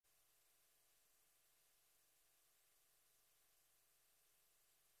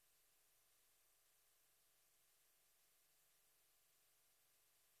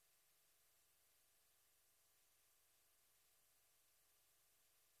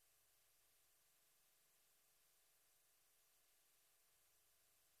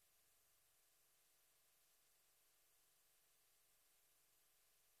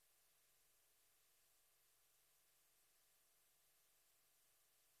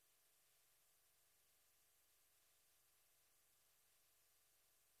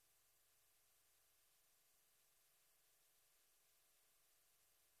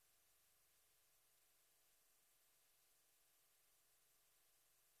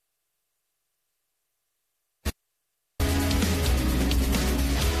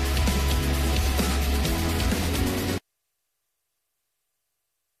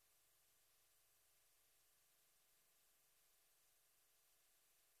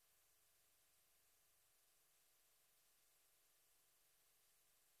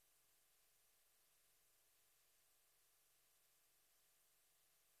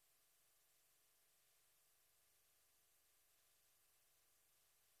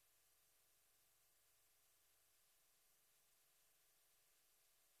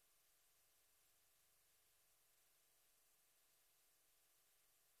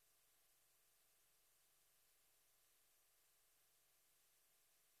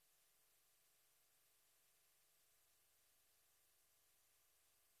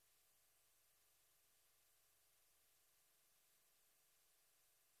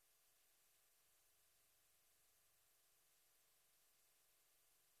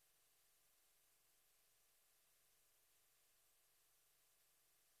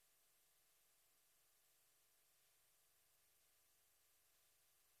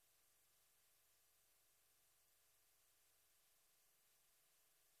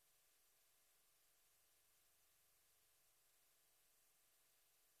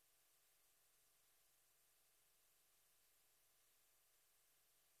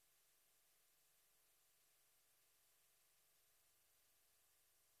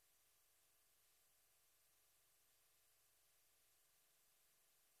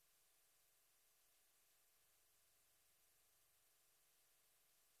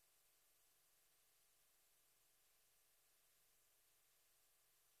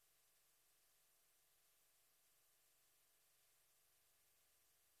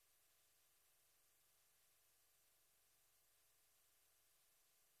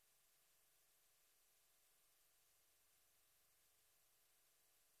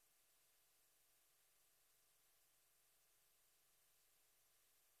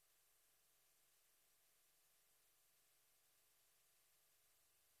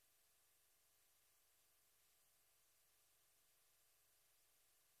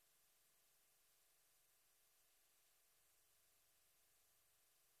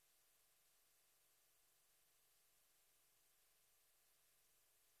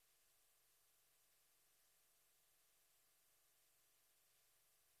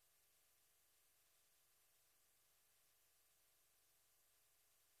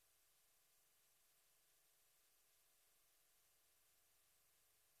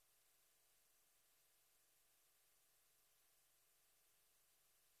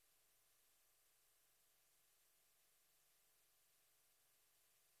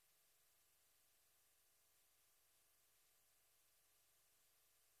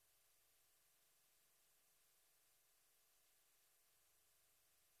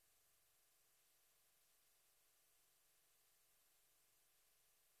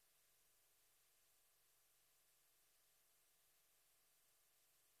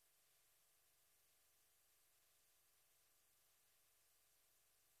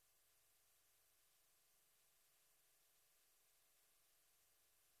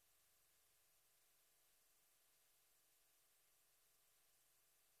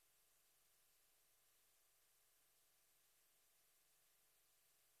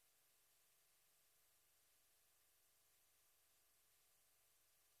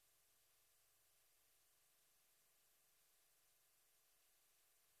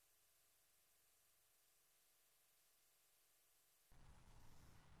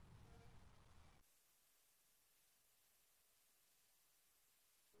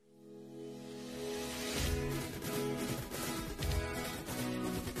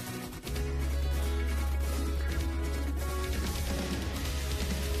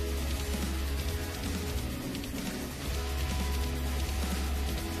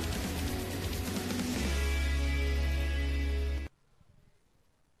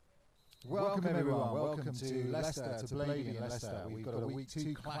welcome everyone. Welcome to Leicester, to Blady in Leicester. We've got a Week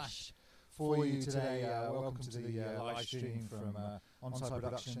 2 clash for you today. Welcome to the live stream from Onside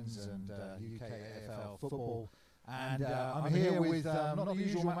Productions and UK AFL Football. And I'm here with not the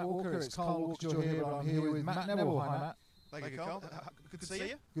usual Matt Walker. It's Carl Walker you're here, but I'm here with Matt Neville. Hi, Matt. Thank you, Carl. Good to see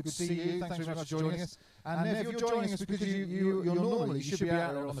you. Good to see you. Thanks very much for joining us. And if you're joining us because you're normally, you should be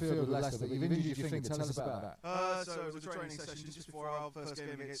out there on the field with Leicester, but you've injured your finger. Tell us about that. So it was a training session just before our first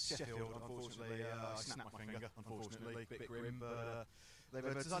game against Sheffield. Unfortunately, I snapped my finger. Unfortunately, a bit grim, but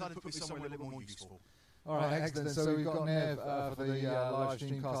they've decided to put me somewhere a little more useful. All right, excellent. So we've got Nev for the live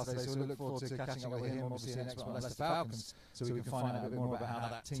stream cast today, so we look forward to catching up with him, obviously an expert on Leicester Falcons, so we can find out a bit more about how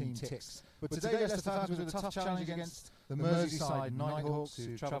that team ticks. But today Leicester Falcons with a tough challenge against the Merseyside Nighthawks,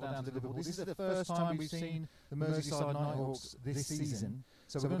 who travelled down to Liverpool. This is the first time we've seen the Merseyside Nighthawks this season,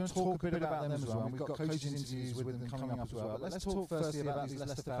 so we're going to talk a bit about them as well. We've got coaches' interviews with them coming up as well. But let's talk firstly about this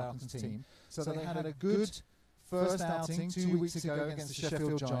Leicester Falcons team. So they had a good first outing 2 weeks ago against the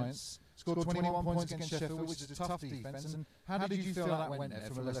Sheffield Giants. Scored 21 points against Sheffield, which is a tough defence. And how did you feel that went there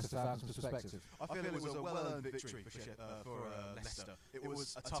from a Leicester Falcons perspective? I feel it was a well-earned victory for Leicester. It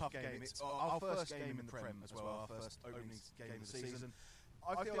was a tough game. It's our first game in the Prem as well, our first opening game of the season.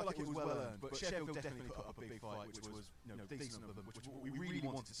 I feel like it was well-earned, but Sheffield definitely put up a big fight, which was decent of them, which is what we really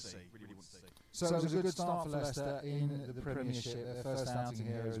wanted to see. So it was a good start for Leicester in the Premiership. Their first outing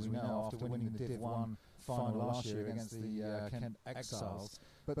here, as we know, after winning the Div 1 final last year against the Kent Exiles.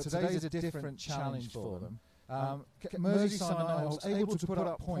 But today's a different challenge for them. Merseyside Nighthawks able to put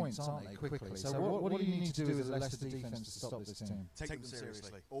up points, aren't they, quickly? So what do you need to do as a Leicester defence to stop this team? Take them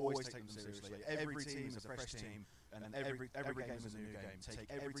seriously. Always take them seriously. Every team is a fresh team, and every game is a new game. Take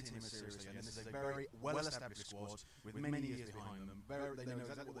every team as seriously. And this is a very well-established squad with many years behind them. They know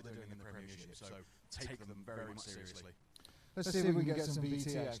exactly what they're doing in the Premiership, so take them very much seriously. Let's see if we can get some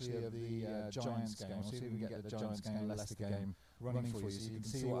BT actually of the Giants game. We'll see if we can get the Giants game, Leicester game running for you so you can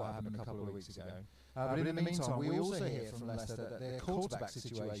see what happened a couple of weeks ago. But in the meantime, we also hear from Leicester that their quarterback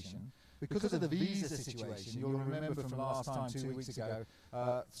situation, because of the visa situation, you'll remember from last time 2 weeks ago,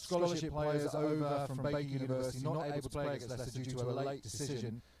 scholarship players over from Baker University not able to play against Leicester due to a late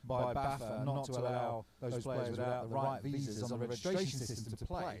decision by BAFA not to allow those players without the right visas on the registration system to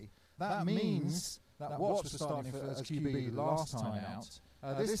play. That means that Watts was starting as QB last time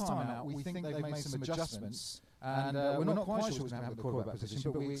out. This time out, we think they've made some adjustments, and we're not quite sure who's going to have the quarterback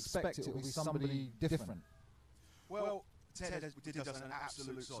position, but we expect it will be somebody different. Well, Ted did us an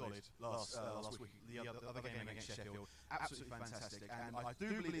absolute solid last week, the other game against Sheffield. Absolutely fantastic, and I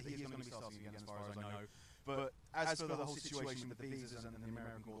do believe that he's going to be starting again as far as I know. But as for the whole situation with the visas and the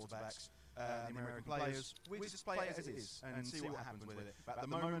American quarterbacks, the American players, we just play it as it is and see what happens with it. But at the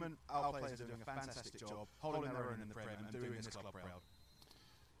moment, our players are doing a fantastic job, holding their own in the Prem and doing this club proud.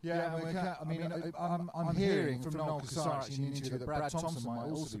 Yeah, I'm hearing from Noel Cassar actually in the interview that Brad Thompson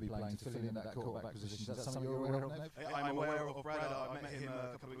might also be playing to fill in that quarterback position. Is that something you're aware of, Nev? I'm aware of Brad. I met him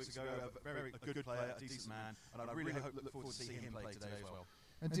a couple of weeks ago. A good player, a decent man, and I really look forward to seeing him play today as well.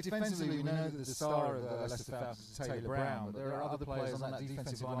 And defensively, we know that the star of Leicester Falcons is Taylor Brown, but there are other players on that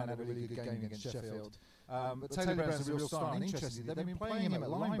defensive line that had a really good game against Sheffield. But Taylor Brown's a real star, and interestingly, they've been playing him at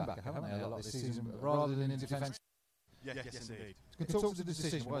linebacker, haven't they, a lot this season, rather than in defence. Yes, indeed. Can you talk to the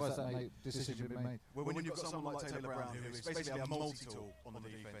decision? Why has that decision been made? Well, when you've got someone like Taylor Brown, who is basically a multi-tool on the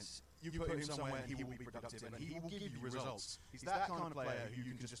defence, you put him somewhere and he will be productive and he will give you results. He's that kind of player who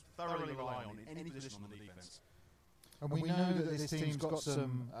you can just thoroughly rely on in any position on the defence. And we know that this team's got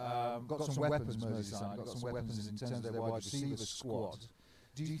some weapons, Merseyside, got some weapons in terms of their wide receiver squad.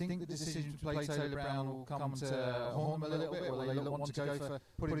 Do you think the decision to play Taylor Brown will come to haunt them a little bit, or will they want to go for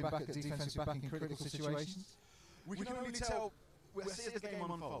putting him back at defensive back in critical situations? We can only tell. We'll see as the game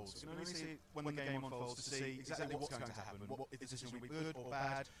unfolds. We can only see when the game unfolds to see exactly what's going to happen. What if the decision will be good or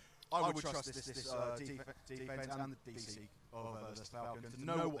bad? I would trust this defence and the DC of the Falcons to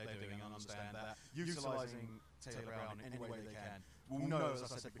know what they're doing and understand that utilising Taylor Brown in any way they can. We'll know, as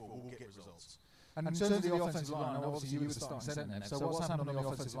I said before, we'll get results. And in terms of the offensive line, and obviously you were the starting centre, Nev, so what's happened on the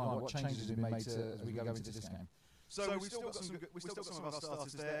offensive line? What changes have been made as we go into this game? So we've still got some of our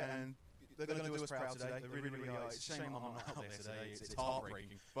starters there, and they're going to do us proud today. They really are. It's a shame I'm not out there today. It's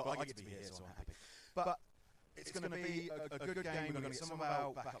heartbreaking, but I get to be here, so I'm happy. But it's going to be a good game. We're going to get some of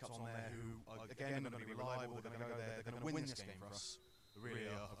our backups on there who, again, are going to be reliable. They're going to go there. They're going to win this game for us. Really,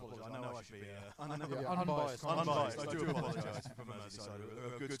 I apologise. I know I should be unbiased. I do apologise for Merseyside.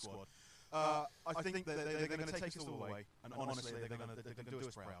 They're a good squad. I think that they're going to take us all the way, and honestly, they're going to do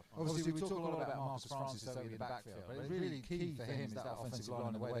us proud. Obviously, we talk a lot about Marcus Francis, don't we, in the backfield, but it's really key for him is that offensive line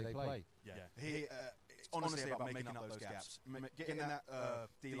and the way they play. Yeah, honestly about making up those gaps, getting that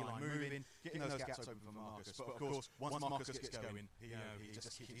D-line moving, getting those gaps open for Marcus. But of course, once Marcus gets going,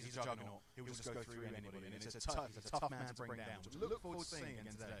 he's a juggernaut. He'll just go through anybody, and it's a tough man to bring down. So look forward to seeing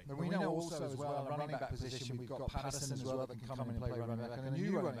again today. But we know also as well, a running back position, we've got Patterson as well that can come in and play running back, and a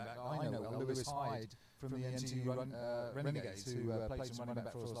new running back I know, Lewis Hyde from the NT Renegades, who played some running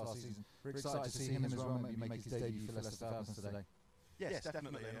back for us last season. We're excited to see him as well, maybe make his debut for Leicester Falcons today. Yes,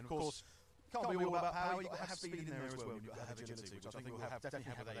 definitely, and of course, can't be all about power. You've got to have speed in there as well. You've got to have agility, which I think we'll definitely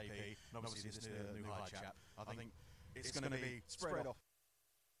have with AP, and obviously this new high chap. I think it's going to be spread off.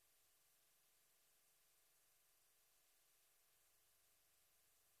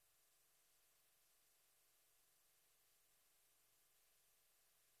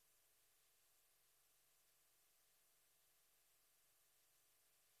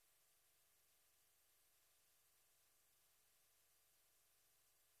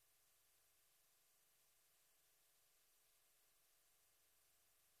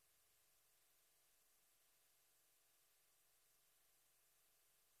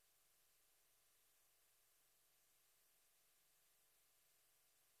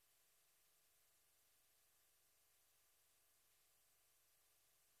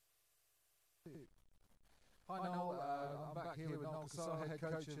 Hi Noel, I'm back here with Noel Casar, head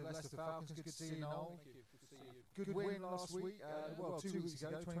coach of Leicester Falcons. Good to see you, Noel. Thank you. Good to see you. Good win last week, 2 weeks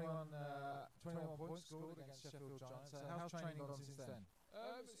ago, 21 points scored against Sheffield Giants. How's training gone since then?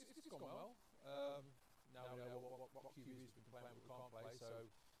 It's gone well. Now we know what QB's been playing, we can't play, so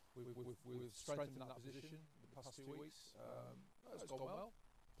we've strengthened that position the past 2 weeks. It's gone well.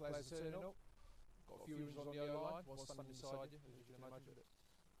 Players are turning up. Got a few injuries on the O-line, one standing beside you, as you can imagine.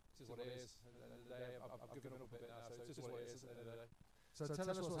 It is what it is. At the end of the day, I've given up a bit now, so it is what it is at the end of the day. So tell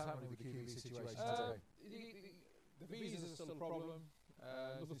us what's happening with the QB situation today. The visas are still a problem.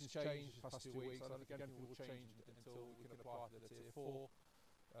 Nothing's changed the past 2 weeks. I don't think anything will change until we can apply for the Tier 4.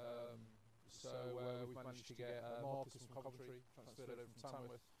 So we've managed to get Marcus from Coventry, transferred over from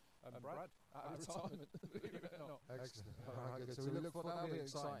Tamworth, and Brad out of retirement. Excellent. Right, good. So we look for that. That'll be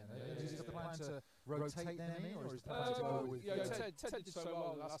exciting. Is the plan to rotate them in, or is the plan to go with? Ted did so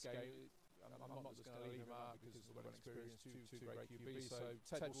well in the last game. I'm not just going to leave him out because we've got experienced two great QBs. So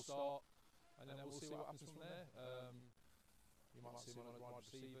Ted will start, and then we'll see what happens from there. You might see him on a wide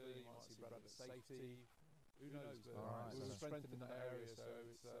receiver. You might see Brad at safety. Who knows? But we're strengthened in that area, so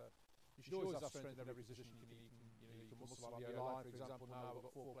it's. You should always have strength in every position you can muscle up the O-line, for example. Now we've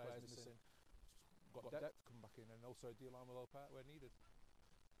got 4 players missing. We've got depth come back in, and also D-line will help out where needed.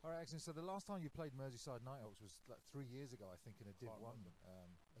 All right, excellent. So the last time you played Merseyside Nighthawks was like 3 years ago, I think, in a Div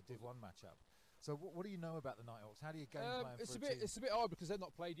 1 matchup. So what do you know about the Nighthawks? How do you game plan for a team? It's a bit hard because they've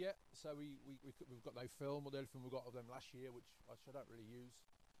not played yet, so we've got no film. The only film we got of them last year, which I don't really use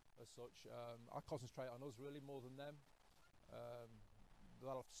as such. I concentrate on us really more than them.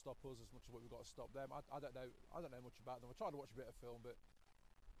 They'll have to stop us as much as we've got to stop them. I don't know much about them. I tried to watch a bit of film, but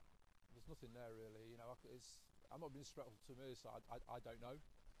there's nothing there really. You know, I'm not being disrespectful to Merseyside. I don't know.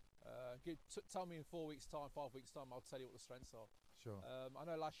 Tell me in 4 weeks' time, 5 weeks' time, I'll tell you what the strengths are. Sure. I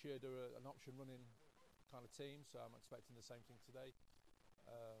know last year they were an option running kind of team, so I'm expecting the same thing today.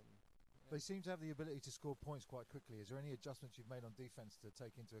 They seem to have the ability to score points quite quickly. Is there any adjustments you've made on defence to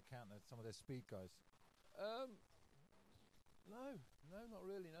take into account some of their speed guys? No, not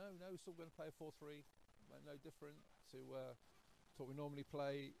really. No, we're still going to play a 4-3. No different to what we normally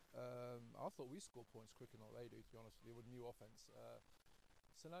play. I thought we scored points quicker than what they do, to be honest with you, with new offence.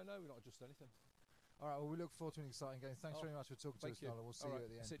 So no, we're not adjusting anything. All right, well, we look forward to an exciting game. Thanks very much for talking to us, Nola. We'll see you at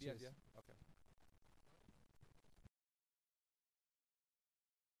the end. Cheers. Yeah. Okay.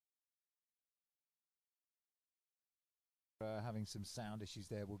 Having some sound issues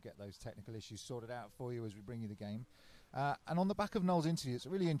there. We'll get those technical issues sorted out for you as we bring you the game. And on the back of Noel's interview, it's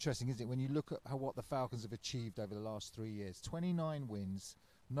really interesting, isn't it, when you look at what the Falcons have achieved over the last 3 years. 29 wins,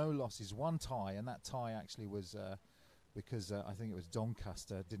 no losses, 1 tie, and that tie actually was because I think it was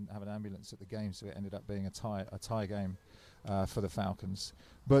Doncaster didn't have an ambulance at the game, so it ended up being a tie game for the Falcons.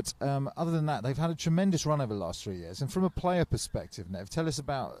 But other than that, they've had a tremendous run over the last 3 years. And from a player perspective, Nev, tell us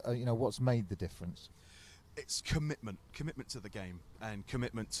about what's made the difference. It's commitment to the game, and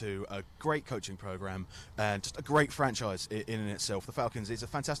commitment to a great coaching program, and just a great franchise in itself. The Falcons is a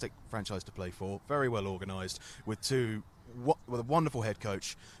fantastic franchise to play for, very well organised, with a wonderful head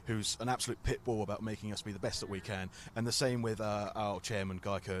coach who's an absolute pit bull about making us be the best that we can, and the same with our chairman,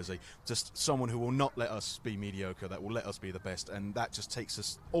 Guy Kersey, just someone who will not let us be mediocre, that will let us be the best, and that just takes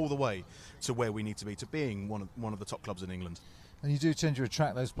us all the way to where we need to be, to being one of the top clubs in England. And you do tend to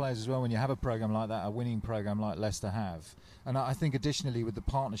attract those players as well when you have a programme like that, a winning programme like Leicester have. And I think additionally with the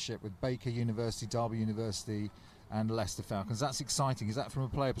partnership with Baker University, Derby University and Leicester Falcons, that's exciting. Is that from a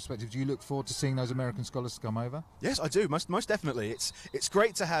player perspective? Do you look forward to seeing those American scholars come over? Yes, I do, most definitely. It's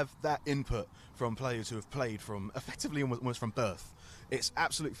great to have that input from players who have played from effectively almost from birth. It's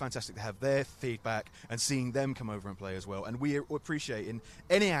absolutely fantastic to have their feedback and seeing them come over and play as well. And we appreciate in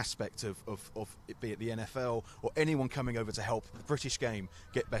any aspect of it, be it the NFL or anyone coming over to help the British game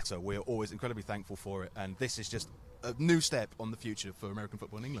get better. We're always incredibly thankful for it. And this is just a new step on the future for American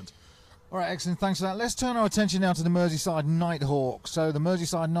football in England. All right, excellent. Thanks for that. Let's turn our attention now to the Merseyside Nighthawks. So the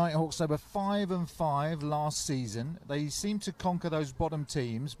Merseyside Nighthawks, they were 5-5 last season. They seemed to conquer those bottom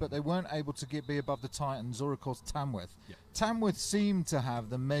teams, but they weren't able to be above the Titans or, of course, Tamworth. Yeah. Tamworth seemed to have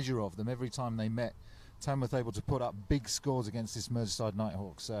the measure of them every time they met. Tamworth able to put up big scores against this Merseyside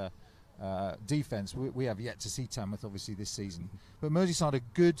Nighthawks defence. We have yet to see Tamworth, obviously, this season. But Merseyside, a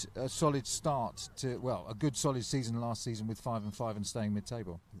good, solid start to, well, a good, solid season last season with 5-5 and staying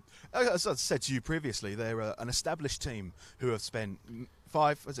mid-table. As I said to you previously, they're an established team who have spent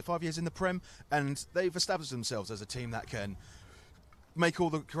 5 years in the Prem, and they've established themselves as a team that can make all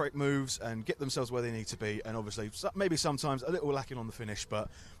the correct moves and get themselves where they need to be. And obviously, maybe sometimes a little lacking on the finish, but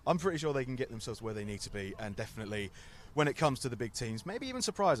I'm pretty sure they can get themselves where they need to be, and definitely when it comes to the big teams, maybe even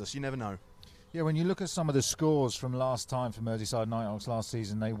surprise us. You never know. Yeah, when you look at some of the scores from last time for Merseyside Nighthawks last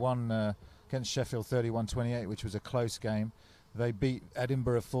season, they won against Sheffield 31-28, which was a close game. They beat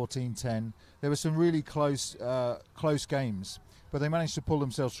Edinburgh 14-10. There were some really close games, but they managed to pull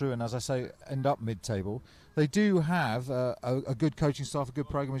themselves through and, as I say, end up mid-table. They do have a good coaching staff, a good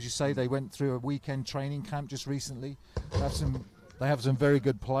programme, as you say. They went through a weekend training camp just recently. They have some very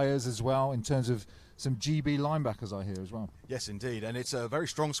good players as well in terms of some GB linebackers, I hear, as well. Yes, indeed, and it's a very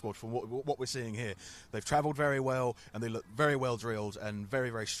strong squad from what we're seeing here. They've travelled very well, and they look very well drilled and very,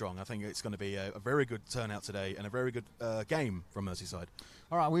 very strong. I think it's going to be a very good turnout today and a very good game from Merseyside.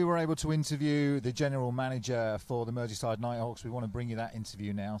 All right, we were able to interview the general manager for the Merseyside Nighthawks. We want to bring you that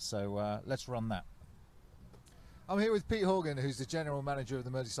interview now, so let's run that. I'm here with Pete Horgan, who's the general manager of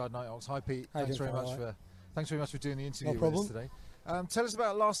the Merseyside Nighthawks. Hi, Pete. Thanks very much for doing the interview with us today. Tell us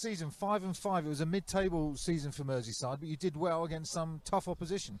about last season, 5-5. It was a mid-table season for Merseyside, but you did well against some tough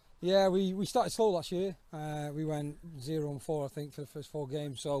opposition. Yeah, we started slow last year. We went 0-4, I think, for the first 4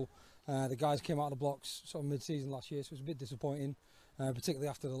 games. So the guys came out of the blocks sort of mid-season last year, so it was a bit disappointing, particularly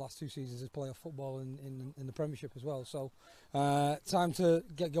after the last 2 seasons of playoff football in the Premiership as well. So time to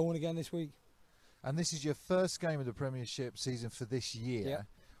get going again this week. And this is your first game of the Premiership season for this year. Yeah.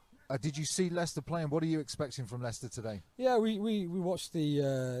 Did you see Leicester playing? What are you expecting from Leicester today? Yeah, we watched the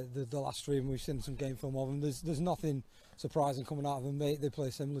last stream. We've seen some game film of them. There's nothing surprising coming out of them. They play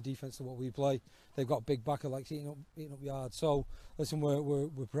a similar defence to what we play. They've got a big backer like eating up yards. So listen,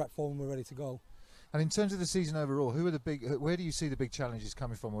 we're prepped for them. We're ready to go. And in terms of the season overall, where do you see the big challenges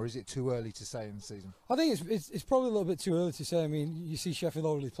coming from, or is it too early to say in the season? I think it's probably a little bit too early to say. I mean, you see Sheffield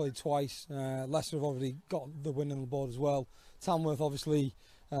already played twice. Leicester have already got the win on the board as well. Tamworth obviously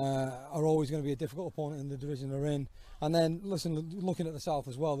are always going to be a difficult opponent in the division they're in. And then, listen, looking at the south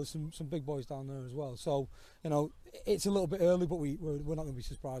as well, there's some big boys down there as well. So, you know, it's a little bit early, but we're not going to be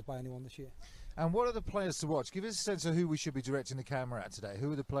surprised by anyone this year. And what are the players to watch? Give us a sense of who we should be directing the camera at today.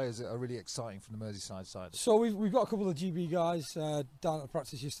 Who are the players that are really exciting from the Merseyside side? So we've got a couple of GB guys down at the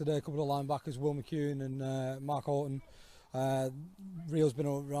practice yesterday, a couple of linebackers, Will McEwen and Mark Horton. Rio's been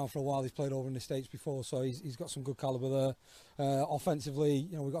around for a while. He's played over in the States before, so he's got some good calibre there. Offensively,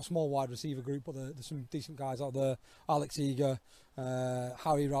 you know, we've got a small wide receiver group, but there's some decent guys out there. Alex Eager,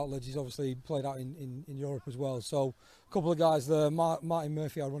 Harry Routledge, he's obviously played out in Europe as well. So a couple of guys there. Martin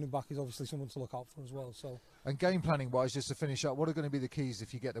Murphy, our running back, is obviously someone to look out for as well. So. And game planning wise, just to finish up, what are going to be the keys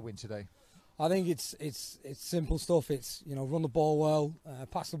if you get the win today? I think it's simple stuff. It's, you know, run the ball well,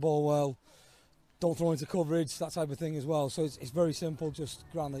 pass the ball well. Don't throw into coverage, that type of thing as well. So it's very simple, just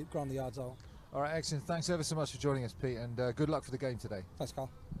ground the yards out. All right, excellent. Thanks ever so much for joining us, Pete, and good luck for the game today. Thanks,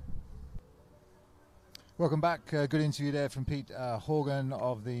 Carl. Welcome back. Good interview there from Pete Horgan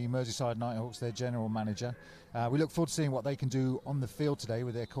of the Merseyside Nighthawks, their general manager. We look forward to seeing what they can do on the field today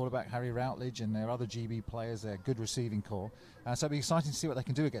with their quarterback Harry Routledge and their other GB players, their good receiving core. So it'll be exciting to see what they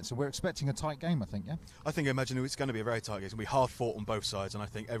can do against. So we're expecting a tight game, I think, yeah? I imagine it's going to be a very tight game. It's going to be hard fought on both sides, and I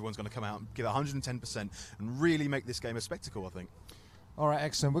think everyone's going to come out and give 110% and really make this game a spectacle, I think. All right,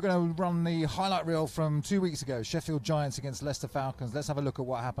 excellent. We're going to run the highlight reel from 2 weeks ago, Sheffield Giants against Leicester Falcons. Let's have a look at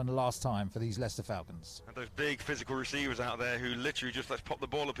what happened last time for these Leicester Falcons. And those big physical receivers out there who literally just, let's pop the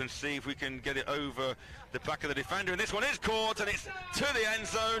ball up and see if we can get it over the back of the defender. And this one is caught, and it's to the end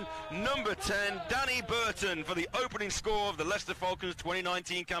zone. Number 10, Danny Burton, for the opening score of the Leicester Falcons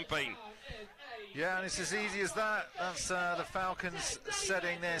 2019 campaign. Yeah, and it's as easy as that. That's the Falcons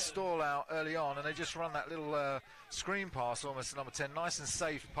setting their stall out early on, and they just run that little screen pass almost to number 10. Nice and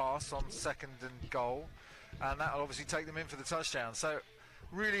safe pass on second and goal, and that'll obviously take them in for the touchdown. So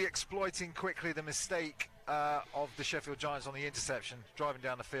really exploiting quickly the mistake of the Sheffield Giants on the interception, driving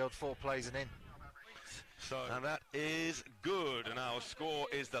down the field, 4 plays and in. So, and that is good, and our score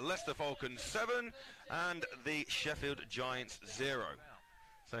is the Leicester Falcons 7 and the Sheffield Giants 0.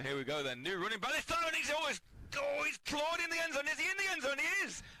 So here we go then, new running back this time, and he's clawed in the end zone. Is he in the end zone? He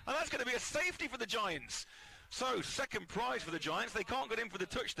is, and that's going to be a safety for the Giants. So second prize for the Giants. They can't get in for the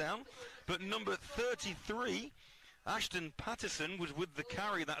touchdown, but number 33, Ashton Patterson, was with the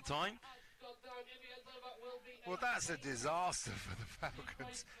carry that time. Well, that's a disaster for the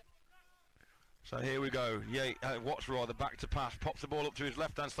Falcons. So here we go. Yeah, Watts rather back to pass, pops the ball up to his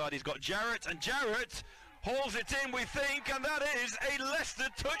left-hand side. He's got Jarrett, and Jarrett hauls it in, we think, and that is a Leicester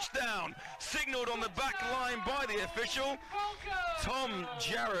touchdown, signalled on the back line by the official. Tom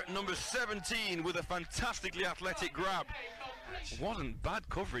Jarrett, number 17, with a fantastically athletic grab. Wasn't bad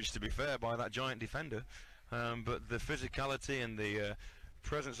coverage, to be fair, by that Giant defender, but the physicality and the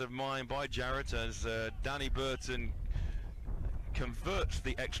presence of mind by Jarrett as Danny Burton converts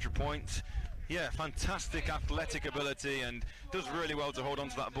the extra point. Yeah, fantastic athletic ability, and does really well to hold on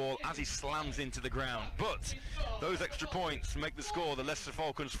to that ball as he slams into the ground. But those extra points make the score the Leicester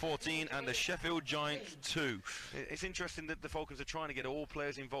Falcons 14 and the Sheffield Giants 2. It's interesting that the Falcons are trying to get all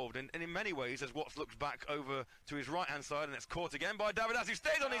players involved, and in many ways, as Watts looks back over to his right-hand side, and it's caught again by Davidas, who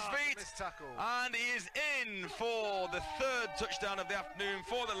stays on his feet, and he is in for the 3rd touchdown of the afternoon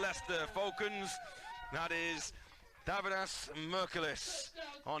for the Leicester Falcons. That is Davidas Merkelis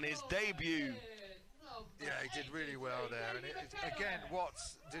on his debut. Yeah, he did really well there, and again,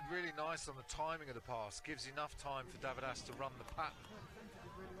 Watts did really nice on the timing of the pass. Gives enough time for Davidas to run the pattern,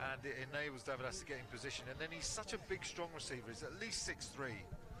 and it enables Davidas to get in position. And then he's such a big, strong receiver. He's at least 6'3",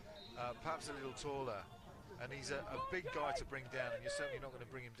 perhaps a little taller, and he's a big guy to bring down, and you're certainly not going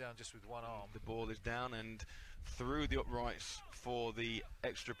to bring him down just with one arm. The ball is down and through the uprights for the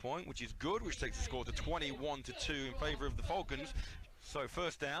extra point, which is good, which takes the score to 21-2 in favour of the Falcons. So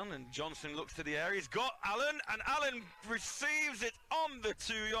first down, and Johnson looks to the area. He's got Allen, and Allen receives it on the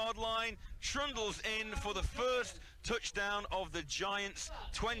 2-yard line, trundles in for the first touchdown of the Giants'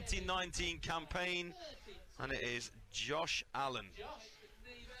 2019 campaign, and it is Josh Allen.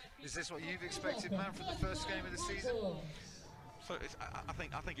 Is this what you've expected, man, from the first game of the season? So I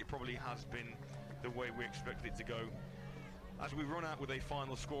think it probably has been the way we expected it to go, as we run out with a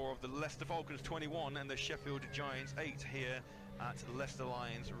final score of the Leicester Falcons 21 and the Sheffield Giants 8 here at Leicester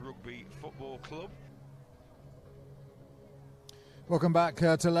Lions Rugby Football Club. Welcome back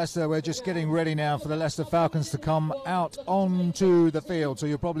to Leicester. We're just getting ready now for the Leicester Falcons to come out onto the field, so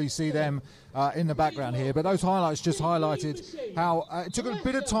you'll probably see them in the background here. But those highlights just highlighted how it took a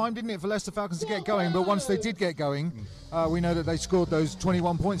bit of time, didn't it, for Leicester Falcons to get going, but once they did get going, we know that they scored those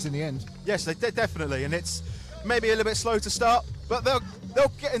 21 points in the end. Yes, they did, definitely, and it's maybe a little bit slow to start, but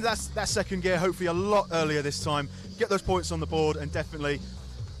they'll get in that second gear hopefully a lot earlier this time, get those points on the board, and definitely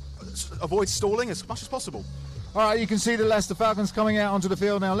avoid stalling as much as possible. All right, you can see the Leicester Falcons coming out onto the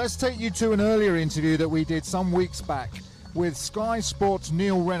field now. Let's take you to an earlier interview that we did some weeks back with Sky Sports'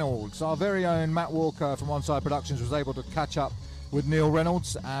 Neil Reynolds. Our very own Matt Walker from Onside Productions was able to catch up with Neil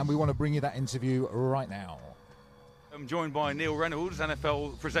Reynolds, and we want to bring you that interview right now. I'm joined by Neil Reynolds,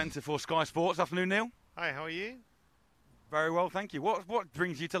 NFL presenter for Sky Sports. Afternoon, Neil. Hi, how are you? Very well, thank you. What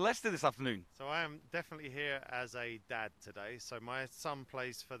brings you to Leicester this afternoon? So I am definitely here as a dad today. So my son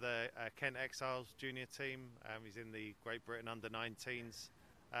plays for the Kent Exiles junior team. He's in the Great Britain under-19s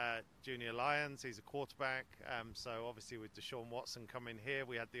junior Lions. He's a quarterback. So obviously with Deshaun Watson coming here,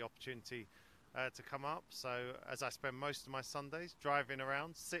 we had the opportunity to come up. So as I spend most of my Sundays driving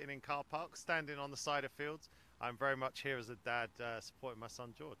around, sitting in car parks, standing on the side of fields, I'm very much here as a dad supporting my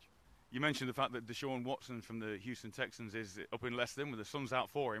son George. You mentioned the fact that Deshaun Watson from the Houston Texans is up in Leicester with the sun's out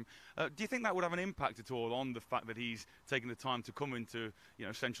for him. Do you think that would have an impact at all on the fact that he's taking the time to come into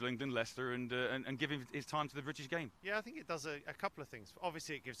central England, Leicester, and give his time to the British game? Yeah, I think it does a couple of things.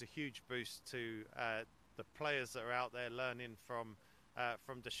 Obviously, it gives a huge boost to the players that are out there learning from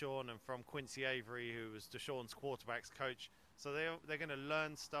Deshaun and from Quincy Avery, who was Deshaun's quarterback's coach. So they're going to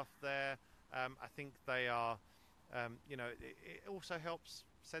learn stuff there. I think they are you know, it also helps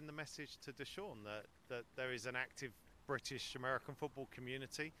send the message to Deshaun that there is an active British American football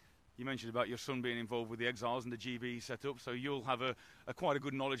community. You mentioned about your son being involved with the Exiles and the GB setup, so you'll have a quite a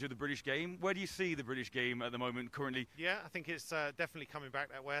good knowledge of the British game. Where do you see the British game at the moment currently? Yeah, I think it's definitely coming back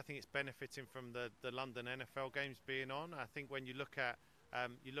that way. I think it's benefiting from the London NFL games being on. I think when you look at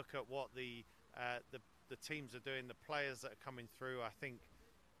what the teams are doing, the players that are coming through, I think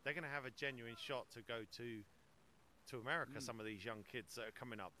they're going to have a genuine shot to go to America. Some of these young kids that are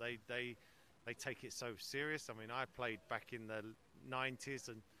coming up, they take it so serious. I mean, I played back in the 90s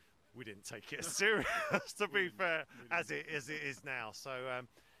and we didn't take it as serious, to be fair, as it is now. So,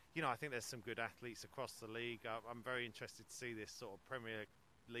 you know, I think there's some good athletes across the league. I'm very interested to see this sort of Premier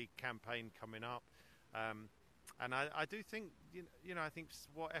League campaign coming up. And I do think, you know, I think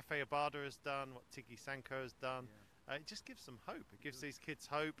what F.A. Abada has done, what Tiki Sanko has done, it just gives them hope. It gives these kids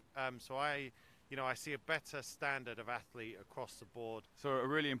hope. So I see a better standard of athlete across the board. So a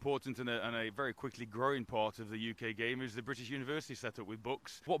really important and a very quickly growing part of the UK game is the British University setup with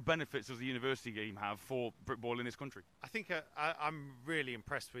Bucks. What benefits does the university game have for football in this country? I think I'm really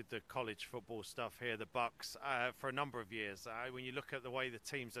impressed with the college football stuff here, the Bucks, for a number of years. When you look at the way the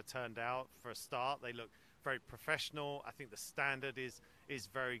teams are turned out, for a start, they look very professional. I think the standard is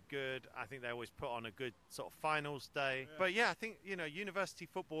very good. I think they always put on a good sort of finals day. Yeah. But yeah, I think, you know, university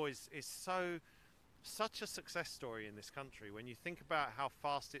football is such a success story in this country. When you think about how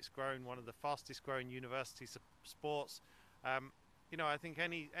fast it's grown, one of the fastest growing university sports, you know, I think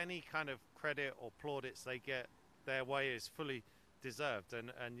any kind of credit or plaudits they get their way is fully deserved.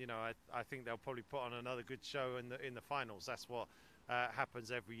 And you know, I think they'll probably put on another good show in the finals. That's what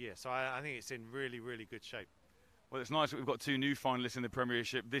happens every year. So I think it's in really, really good shape. Well, it's nice that we've got two new finalists in the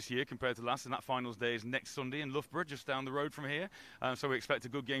Premiership this year compared to last, and that finals day is next Sunday in Loughborough, just down the road from here. So we expect a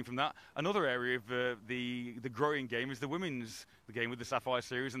good game from that. Another area of the growing game is the women's game with the Sapphire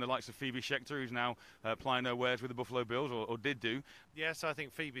Series and the likes of Phoebe Schechter, who's now plying her wares with the Buffalo Bills, or did do. Yeah, so I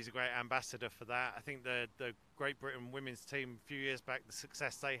think Phoebe's a great ambassador for that. I think the Great Britain women's team a few years back, the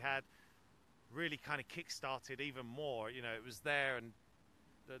success they had really kind of kick-started even more. You know, it was there and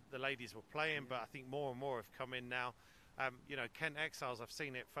the ladies were playing, but I think more and more have come in now. You know, Kent Exiles, I've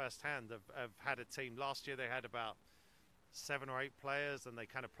seen it firsthand, have had a team. Last year they had about 7 or 8 players and they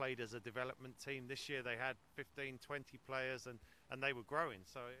kind of played as a development team. This year they had 15, 20 players and they were growing.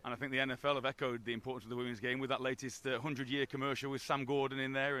 And I think the NFL have echoed the importance of the women's game with that latest 100-year commercial with Sam Gordon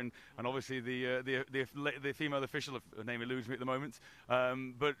in there, and obviously the female official, her name eludes me at the moment.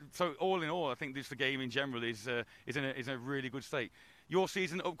 But so all in all, I think just the game in general is in a really good state. Your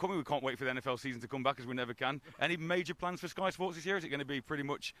season upcoming, we can't wait for the NFL season to come back, as we never can. Any major plans for Sky Sports this year? Is it going to be pretty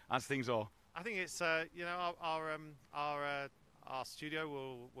much as things are? I think it's you know, our studio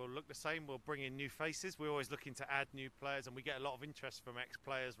will look the same. We'll bring in new faces. We're always looking to add new players, and we get a lot of interest from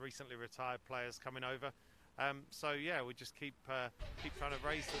ex-players, recently retired players coming over. So yeah, we just keep trying to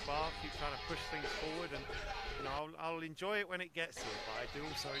raise the bar, keep trying to push things forward, and you know, I'll enjoy it when it gets here, but I do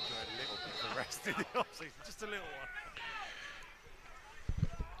also enjoy it a little bit for the rest of the off-season, just a little one.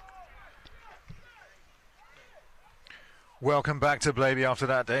 Welcome back to Blaby after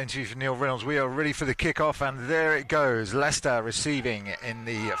that interview for Neil Reynolds. We are ready for the kickoff, and there it goes. Leicester receiving in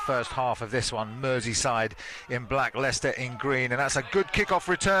the first half of this one. Merseyside in black, Leicester in green, and that's a good kickoff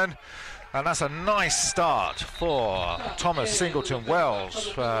return. And that's a nice start for Thomas Singleton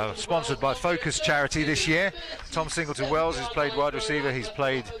Wells, sponsored by Focus Charity this year. Tom Singleton Wells has played wide receiver, he's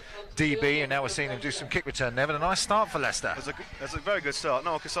played DB, and now we're seeing him do some kick return there. But a nice start for Leicester. That's a very good start.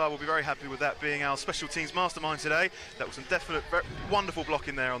 Noel Kasai will be very happy with that, being our special teams mastermind today. That was some definite, wonderful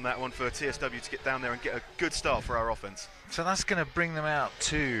blocking there on that one for TSW to get down there and get a good start for our offence. So that's going to bring them out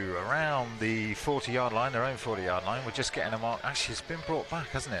to around the 40-yard line, their own 40-yard line. We're just getting them on. Actually, it's been brought back,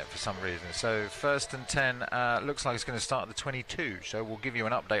 hasn't it, for some reason? So 1st and 10 looks like it's going to start at the 22. So we'll give you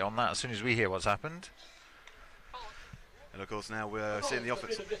an update on that as soon as we hear what's happened. And of course now we're seeing the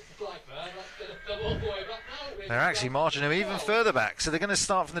offense. They're actually marching them even further back, so they're going to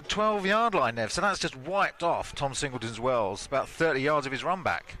start from the 12-yard line there. So that's just wiped off Tom Singleton's Wells, about 30 yards of his run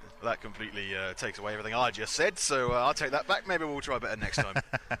back. That completely takes away everything I just said, so I'll take that back. Maybe we'll try better next time.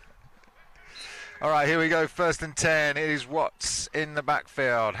 All right, here we go, 1st and 10. It is Watts in the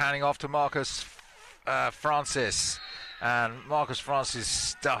backfield, handing off to Marcus Francis. And Marcus Francis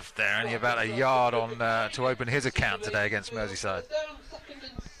stuffed there, only about a yard on to open his account today against Merseyside.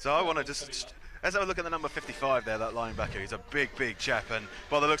 So I want to just As I was looking at the number 55 there, that linebacker, he's a big, big chap, and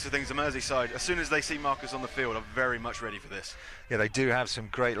by the looks of things, the Merseyside, as soon as they see Marcus on the field, are very much ready for this. Yeah, they do have some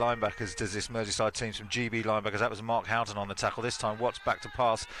great linebackers, does this Merseyside team, some GB linebackers. That was Mark Houghton on the tackle. This time Watts back to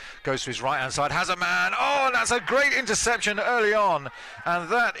pass, goes to his right-hand side, has a man. Oh, and that's a great interception early on. And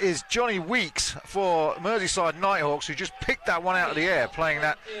that is Johnny Weeks for Merseyside Nighthawks, who just picked that one out of the air, playing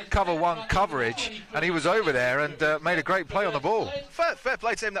that cover one coverage. And he was over there and made a great play on the ball. Fair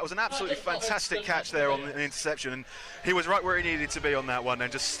play to him. That was an absolutely fantastic catch there on the interception. And he was right where he needed to be on that one, and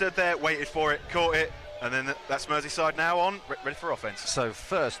just stood there, waited for it, caught it. And then that's Merseyside now on, ready for offence. So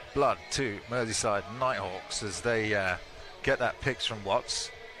first blood to Merseyside Nighthawks as they get that picks from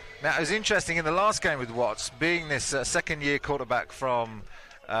Watts. Now, it was interesting in the last game with Watts, being this second-year quarterback from,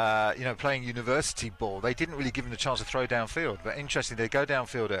 playing university ball, they didn't really give him the chance to throw downfield. But interesting, they go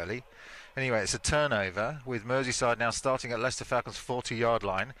downfield early. Anyway, it's a turnover with Merseyside now starting at Leicester Falcons' 40-yard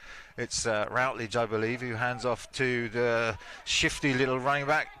line. It's Routledge, I believe, who hands off to the shifty little running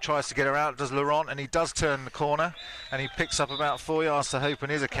back, tries to get her out, does Laurent, and he does turn the corner, and he picks up about 4 yards to hope in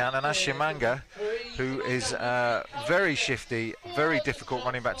his account. And that's Shimanga, who is very shifty, very difficult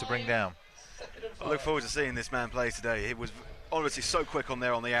running back to bring down. I look forward to seeing this man play today. It was obviously so quick on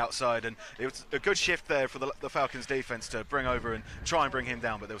there on the outside, and it was a good shift there for the Falcons defence to bring over and try and bring him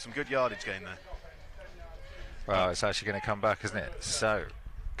down, but there was some good yardage gain there. Well, it's actually going to come back, isn't it? So,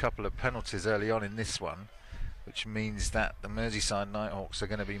 a couple of penalties early on in this one, which means that the Merseyside Nighthawks are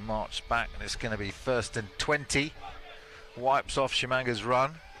going to be marched back, and it's going to be 1st and 20. Wipes off Shimanga's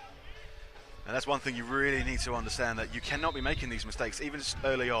run. And that's one thing you really need to understand, that you cannot be making these mistakes, even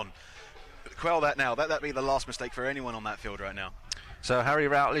early on. Quell that now. That'd be the last mistake for anyone on that field right now. So Harry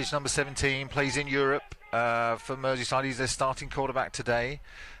Routledge, number 17, plays in Europe for Merseyside. He's their starting quarterback today.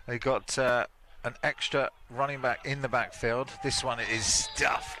 They got an extra running back in the backfield. This one is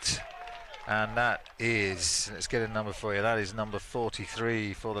stuffed. And that is, let's get a number for you, that is number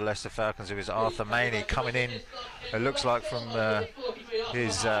 43 for the Leicester Falcons, who is Arthur Maney, coming in, it looks like, from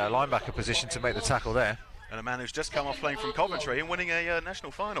his linebacker position to make the tackle there. And a man who's just come off playing from Coventry and winning a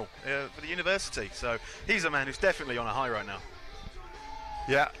national final for the university. So he's a man who's definitely on a high right now.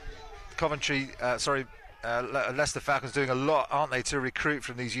 Yeah, Leicester Falcons doing a lot, aren't they, to recruit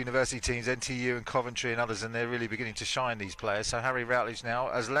from these university teams, NTU and Coventry and others, and they're really beginning to shine, these players. So Harry Routledge now,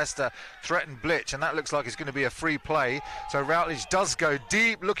 as Leicester threaten blitz, and that looks like it's going to be a free play. So Routledge does go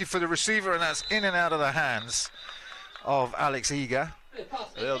deep, looking for the receiver, and that's in and out of the hands of Alex Eager.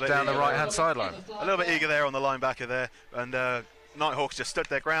 Down the right-hand sideline. A little bit eager there on the linebacker there, and Nighthawks just stood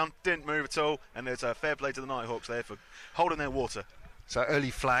their ground, didn't move at all, and there's a fair play to the Nighthawks there for holding their water. So early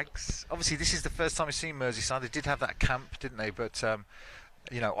flags. Obviously, this is the first time we've seen Merseyside. They did have that camp, didn't they? But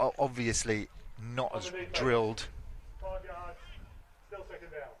obviously not as drilled. 5 yards, still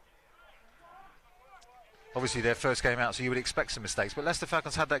second down. Obviously their first game out, so you would expect some mistakes. But Leicester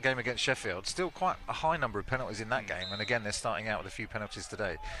Falcons had that game against Sheffield. Still quite a high number of penalties in that game. And again, they're starting out with a few penalties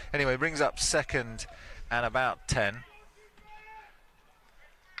today. Anyway, brings up 2nd and about 10.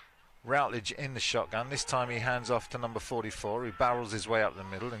 Routledge in the shotgun. This time he hands off to number 44, who barrels his way up the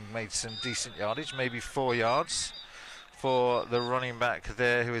middle and made some decent yardage, maybe 4 yards for the running back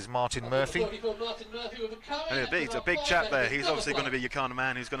there, who is Martin Murphy. And it's a big chap there. He's obviously going to be your kind of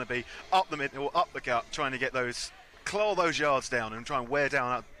man who's going to be up the mid or up the gut, trying to get claw those yards down and try and wear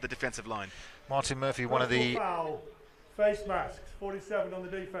down the defensive line. Martin Murphy, one of the foul, face masks, 47 on the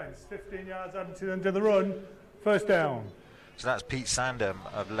defence, 15 yards into the run, first down. So that's Pete Sandham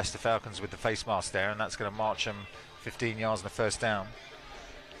of Leicester Falcons with the face mask there, and that's going to march him 15 yards on the first down.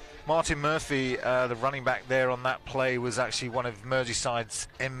 Martin Murphy, the running back there on that play, was actually one of Merseyside's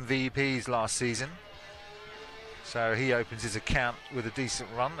MVPs last season. So he opens his account with a decent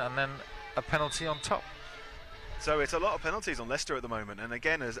run and then a penalty on top. So it's a lot of penalties on Leicester at the moment, and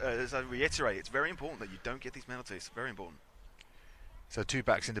again, as I reiterate, it's very important that you don't get these penalties. Very important. So 2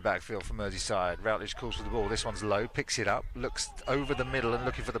 backs in the backfield for Merseyside. Routledge calls for the ball. This one's low, picks it up, looks over the middle and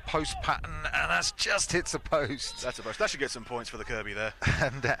looking for the post pattern, and that's just hits the post. That's a post. That should get some points for the Kirby there.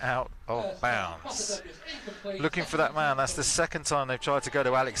 And out of bounds. Looking for that man. That's the second time they've tried to go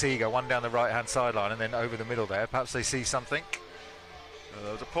to Alex Eager, one down the right-hand sideline and then over the middle there. Perhaps they see something.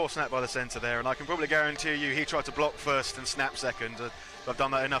 There was a poor snap by the centre there, and I can probably guarantee you he tried to block first and snap second. I've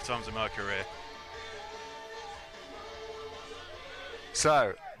done that enough times in my career.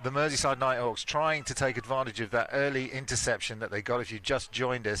 So the Merseyside Nighthawks trying to take advantage of that early interception that they got. If you just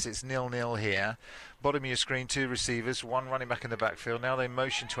joined us, it's 0-0 here. bottom of your screen, 2 receivers, 1 running back in the backfield. Now they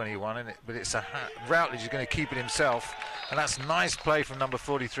motion 21, but it's Routledge is going to keep it himself, and that's nice play from number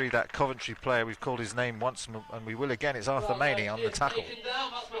 43, that Coventry player. We've called his name once, and we will again. It's Arthur Maney on the tackle.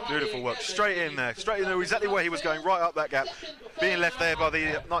 Beautiful work, straight in there, exactly where he was going, right up that gap, being left there by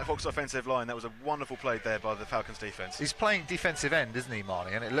the Nighthawks offensive line. That was a wonderful play there by the Falcons defence. He's playing defensive end, isn't he,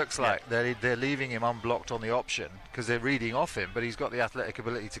 Marnie? And it looks like they're leaving him unblocked on the option because they're reading off him, but he's got the athletic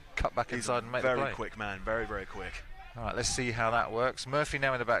ability to cut back inside and make the play. Very quick man, very, very quick. All right, let's see how that works. Murphy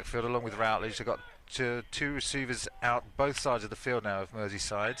now in the backfield along with Routledge. They've got two receivers out both sides of the field now of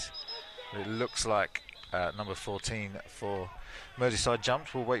Merseyside. It looks like number 14 for Merseyside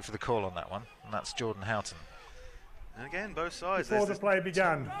jumped. We'll wait for the call on that one, and that's Jordan Houghton. And again, both sides. Before the play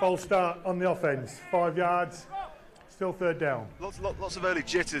began, false start on the offence, 5 yards, still 3rd down. Lots of early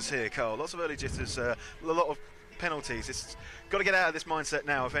jitters here, Carl. Lots of early jitters. A lot of penalties. It's got to get out of this mindset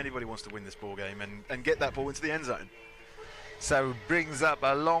now if anybody wants to win this ball game and get that ball into the end zone. So brings up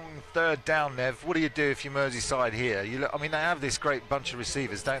a long 3rd down, Nev. What do you do if you're Merseyside here? I mean, they have this great bunch of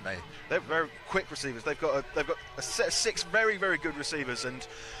receivers, don't they? They're very quick receivers. They've got a set of 6 very, very good receivers, and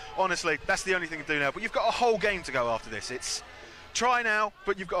honestly, that's the only thing to do now. But you've got a whole game to go after this. It's try now,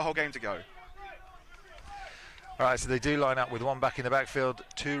 but you've got a whole game to go. All right, so they do line up with 1 back in the backfield,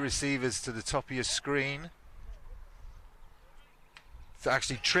 2 receivers to the top of your screen. So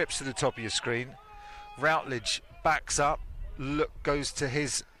actually trips to the top of your screen. Routledge backs up, goes to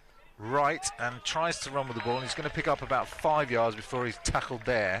his right and tries to run with the ball, and he's going to pick up about 5 yards before he's tackled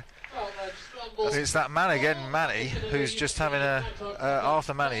there. And it's that man again, Manny, who's just having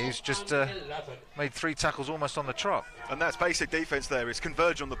Arthur Manny, who's just made 3 tackles almost on the trot. And that's basic defence there, is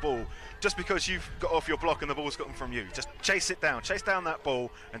converge on the ball. Just because you've got off your block and the ball's gotten from you, just chase down that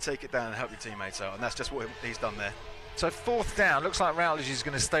ball and take it down and help your teammates out, and that's just what he's done there. So 4th down, looks like Routledge is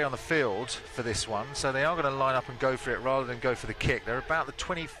going to stay on the field for this one, so they are going to line up and go for it rather than go for the kick. They're about the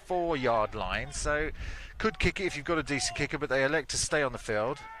 24-yard line, so could kick it if you've got a decent kicker, but they elect to stay on the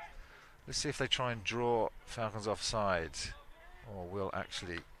field. Let's see if they try and draw Falcons offside, or will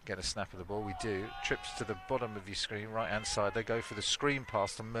actually get a snap of the ball. We do. Trips to the bottom of your screen, right-hand side. They go for the screen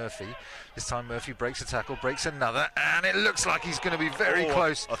pass to Murphy. This time Murphy breaks a tackle, breaks another, and it looks like he's going to be very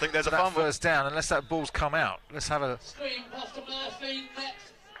close. I think there's to a that first down, unless that ball's come out. Let's have a... Screen pass to Murphy,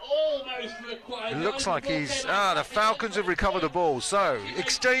 almost required. It looks like he's... the Falcons have recovered the ball. So,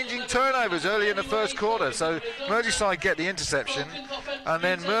 exchanging turnovers early in the first quarter. So, Merseyside get the interception, and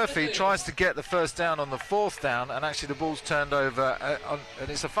then Murphy tries to get the first down on the 4th down, and actually the ball's turned over, and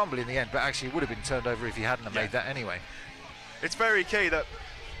it's a fumble in the end, but actually it would have been turned over if he hadn't have made that anyway. It's very key that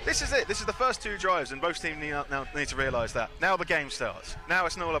this is it. This is the first 2 drives, and both teams now need to realise that. Now the game starts. Now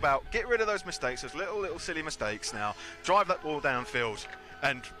it's all about get rid of those mistakes, those little silly mistakes now. Drive that ball downfield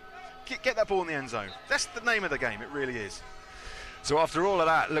and get that ball in the end zone. That's the name of the game. It really is. So after all of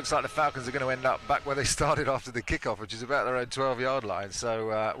that, it looks like the Falcons are going to end up back where they started after the kickoff, which is about their own 12-yard line.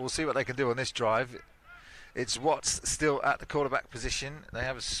 So we'll see what they can do on this drive. It's Watts still at the quarterback position. They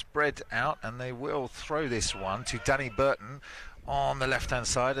have a spread out, and they will throw this one to Danny Burton on the left-hand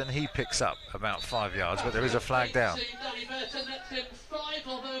side, and he picks up about 5 yards, but there is a flag down.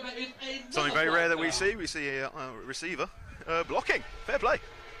 Something very rare that we see. We see a receiver blocking. Fair play.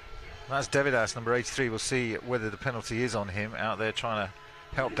 That's Davidas, number 83. We'll see whether the penalty is on him out there trying to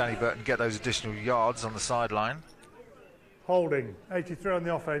help Danny Burton get those additional yards on the sideline. Holding, 83 on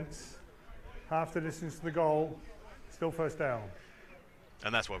the offence, half the distance to the goal, still 1st down.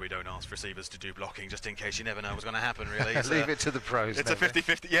 And that's why we don't ask receivers to do blocking, just in case you never know what's going to happen, really. Leave it to the pros. It's a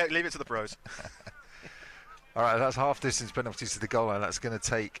 50-50. Yeah, leave it to the pros. All right, that's half distance penalties to the goal line. That's going to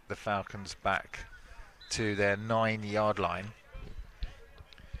take the Falcons back to their 9-yard line.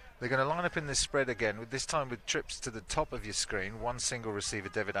 They're going to line up in this spread again, with this time with trips to the top of your screen. 1 single receiver,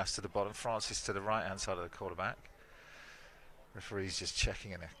 Davidas to the bottom, Francis to the right-hand side of the quarterback. Referee's just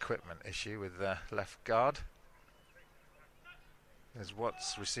checking an equipment issue with the left guard. There's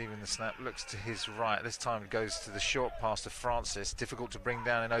Watts receiving the snap, looks to his right. This time goes to the short pass to Francis, difficult to bring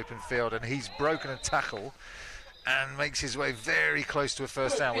down in open field, and he's broken a tackle and makes his way very close to a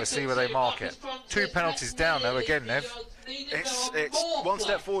 1st down. We'll see where they mark it. 2 penalties down though again, Nev. It's 1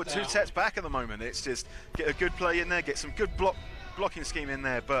 step forward, 2 steps back at the moment. It's just get a good play in there, get some good blocking scheme in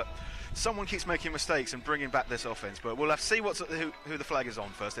there, but someone keeps making mistakes and bringing back this offense. But we'll have to see who the flag is on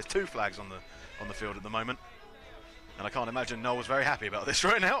first. There's 2 flags on the field at the moment, and I can't imagine Noel's very happy about this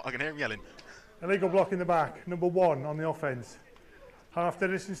right now. I can hear him yelling. Illegal block in the back, number 1 on the offence. Half the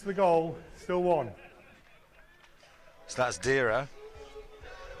distance to the goal, still 1. So that's Dira,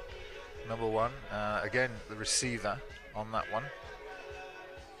 number 1. Again, the receiver on that one.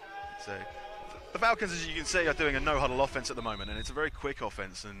 So The Falcons, as you can see, are doing a no-huddle offense at the moment, and it's a very quick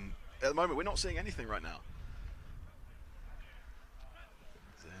offense, and at the moment we're not seeing anything right now.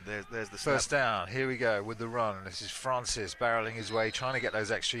 There's the first down. Here we go with the run. This is Francis barreling his way, trying to get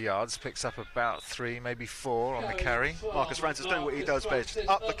those extra yards. Picks up about 3, maybe 4 on the carry. Marcus Francis doing what he does best,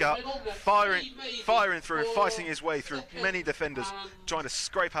 up the gut, firing through, fighting his way through many defenders, trying to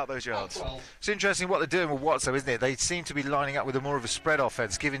scrape out those yards. It's interesting what they're doing with Watts, though, isn't it? They seem to be lining up with a more of a spread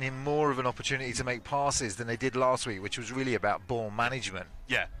offense, giving him more of an opportunity to make passes than they did last week, which was really about ball management.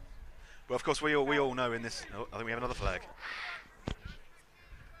 Yeah. Well, of course, we all know in this. Oh, I think we have another flag.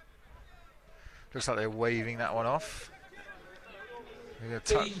 Looks like they're waving that one off. We're going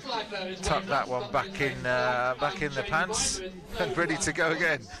to tuck that one back in the pants and ready to go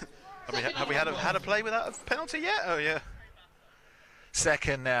again. Have we had a play without a penalty yet? Oh yeah.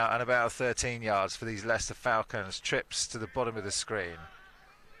 Second now and about 13 yards for these Leicester Falcons. Trips to the bottom of the screen.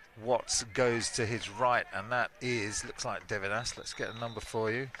 Watts goes to his right, and that looks like Devinas. Let's get a number for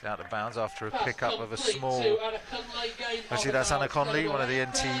you. Out of bounds after a pickup of a small. Actually, that's Anna Conley, one of the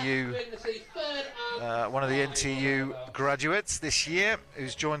NTU graduates this year,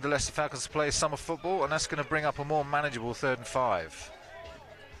 who's joined the Leicester Falcons to play summer football, and that's going to bring up a more manageable 3rd and 5.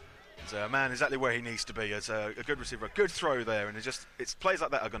 It's a man exactly where he needs to be. It's a good receiver, a good throw there, and it's plays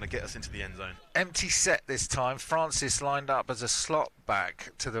like that are going to get us into the end zone. Empty set this time. Francis lined up as a slot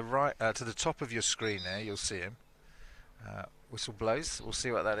back to the right, to the top of your screen there. You'll see him. Whistle blows. We'll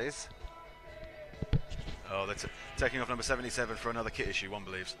see what that is. Oh, they're taking off number 77 for another kit issue, one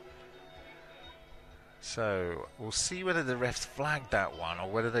believes. So we'll see whether the refs flagged that one or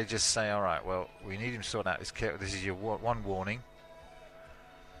whether they just say, all right, well, we need him to sort out his kit. This is your one warning.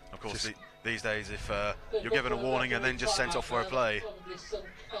 Of course, these days, if you're given a warning and then just sent off for a play.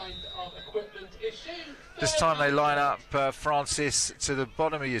 This time they line up Francis to the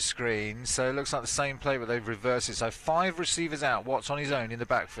bottom of your screen, so it looks like the same play, but they've reversed it. So 5 receivers out, Watts on his own in the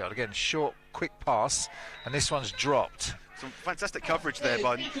backfield. Again, short, quick pass, and this one's dropped. Some fantastic coverage there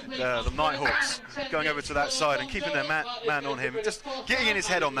by the Nighthawks, going over to that side and keeping their man on him, just getting in his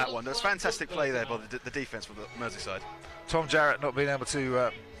head on that one. That's fantastic play there by the defence for the Merseyside. Tom Jarrett not being able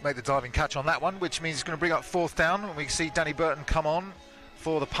to make the diving catch on that one, which means it's going to bring up 4th down. And we see Danny Burton come on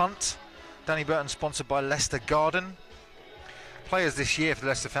for the punt. Danny Burton sponsored by Leicester Garden. Players this year for the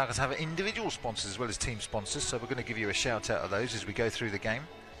Leicester Falcons have individual sponsors as well as team sponsors, so we're going to give you a shout out of those as we go through the game.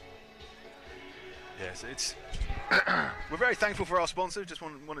 Yes, we're very thankful for our sponsors. Just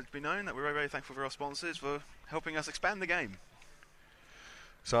wanted to be known that we're very, very thankful for our sponsors for helping us expand the game.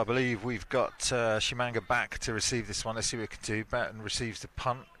 So I believe we've got Shimanga back to receive this one. Let's see what we can do. Burton receives the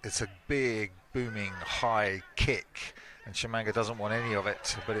punt. It's a big, booming, high kick, and Shimanga doesn't want any of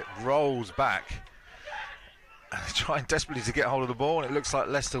it, but it rolls back. And they're trying desperately to get hold of the ball, and it looks like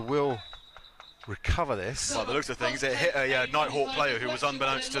Leicester will recover this. By the looks of things, it hit a Nighthawk player who was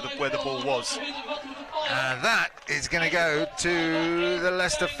unbeknownst to where the ball was. And that is going to go to the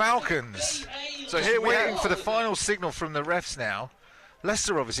Leicester Falcons. So here we're waiting for the final signal from the refs now.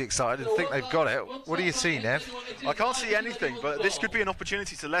 Leicester obviously excited and think they've got it. What do you see, Nev? I can't see anything, but this could be an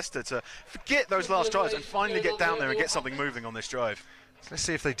opportunity to Leicester to forget those last tries and finally get down there and get something moving on this drive. Let's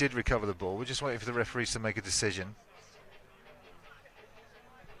see if they did recover the ball. We're just waiting for the referees to make a decision.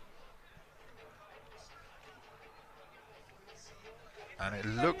 And it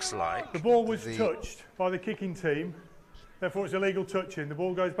looks like the ball was touched by the kicking team, therefore it's illegal touching. The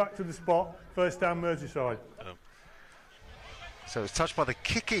ball goes back to the spot, 1st down Merseyside. Oh. So it's touched by the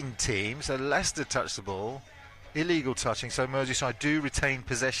kicking team, so Leicester touched the ball. Illegal touching, so Merseyside do retain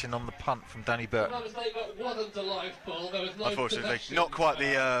possession on the punt from Danny Burton. Unfortunately, not quite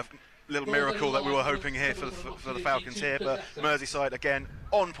the little miracle that we were hoping here for the Falcons here, but Merseyside again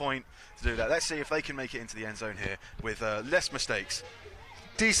on point to do that. Let's see if they can make it into the end zone here with less mistakes.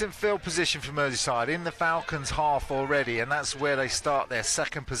 Decent field position for Merseyside in the Falcons half already, and that's where they start their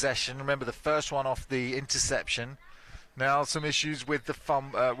second possession. Remember the first one off the interception. Now some issues with the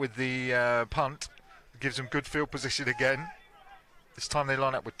punt. Gives them good field position again. This time they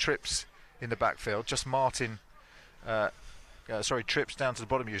line up with Trips in the backfield. Just Martin, Trips down to the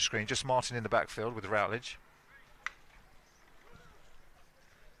bottom of your screen. Just Martin in the backfield with Routledge.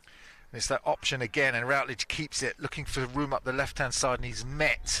 And it's that option again, and Routledge keeps it, looking for room up the left-hand side, and he's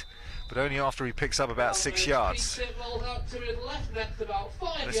met, but only after he picks up about 6 yards.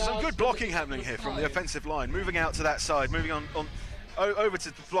 There's some good blocking happening here from the offensive line, moving out to that side, moving on over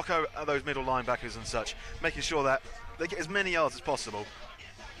to block those middle linebackers and such, making sure that they get as many yards as possible.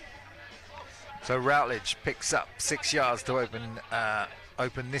 So Routledge picks up 6 yards to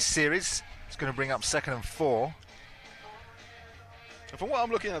open this series. It's going to bring up 2nd and 4. And from what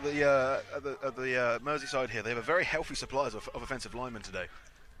I'm looking at the Merseyside here, they have a very healthy supply of offensive linemen today.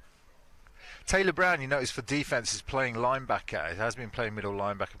 Taylor Brown, you notice for defence, is playing linebacker. He has been playing middle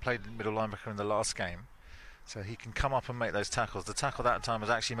linebacker. Played middle linebacker in the last game, so he can come up and make those tackles. The tackle that time was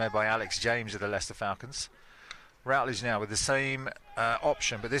actually made by Alex James of the Leicester Falcons. Routledge now with the same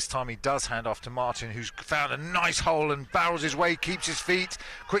option, but this time he does hand off to Martin, who's found a nice hole and barrels his way, keeps his feet,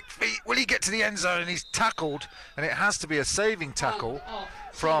 quick feet. Will he get to the end zone? And he's tackled, and it has to be a saving tackle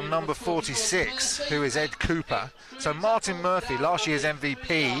from number 46, who is Ed Cooper. So Martin Murphy, last year's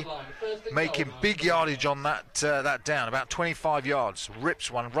MVP, making big yardage on that down, about 25 yards, rips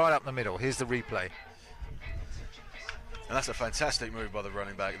one right up the middle. Here's the replay. And that's a fantastic move by the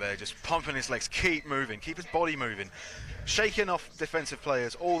running back there, just pumping his legs, keep moving, keep his body moving, shaking off defensive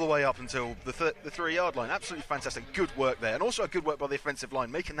players all the way up until the 3-yard line. Absolutely fantastic, good work there, and also a good work by the offensive line,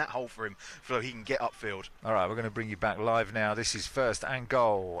 making that hole for him so he can get upfield. All right, we're going to bring you back live now. This is first and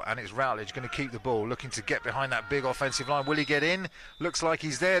goal, and it's Routledge going to keep the ball, looking to get behind that big offensive line. Will he get in? Looks like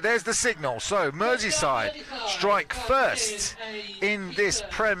he's there. There's the signal. So Merseyside strike first in this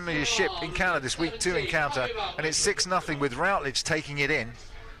Premiership encounter, this Week 2 encounter, and it's 6-0 with Routledge taking it in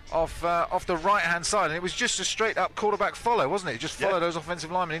off the right-hand side, and it was just a straight-up quarterback follow, wasn't it? Just follow those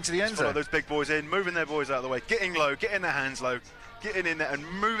offensive linemen into the end zone. Follow those big boys in, moving their boys out of the way, getting low, getting their hands low, getting in there and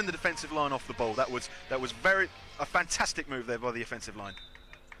moving the defensive line off the ball. That was a fantastic move there by the offensive line.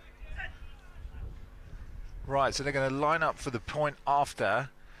 Right, so they're going to line up for the point after,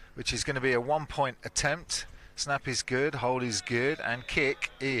 which is going to be a 1-point attempt. Snap is good, hold is good, and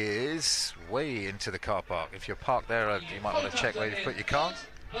kick is way into the car park. If you're parked there, you might want to check where you put your car.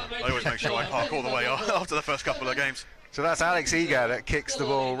 I always make sure I park all the way after the first couple of games. So that's Alex Eager that kicks the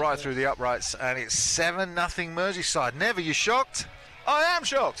ball right through the uprights, and it's 7-0 Merseyside. Never, you shocked? I am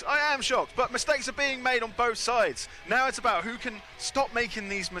shocked, but mistakes are being made on both sides. Now it's about who can stop making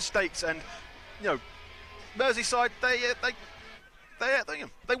these mistakes, and Merseyside, they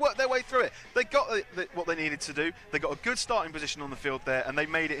worked their way through it. They got what they needed to do. They got a good starting position on the field there, and they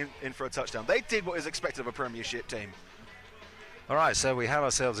made it in for a touchdown. They did what is expected of a Premiership team. All right, so we have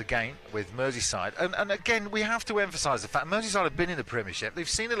ourselves a game with Merseyside. And again, we have to emphasise the fact Merseyside have been in the Premiership. They've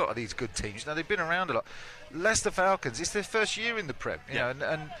seen a lot of these good teams. Now, they've been around a lot. Leicester Falcons, it's their first year in the Prem. You know,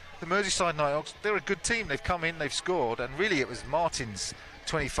 and the Merseyside Nighthawks, they're a good team. They've come in, they've scored. And really, it was Martin's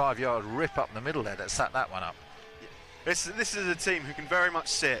 25-yard rip up the middle there that set that one up. This is a team who can very much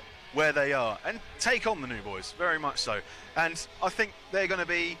sit where they are and take on the new boys, very much so. And I think they're going to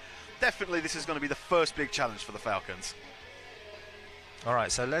be, definitely this is going to be the first big challenge for the Falcons. All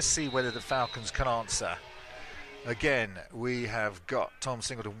right, so let's see whether the Falcons can answer. Again, we have got Tom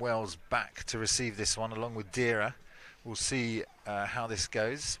Singleton-Wells back to receive this one along with Deera. We'll see how this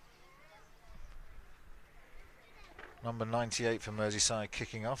goes. Number 98 for Merseyside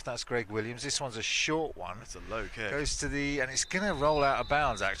kicking off. That's Greg Williams. This one's a short one. That's a low kick. Goes to and it's going to roll out of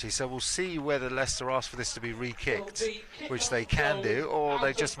bounds actually. So we'll see whether Leicester ask for this to be re-kicked, which they can do, or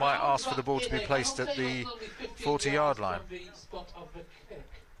they just might ask for the ball to be placed at the 40-yard line.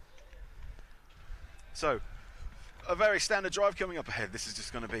 So, a very standard drive coming up ahead. This is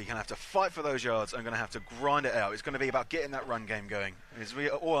just going to be have to fight for those yards and going to have to grind it out. It's going to be about getting that run game going. As we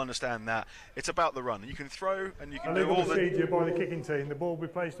all understand that, it's about the run. You can throw and you can do all the... procedure by the kicking team. The ball will be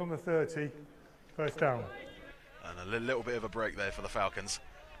placed on the 30, first down. And a little bit of a break there for the Falcons.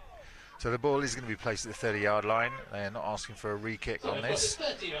 So the ball is going to be placed at the 30-yard line. They're not asking for a re-kick on this.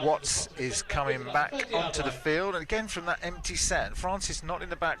 Watts is coming back onto the field, and again from that empty set. Francis not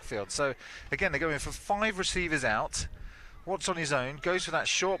in the backfield. So again, they're going for 5 receivers out. Watts on his own, goes for that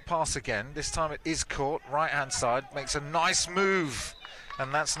short pass again. This time it is caught, right-hand side, makes a nice move.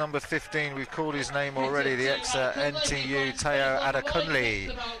 And that's number 15, we've called his name already, the ex-NTU Teo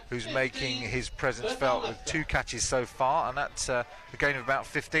Adekunle, who's making his presence felt with 2 catches so far, and that's a gain of about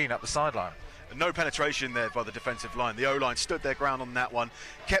 15 up the sideline. No penetration there by the defensive line. The O-line stood their ground on that one,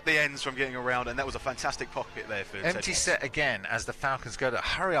 kept the ends from getting around, and that was a fantastic pocket there for empty set again as the Falcons go to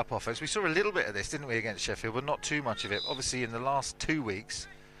hurry-up offense. We saw a little bit of this, didn't we, against Sheffield, but not too much of it. Obviously, in the last 2 weeks,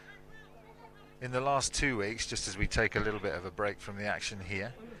 just as we take a little bit of a break from the action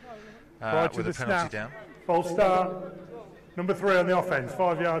here, right with a penalty down. False start. Number 3 on the offence,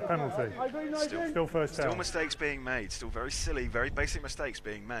 5-yard penalty. Still first down. Still mistakes being made. Still very silly, very basic mistakes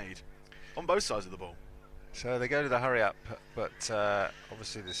being made on both sides of the ball. So they go to the hurry up, but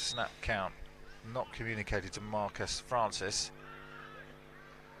obviously the snap count not communicated to Marcus Francis.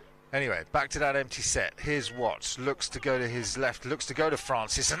 Anyway, back to that empty set. Here's Watts, looks to go to his left, looks to go to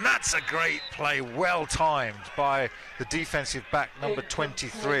Francis, and that's a great play, well timed by the defensive back number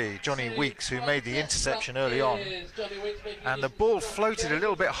 23, Johnny Weeks, who made the interception early on. And the ball floated a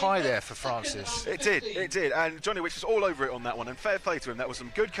little bit high there for Francis. It did, and Johnny Weeks was all over it on that one, and fair play to him. That was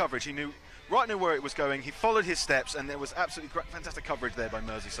some good coverage. He knew where it was going. He followed his steps, and there was absolutely fantastic coverage there by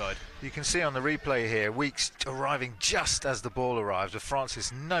Merseyside. You can see on the replay here, Weeks arriving just as the ball arrives, with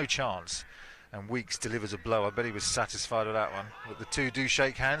Francis no chance. And Weeks delivers a blow. I bet he was satisfied with that one. But the two do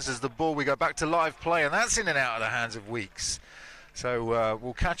shake hands as the ball, we go back to live play, and that's in and out of the hands of Weeks. So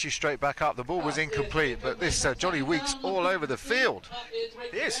we'll catch you straight back up. The ball was incomplete, but this Johnny Weeks all over the field.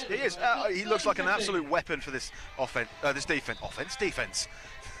 He is. He looks like an absolute weapon for this defense.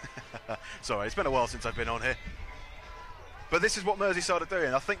 Sorry, it's been a while since I've been on here. But this is what Merseyside are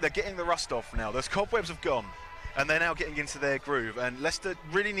doing. I think they're getting the rust off now. Those cobwebs have gone, and they're now getting into their groove. And Leicester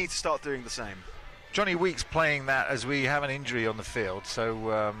really need to start doing the same. Johnny Weeks playing that as we have an injury on the field,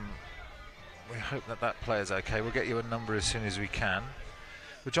 so we hope that player's okay. We'll get you a number as soon as we can.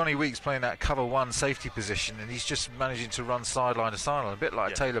 But Johnny Weeks playing that cover one safety position, and he's just managing to run sideline to sideline, a bit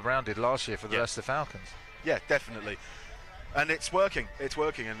like Taylor Brown did last year for the Leicester Falcons. Yeah, definitely. And it's working, and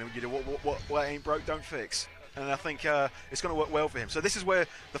you know what ain't broke don't fix. And I think it's going to work well for him. So this is where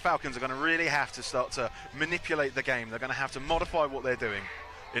the Falcons are going to really have to start to manipulate the game. They're going to have to modify what they're doing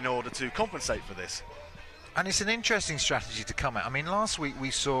in order to compensate for this. And it's an interesting strategy to come at. I mean, last week we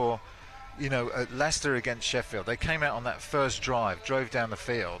saw, you know, at Leicester against Sheffield, they came out on that first drive, drove down the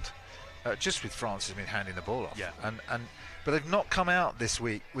field, just with Francis handing the ball off. Yeah. But they've not come out this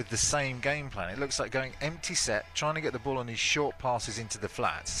week with the same game plan. It looks like going empty set, trying to get the ball on these short passes into the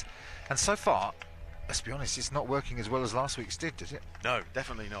flats. And so far, let's be honest, it's not working as well as last week's did, does it? No,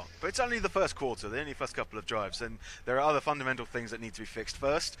 definitely not. But it's only the first quarter, the only first couple of drives, and there are other fundamental things that need to be fixed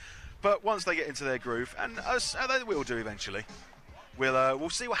first. But once they get into their groove, and as they will do eventually, we'll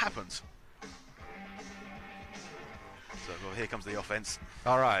see what happens. So well, here comes the offence.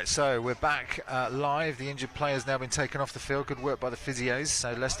 All right, so we're back live. The injured player's now been taken off the field. Good work by the physios.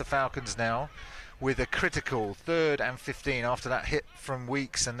 So Leicester Falcons now with a critical 3rd and 15 after that hit from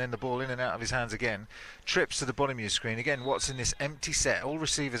Weeks, and then the ball in and out of his hands again. Trips to the bottom of your screen. Again, what's in this empty set? All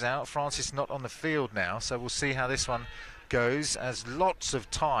receivers out. Francis not on the field now, so we'll see how this one goes as lots of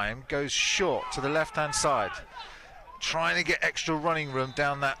time goes short to the left-hand side. Trying to get extra running room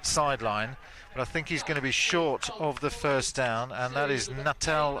down that sideline. But I think he's going to be short of the first down, and that is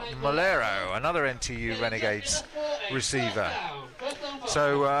Natal Molero, another NTU Renegades receiver.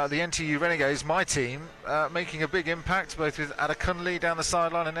 So the NTU Renegades, my team, making a big impact, both with Adekunle down the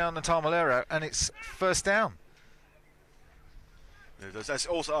sideline and now Natal Molero, and it's first down. That's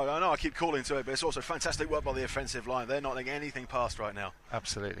also, I know I keep calling to it, but it's also fantastic work by the offensive line. They're not letting anything past right now.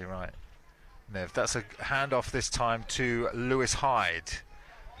 Absolutely right. Nev, that's a handoff this time to Lewis Hyde,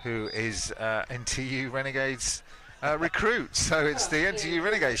 who is NTU Renegades recruit. So it's the NTU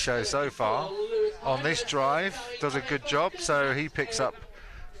Renegades show so far on this drive. Does a good job. So he picks up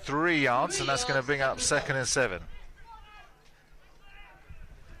 3 yards, and that's going to bring up 2nd and 7.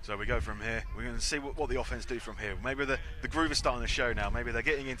 So we go from here. We're going to see what the offense do from here. Maybe the groove is starting to show now. Maybe they're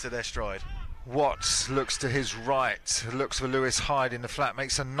getting into their stride. Watts looks to his right, looks for Lewis Hyde in the flat,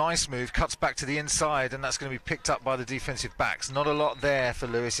 makes a nice move, cuts back to the inside, and that's going to be picked up by the defensive backs. Not a lot there for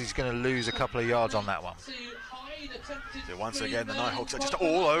Lewis. He's going to lose a couple of yards on that one. So once again, the Nighthawks are just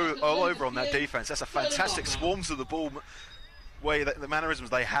all over on that defense. That's a fantastic swarm to the ball. The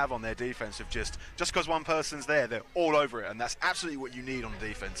mannerisms they have on their defense of just because one person's there, they're all over it, and that's absolutely what you need on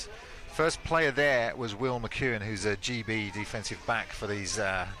defense. First player there was Will McEwen, who's a GB defensive back for these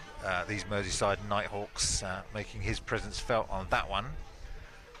Merseyside Nighthawks, making his presence felt on that one.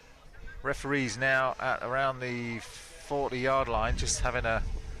 Referees now at around the 40-yard line, just having a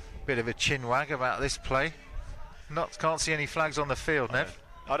bit of a chin wag about this play. Can't see any flags on the field, Nev.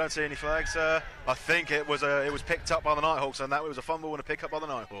 I don't see any flags. I think it was picked up by the Nighthawks, and that was a fumble and a pick up by the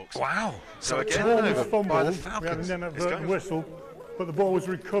Nighthawks. Wow! So again, the ball was fumbled. By the We had Falcons. an inadvertent whistle, but the ball was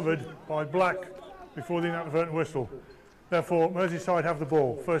recovered by Black before the inadvertent whistle. Therefore, Merseyside have the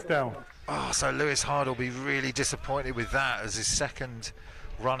ball. First down. Oh, so Lewis Hyde will be really disappointed with that as his second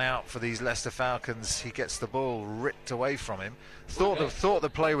run out for these Leicester Falcons. He gets the ball ripped away from him. Thought the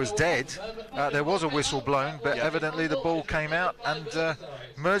play was dead. There was a whistle blown, but evidently the ball came out, and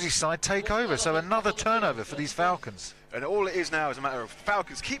Merseyside take over. So another turnover for these Falcons. And all it is now is a matter of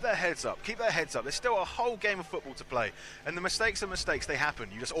Falcons keep their heads up, There's still a whole game of football to play, and the mistakes are mistakes. They happen.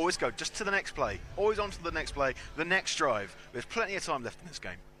 You just always go just to the next play, always on to the next play, the next drive. There's plenty of time left in this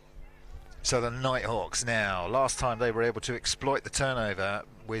game. So the Nighthawks now, last time they were able to exploit the turnover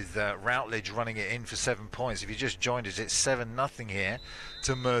with Routledge running it in for 7 points. If you just joined us, it's 7-0 here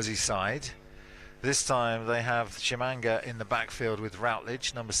to Merseyside. This time they have Shimanga in the backfield with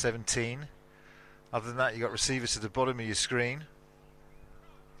Routledge, number 17. Other than that, you've got receivers at the bottom of your screen.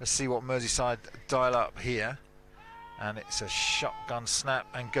 Let's see what Merseyside dial up here. And it's a shotgun snap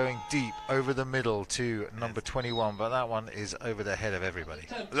and going deep over the middle to number 21, but that one is over the head of everybody.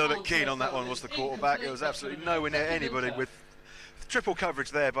 A little bit keen on that one was the quarterback. It was absolutely nowhere near anybody with triple coverage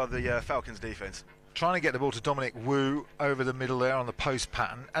there by the Falcons defence. Trying to get the ball to Dominic Wu over the middle there on the post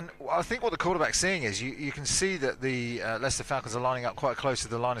pattern. And I think what the quarterback's seeing is you can see that the Leicester Falcons are lining up quite close to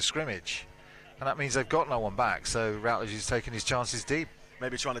the line of scrimmage. And that means they've got no one back, so Routledge is taking his chances deep.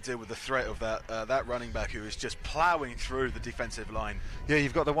 Maybe trying to deal with the threat of that running back who is just ploughing through the defensive line. Yeah,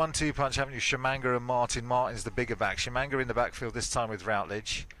 you've got the 1-2 punch, haven't you? Shimanga and Martin. Martin's the bigger back. Shimanga in the backfield this time with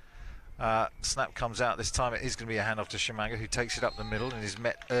Routledge. Snap comes out. This time it is going to be a handoff to Shimanga, who takes it up the middle and is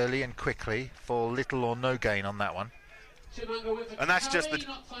met early and quickly for little or no gain on that one. And that's just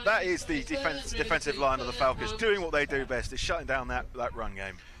that is the defensive line of the Falcons doing what they do best, is shutting down that run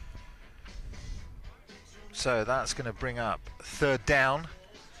game. So that's going to bring up third down.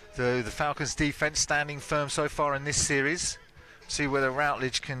 The Falcons defense standing firm so far in this series. See whether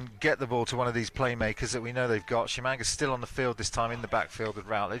Routledge can get the ball to one of these playmakers that we know they've got. Shimanga's still on the field this time in the backfield with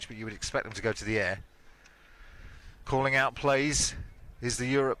Routledge, but you would expect them to go to the air. Calling out plays is the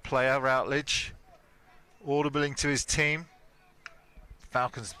Europe player, Routledge. Audibling to his team.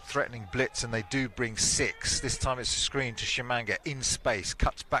 Falcons threatening blitz, and they do bring 6. This time it's a screen to Shimanga in space.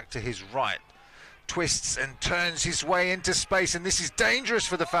 Cuts back to his right. Twists and turns his way into space, and this is dangerous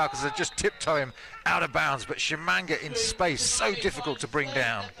for the Falcons. They just tiptoe him out of bounds, but Shimanga in space, so difficult to bring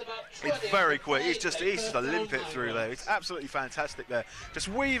down. It's very quick. He's just a limp it through there. It's absolutely fantastic there. Just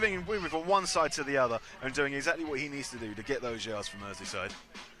weaving from one side to the other and doing exactly what he needs to do to get those yards from Merseyside.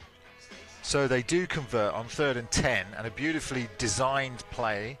 So they do convert on 3rd and 10, and a beautifully designed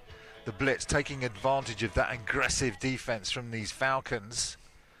play. The blitz taking advantage of that aggressive defense from these Falcons.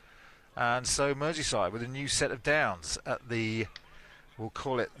 And so Merseyside with a new set of downs at the, we'll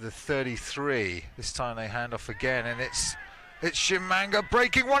call it the 33. This time they hand off again, and it's Shimanga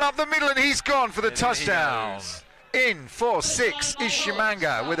breaking one up the middle, and he's gone for the touchdown. In for 6 is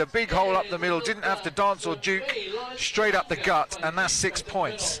Shimanga with a big hole up the middle. Didn't have to dance or juke, straight up the gut, and that's 6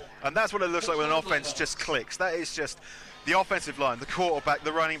 points. And that's what it looks like when an offense just clicks. That is just the offensive line, the quarterback,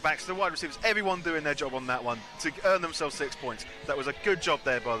 the running backs, the wide receivers, everyone doing their job on that one to earn themselves 6 points. That was a good job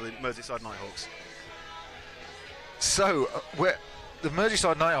there by the Merseyside Nighthawks. So the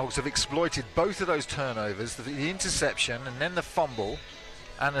Merseyside Nighthawks have exploited both of those turnovers, the interception and then the fumble,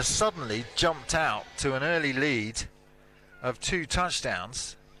 and has suddenly jumped out to an early lead of 2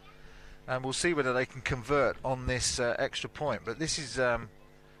 touchdowns. And we'll see whether they can convert on this extra point. But this is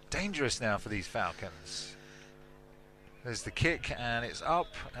dangerous now for these Falcons. There's the kick, and it's up,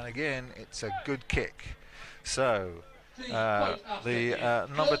 and again it's a good kick. So the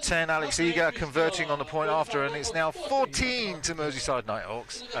number 10 Alex Eager converting on the point after, and it's now 14 to Merseyside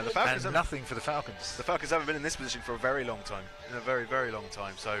Nighthawks, and the Falcons and nothing for the Falcons. The Falcons haven't been in this position for a very long time, very long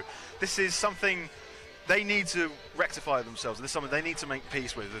time. So this is something they need to rectify themselves. This is something they need to make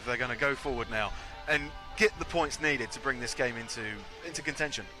peace with if they're going to go forward now and get the points needed to bring this game into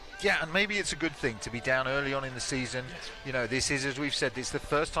contention. Yeah, and maybe it's a good thing to be down early on in the season. Yes. You know, this is, as we've said, it's the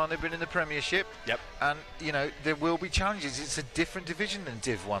first time they've been in the Premiership. Yep. And, you know, there will be challenges. It's a different division than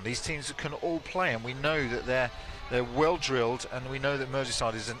Div 1. These teams can all play, and we know that they're well drilled, and we know that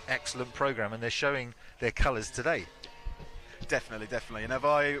Merseyside is an excellent programme, and they're showing their colours today. Definitely. And if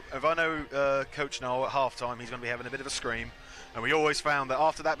I know Coach Noel at half-time, he's going to be having a bit of a scream. And we always found that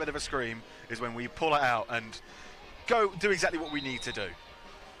after that bit of a scream is when we pull it out and go do exactly what we need to do.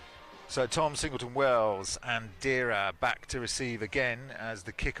 So Tom Singleton-Wells and Dira back to receive again as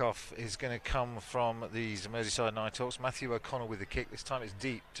the kickoff is going to come from these Merseyside Nighthawks. Matthew O'Connell with the kick. This time it's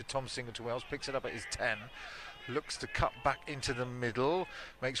deep to Tom Singleton-Wells. Picks it up at his 10. Looks to cut back into the middle.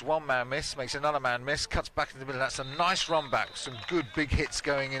 Makes one man miss. Makes another man miss. Cuts back into the middle. That's a nice run back. Some good big hits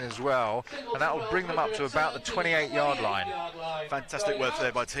going in as well. And that will bring them up to about the 28-yard line. Fantastic work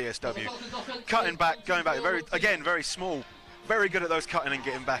there by TSW. Cutting back, going back. Very small. Very good at those cutting and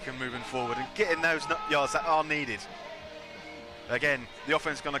getting back and moving forward and getting those yards that are needed. Again, the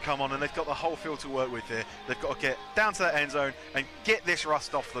offense is going to come on, and they've got the whole field to work with here. They've got to get down to that end zone and get this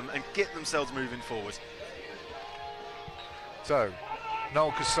rust off them and get themselves moving forward. So,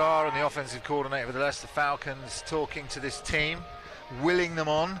 Noel Cassar and the offensive coordinator for the Leicester Falcons talking to this team, willing them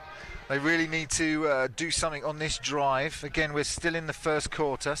on. They really need to do something on this drive. Again, we're still in the first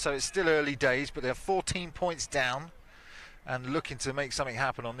quarter, so it's still early days, but they're 14 points down and looking to make something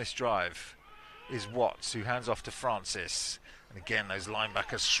happen on this drive is Watts, who hands off to Francis. And again, those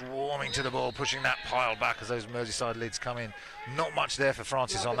linebackers swarming to the ball, pushing that pile back as those Merseyside lids come in. Not much there for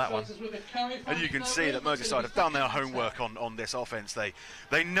Francis on that one. And you can see that Merseyside have done their homework on this offence.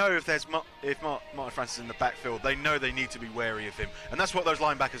 They know if Martin Francis in the backfield, they know they need to be wary of him. And that's what those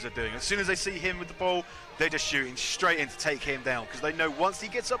linebackers are doing. As soon as they see him with the ball, they're just shooting straight in to take him down, because they know once he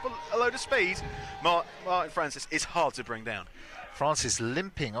gets up a load of speed, Martin Francis is hard to bring down. Francis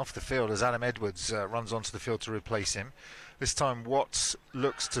limping off the field as Adam Edwards runs onto the field to replace him. This time Watts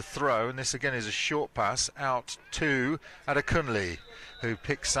looks to throw, and this again is a short pass out to Adekunle, who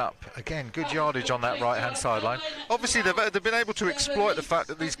picks up, again, good yardage on that right-hand sideline. Obviously, they've been able to exploit the fact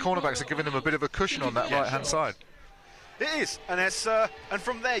that these cornerbacks are giving them a bit of a cushion on that right-hand side. It is, and and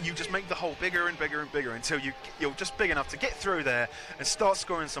from there you just make the hole bigger and bigger and bigger until you're just big enough to get through there and start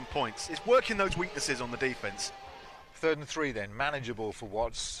scoring some points. It's working those weaknesses on the defence. 3rd and 3 then, manageable for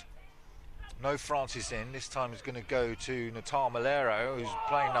Watts. No Francis in. This time is going to go to Natal Malero, who's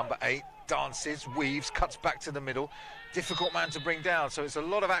playing number 8. Dances, weaves, cuts back to the middle. Difficult man to bring down, so it's a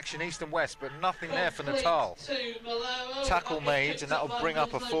lot of action east and west, but nothing there for Natal. Tackle made, and that'll bring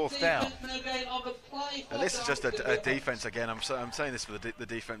up a 4th down. And this is just a defence again. I'm saying this for the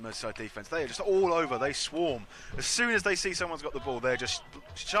defence, Merseyside defence. They are just all over. They swarm. As soon as they see someone's got the ball, they're just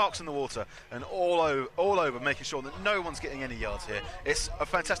sharks in the water and all over, making sure that no one's getting any yards here. It's a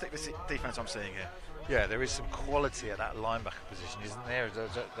fantastic defence I'm seeing here. Yeah, there is some quality at that linebacker position, isn't there?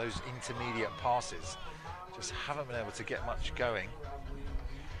 Those intermediate passes just haven't been able to get much going.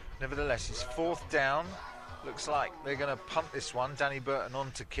 Nevertheless, it's 4th down. Looks like they're going to punt this one. Danny Burton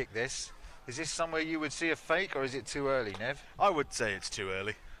on to kick this. Is this somewhere you would see a fake, or is it too early, Nev? I would say it's too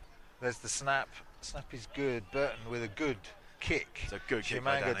early. There's the snap. Snap is good. Burton with a good kick. It's a good kick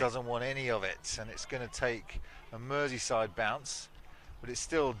by Chimanga Danny. doesn't want any of it, and it's going to take a Merseyside bounce. But it's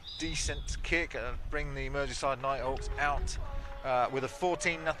still decent kick and bring the Merseyside Nighthawks out with a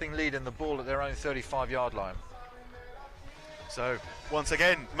 14-0 lead in the ball at their own 35-yard line. So once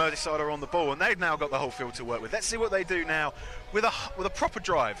again, Merseyside are on the ball, and they've now got the whole field to work with. Let's see what they do now with a proper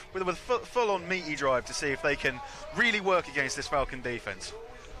drive, with a full-on meaty drive, to see if they can really work against this Falcon defence.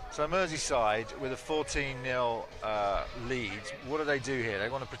 So Merseyside with a 14-0 lead, what do they do here? They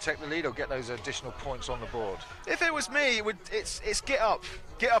want to protect the lead or get those additional points on the board? If it was me, it's get up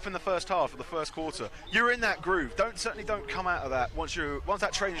in the first half of the first quarter. You're in that groove. Certainly don't come out of that. Once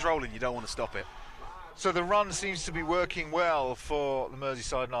that train's rolling, you don't want to stop it. So the run seems to be working well for the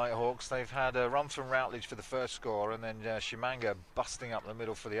Merseyside Nighthawks. They've had a run from Routledge for the first score, and then Chimanga busting up the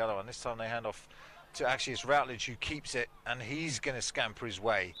middle for the other one. This time they hand off to, actually it's Routledge who keeps it, and he's going to scamper his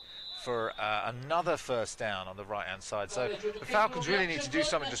way for another 1st down on the right-hand side. So the Falcons really need to do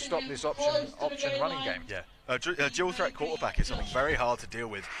something to stop this option running game. Yeah, a dual threat quarterback is something very hard to deal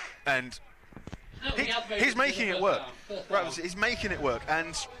with, and he's making it work. He's making it work,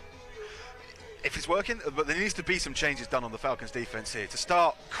 and if it's working, but there needs to be some changes done on the Falcons defence here to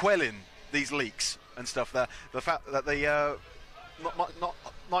start quelling these leaks and stuff that the fact that the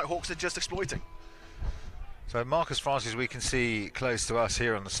Nighthawks are just exploiting. So Marcus Francis, we can see close to us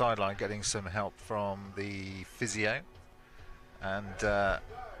here on the sideline, getting some help from the physio, and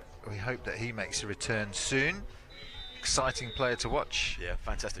we hope that he makes a return soon. Exciting player to watch. Yeah,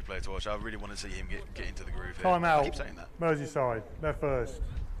 fantastic player to watch. I really want to see him get into the groove here. Time out. I keep saying that. Merseyside, they're first.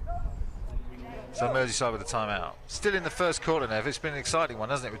 So Merseyside with the timeout. Still in the first quarter, Nev. It's been an exciting one,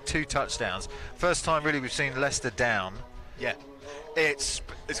 hasn't it, with 2 touchdowns. First time really we've seen Leicester down. Yeah, it's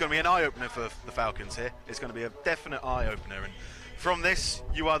going to be an eye-opener for the Falcons here. It's going to be a definite eye-opener, and from this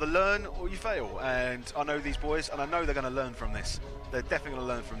you either learn or you fail, and I know these boys, and I know they're going to learn from this. They're definitely going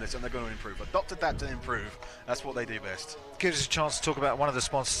to learn from this, and they're going to improve. Adopted that to improve. That's what they do best. Gives us a chance to talk about one of the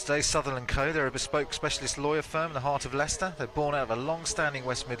sponsors today, Sutherland & Co. They're a bespoke specialist lawyer firm in the heart of Leicester. They're born out of a long-standing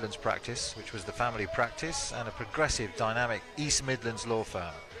West Midlands practice, which was the family practice, and a progressive, dynamic East Midlands law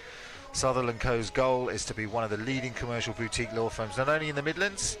firm. Sutherland & Co.'s goal is to be one of the leading commercial boutique law firms, not only in the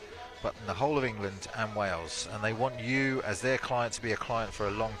Midlands, but in the whole of England and Wales. And they want you, as their client, to be a client for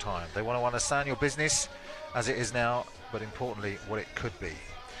a long time. They want to understand your business as it is now, but importantly, what it could be.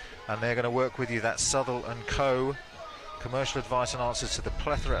 And they're going to work with you. That's Sutherland & Co. Commercial advice and answers to the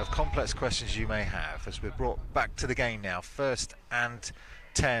plethora of complex questions you may have, as we're brought back to the game now. 1st and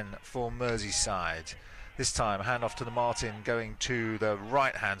 10 for Merseyside. This time, hand off to the Martin, going to the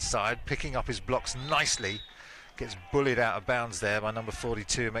right-hand side, picking up his blocks nicely. Gets bullied out of bounds there by number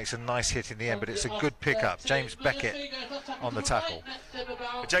 42. Makes a nice hit in the end, but it's a good pickup. James Beckett on the tackle.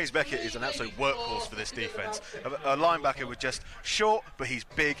 James Beckett is an absolute workhorse for this defence. A linebacker with just short, but he's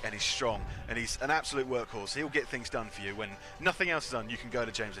big and he's strong, and he's an absolute workhorse. He'll get things done for you. When nothing else is done, you can go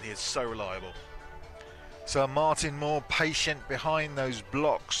to James, and he is so reliable. So Martin Moore patient behind those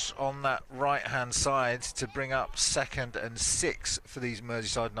blocks on that right-hand side to bring up 2nd and 6 for these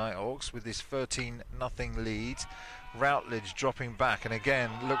Merseyside Nighthawks with this 13-0 lead. Routledge dropping back, and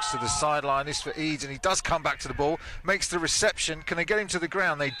again looks to the sideline. This for Eads, and he does come back to the ball, makes the reception. Can they get him to the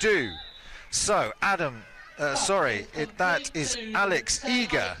ground? They do. So that is Alex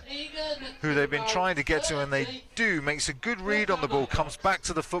Eager, who they've been trying to get to, and they do. Makes a good read on the ball, comes back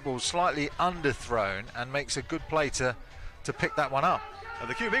to the football, slightly underthrown, and makes a good play to pick that one up. And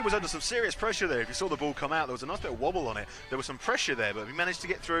the QB was under some serious pressure there. If you saw the ball come out, there was a nice bit of wobble on it. There was some pressure there, but he managed to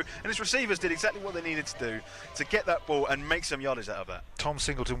get through, and his receivers did exactly what they needed to do to get that ball and make some yardage out of that. Tom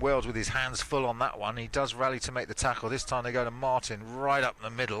Singleton-Wells with his hands full on that one. He does rally to make the tackle. This time they go to Martin right up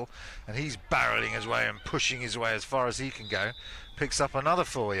the middle, and he's barreling his way and pushing his way as far as he can go. Picks up another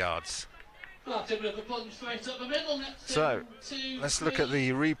 4 yards. So let's look at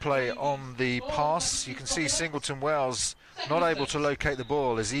the replay on the pass. You can see Singleton-Wells not able to locate the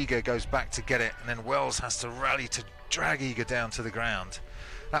ball as Eager goes back to get it, and then Wells has to rally to drag Eager down to the ground.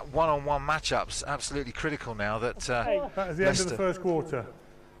 That one-on-one matchup's absolutely critical now. That is the end of the first quarter.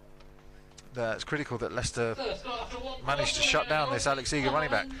 It's critical that Leicester managed to shut down this Alex Eager running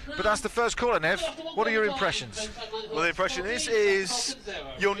back. But that's the first quarter, Nev. What are your impressions? Well, the impression is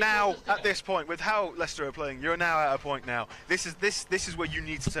you're now at this point with how Leicester are playing. You're now at a point now. This is where you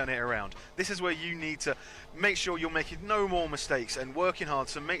need to turn it around. This is where you need to make sure you're making no more mistakes and working hard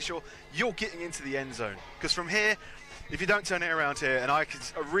to make sure you're getting into the end zone. Because from here, if you don't turn it around here, and I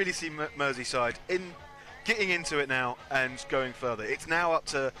really see Merseyside getting into it now and going further. It's now up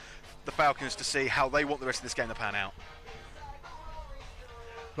to the Falcons to see how they want the rest of this game to pan out.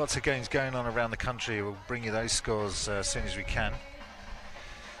 Lots of games going on around the country. We'll bring you those scores as soon as we can.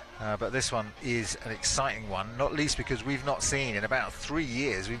 But this one is an exciting one, not least because we've not seen, in about 3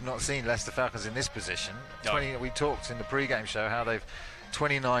 years, we've not seen Leicester Falcons in this position. No. We talked in the pre-game show how they've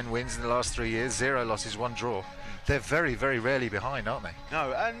 29 wins in the last 3 years, 0 losses, 1 draw. They're very, very rarely behind, aren't they?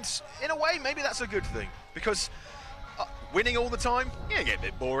 No, and in a way, maybe that's a good thing, because winning all the time, yeah, get a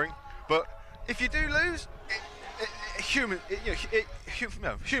bit boring. But if you do lose, it humours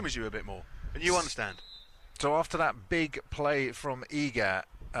you a bit more, and you understand. So after that big play from Eager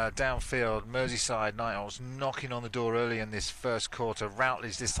downfield, Merseyside Nighthawks knocking on the door early in this first quarter.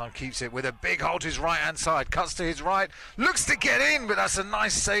 Routledge this time keeps it with a big hold to his right-hand side, cuts to his right, looks to get in, but that's a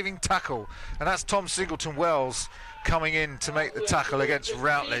nice saving tackle. And that's Tom Singleton-Wells coming in to make the tackle against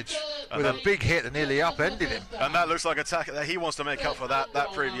Routledge with a big hit that nearly upended him. And that looks like a tackle that he wants to make up for that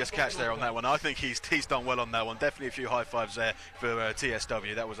previous catch there on that one. I think he's done well on that one. Definitely a few high fives there for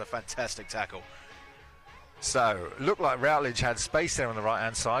TSW. That was a fantastic tackle. So, looked like Routledge had space there on the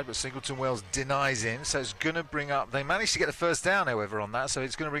right-hand side, but Singleton-Wells denies him, so it's going to bring up... They managed to get the first down, however, on that, so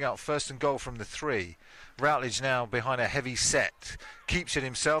it's going to bring up 1st and goal from the 3. Routledge now behind a heavy set, keeps it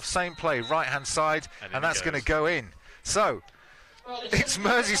himself, same play, right-hand side, and that's going to go in. So, it's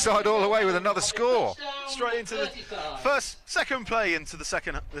Merseyside all the way with another score. Straight into the second play into the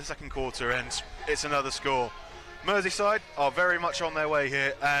second quarter, and it's another score. Merseyside are very much on their way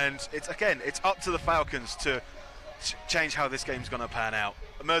here, and it's up to the Falcons to change how this game's going to pan out.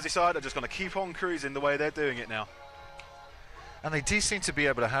 Merseyside are just going to keep on cruising the way they're doing it now. And they do seem to be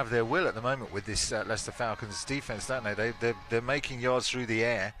able to have their will at the moment with this Leicester Falcons defence, don't they? They're making yards through the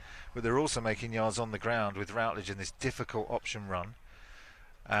air, but they're also making yards on the ground with Routledge in this difficult option run.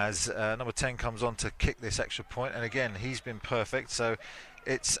 As number 10 comes on to kick this extra point, and again, he's been perfect. So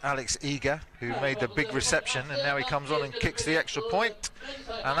it's Alex Eager who made the big reception, and now he comes on and kicks the extra point,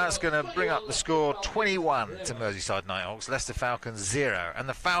 and that's going to bring up the score 21 to Merseyside Nighthawks, Leicester Falcons 0. And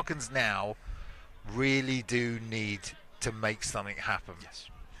the Falcons now really do need to make something happen.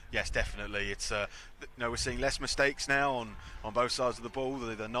 Yes, definitely. It's we're seeing less mistakes now on both sides of the ball.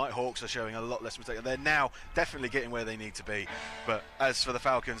 The Nighthawks are showing a lot less mistakes. They're now definitely getting where they need to be. But as for the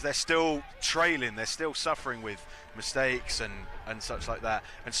Falcons, they're still trailing. They're still suffering with mistakes and such like that,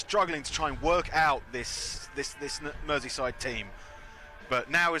 and struggling to try and work out this Merseyside team.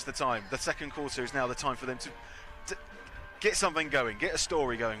 But now is the time. The second quarter is now the time for them to get something going, get a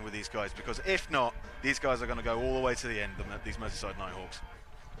story going with these guys, because if not, these guys are going to go all the way to the end, these Merseyside Nighthawks.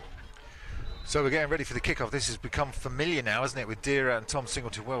 So we're getting ready for the kickoff. This has become familiar now, hasn't it, with Dira and Tom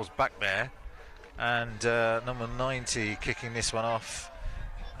Singleton-Wells back there. And number 90 kicking this one off,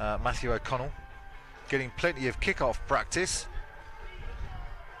 Matthew O'Connell. getting plenty of kick-off practice.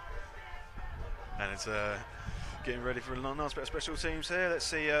 And it's getting ready for a nice bit of special teams here. Let's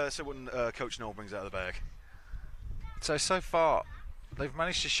see what Coach Noel brings out of the bag. So far, they've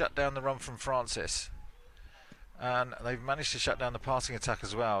managed to shut down the run from Francis. And they've managed to shut down the passing attack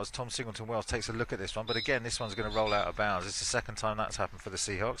as well, as Tom Singleton-Wells takes a look at this one. But again, this one's going to roll out of bounds. It's the second time that's happened for the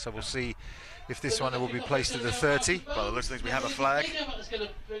Seahawks. So we'll see if this one will be placed at the 30. By the looks of things, we have a flag.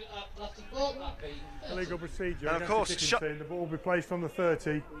 Illegal procedure. And of course, the ball will be placed on the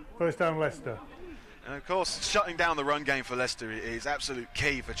 30. First down, Leicester. And of course, shutting down the run game for Leicester is absolute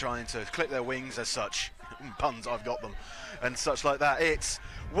key for trying to clip their wings as such. Puns, I've got them. And such like that. It's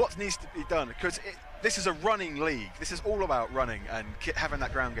what needs to be done, because this is a running league. This is all about running and having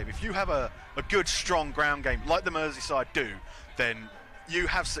that ground game. If you have a good, strong ground game like the Merseyside do, then you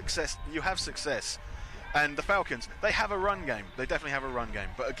have success. And the Falcons, they have a run game. They definitely have a run game.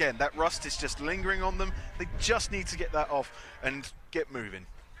 But again, that rust is just lingering on them. They just need to get that off and get moving.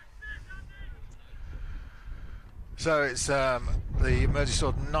 So it's the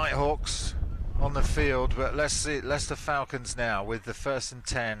Merseyside Nighthawks on the field, but let's see Leicester Falcons now with the 1st and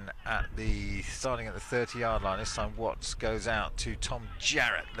 10 starting at the 30-yard line. This time Watts goes out to Tom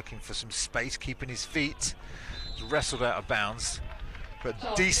Jarrett, looking for some space, keeping his feet. He's wrestled out of bounds, but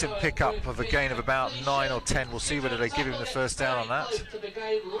decent pickup of a gain of about 9 or 10. We'll see whether they give him the first down on that.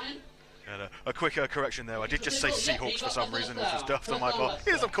 And a quick correction there. I did just say Seahawks for some reason, which was daft on my part.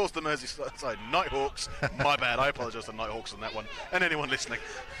 It is, of course, the Merseyside Nighthawks. My bad. I apologise to Nighthawks on that one, and anyone listening.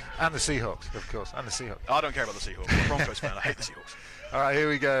 And the Seahawks, of course, and the Seahawks. I don't care about the Seahawks. I'm a Broncos fan. I hate the Seahawks. All right, here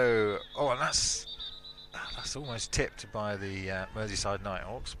we go. Oh, and that's almost tipped by the Merseyside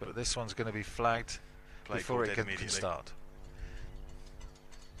Nighthawks, but this one's going to be flagged before it can start.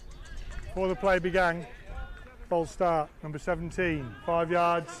 Before the play began, false start, number 17, 5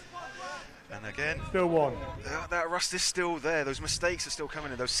 yards. And again, still one. That rust is still there. Those mistakes are still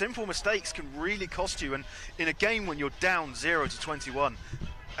coming in. Those simple mistakes can really cost you. And in a game when you're down 0-21,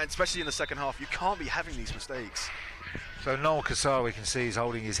 and especially in the second half, you can't be having these mistakes. So Noel Cassar, we can see, is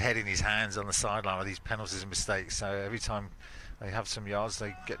holding his head in his hands on the sideline with these penalties and mistakes. So every time they have some yards,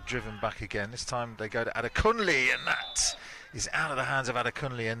 they get driven back again. This time they go to Adekunle, and that is out of the hands of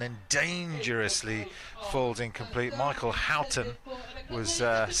Adekunle and then dangerously falls incomplete. Michael Houghton was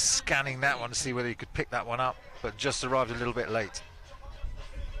scanning that one to see whether he could pick that one up, but just arrived a little bit late.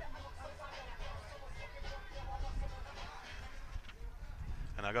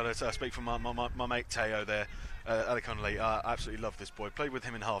 And I got to speak for my mate Teo there. Adekunle, I absolutely love this boy. Played with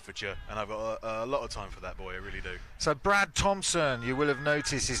him in Hertfordshire, and I've got a lot of time for that boy, I really do. So Brad Thompson, you will have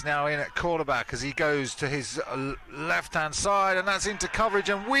noticed, is now in at quarterback as he goes to his left-hand side, and that's into coverage,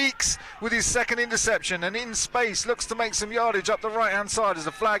 and Weeks with his second interception, and in space looks to make some yardage up the right-hand side as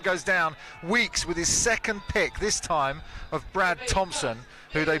the flag goes down. Weeks with his second pick, this time of Brad Thompson,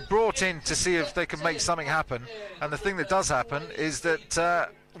 who they brought in to see if they can make something happen, and the thing that does happen is that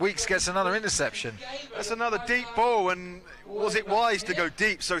Weeks gets another interception. That's another deep ball, and was it wise to go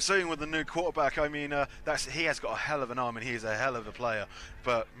deep so soon with the new quarterback? I mean, he has got a hell of an arm, and he is a hell of a player.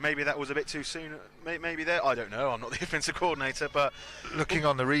 But maybe that was a bit too soon. Maybe there, I don't know. I'm not the offensive coordinator, but looking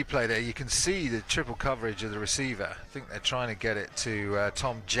on the replay there, you can see the triple coverage of the receiver. I think they're trying to get it to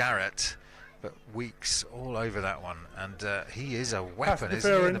Tom Jarrett, but Weeks all over that one, and he is a weapon,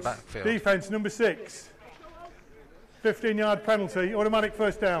 isn't he, in the backfield? Defense number 6. 15-yard penalty, automatic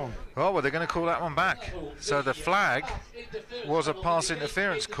first down. Oh, well, they're going to call that one back. So the flag was a pass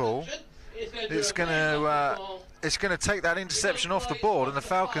interference call. It's going to take that interception off the board, and the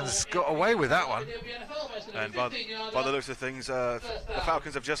Falcons got away with that one. And by the looks of things, the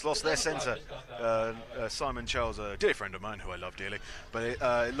Falcons have just lost their centre, Simon Charles, a dear friend of mine who I love dearly. But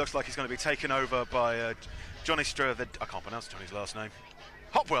it looks like he's going to be taken over by Johnny Strother. I can't pronounce Johnny's last name.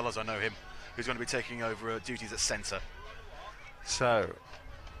 Hopwell, as I know him, who's going to be taking over duties at centre. So,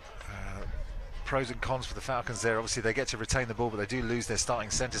 pros and cons for the Falcons there. Obviously, they get to retain the ball, but they do lose their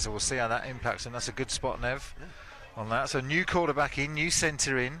starting centre, so we'll see how that impacts them. That's a good spot, Nev, on that. So, new quarterback in, new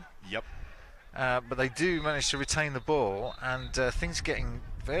centre in. Yep. But they do manage to retain the ball, and things getting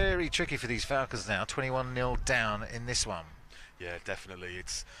very tricky for these Falcons now. 21-0 down in this one. Yeah, definitely.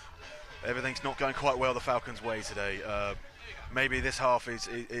 Everything's not going quite well the Falcons' way today. Maybe this half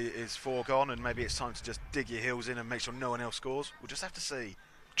is foregone, and maybe it's time to just dig your heels in and make sure no one else scores. We'll just have to see.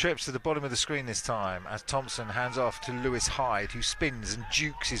 Trips to the bottom of the screen this time as Thompson hands off to Lewis Hyde, who spins and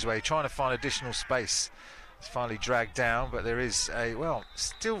jukes his way, trying to find additional space. It's finally dragged down, but there is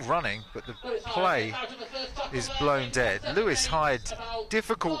still running, but the play is blown dead. Lewis Hyde,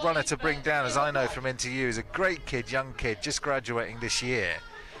 difficult runner to bring down, as I know from NTU, is a great kid, young kid, just graduating this year.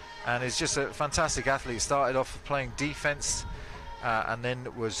 and is just a fantastic athlete. Started off playing defence and then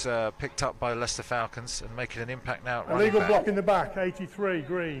was picked up by Leicester Falcons and making an impact now. Illegal block in the back, 83,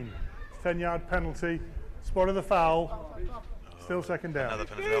 Green. 10-yard penalty. Spotted the foul. Still second down. Another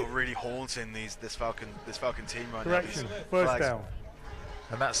penalty. They're really haunting this Falcon team right Correction. now. First down.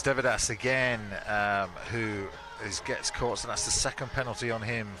 And that's Devidas again, who gets caught. So that's the second penalty on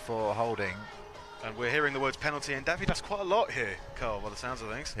him for holding. And we're hearing the words penalty and David. That's quite a lot here, Carl, by the sounds of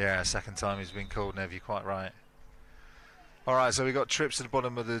things. Yeah, second time he's been called, Nev. You're quite right. All right, so we've got trips at the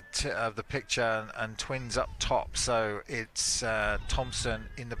bottom of the picture and twins up top. So it's Thompson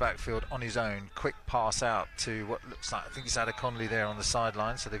in the backfield on his own. Quick pass out to what looks like, I think it's Ada Conley there on the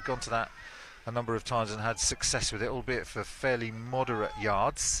sideline. So they've gone to that a number of times and had success with it, albeit for fairly moderate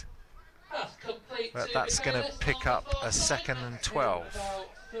yards. But that's going to pick up a 2nd and 12.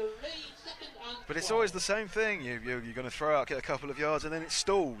 But it's always the same thing. You're going to throw out, get a couple of yards, and then it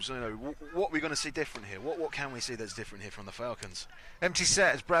stalls. You know, what are we going to see different here? What can we see that's different here from the Falcons? Empty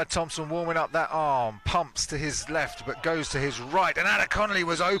set as Brad Thompson warming up that arm, pumps to his left but goes to his right, and Ada Conley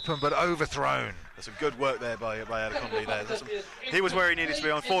was open but overthrown. There's some good work there by Ada Conley there. He was where he needed to be.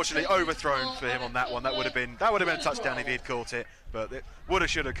 Unfortunately, overthrown for him on that one. That would have been a touchdown if he had caught it. But it woulda,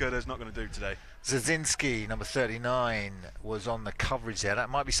 shoulda, coulda is not going to do today. Zazinski, number 39, was on the coverage there. That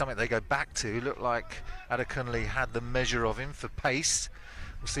might be something they go back to. Looked like Ada Conley had the measure of him for pace.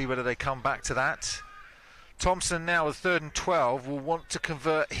 We'll see whether they come back to that. Thompson now with 3rd and 12 will want to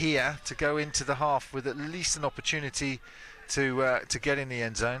convert here to go into the half with at least an opportunity to get in the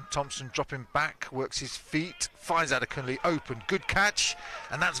end zone. Thompson dropping back, works his feet, finds Ada Conley open, good catch,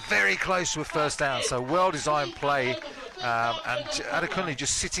 and that's very close to a first down. So well designed play, and Ada Conley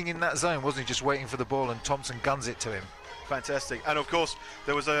just sitting in that zone, wasn't he, just waiting for the ball, and Thompson guns it to him. Fantastic. And of course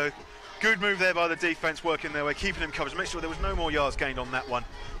there was a good move there by the defense, working their way, keeping him covered, make sure there was no more yards gained on that one.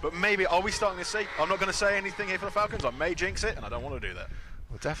 But maybe, are we starting to see, I'm not going to say anything here for the Falcons, I may jinx it, and I don't want to do that.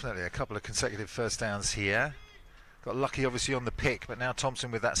 Well, definitely a couple of consecutive first downs here. Got lucky obviously on the pick, but now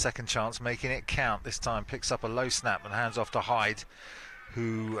Thompson with that second chance, making it count. This time picks up a low snap and hands off to Hyde,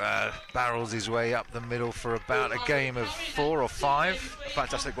 who barrels his way up the middle for about a game of 4 or 5.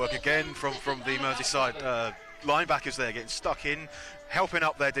 Fantastic work again from the Merseyside linebackers there, getting stuck in, helping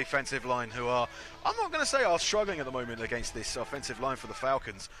up their defensive line, who are, I'm not going to say are struggling at the moment against this offensive line for the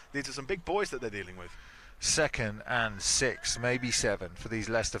Falcons. These are some big boys that they're dealing with. 2nd and 6, maybe 7 for these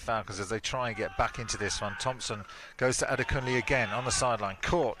Leicester Falcons as they try and get back into this one. Thompson goes to Ada Conley again on the sideline,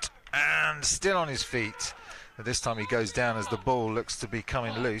 caught and still on his feet. But this time he goes down as the ball looks to be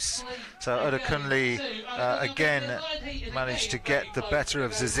coming loose. So Ada Conley again managed to get the better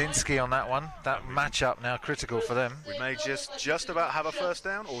of Zazinski on that one. That matchup now critical for them. We may just about have a first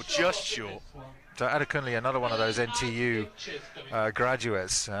down, or just short. So Ada Conley, another one of those NTU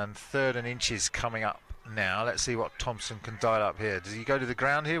graduates, and 3rd and inches coming up now. Let's see what Thompson can dial up here. Does he go to the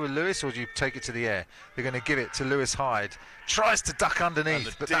ground here with Lewis, or do you take it to the air? They're going to give it to Lewis Hyde. Tries to duck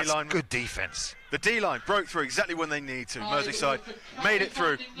underneath, but that's good defence. The D-line broke through exactly when they need to. Merseyside made it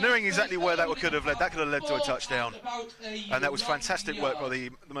through, knowing exactly where that could have led. That could have led to a touchdown. And that was fantastic work by the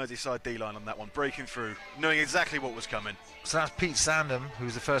Merseyside D-line on that one, breaking through, knowing exactly what was coming. So that's Pete Sandham, who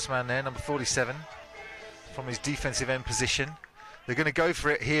was the first man there, number 47, from his defensive end position. They're going to go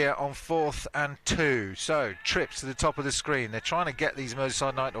for it here on 4th and 2. So trips to the top of the screen. They're trying to get these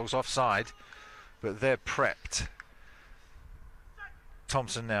Merseyside Nighthawks offside, but they're prepped.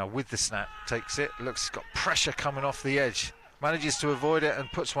 Thompson now with the snap, takes it, looks, got pressure coming off the edge, manages to avoid it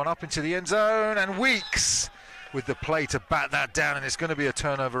and puts one up into the end zone, and Weeks with the play to bat that down, and it's going to be a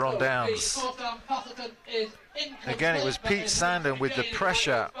turnover on downs. Again, it was Pete Sandham with the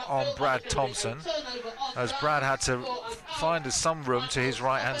pressure on Brad Thompson, as Brad had to find some room to his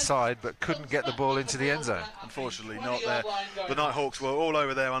right-hand side, but couldn't get the ball into the end zone. Unfortunately not there. The Nighthawks were all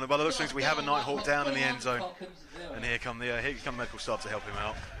over there. By the looks of things, we have a Nighthawk down in the end zone. And here come medical staff to help him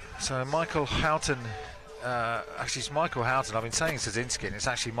out. So Michael Houghton, actually it's Michael Houghton, I've been saying Zazinski, and it's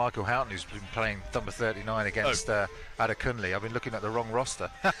actually Michael Houghton who's been playing number 39 against Ada Conley. I've been looking at the wrong roster.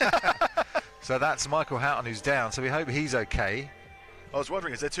 So that's Michael Houghton who's down, so we hope he's okay. I was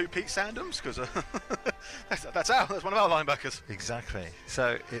wondering, is there 2 Pete Sandhams? Because that's one of our linebackers. Exactly.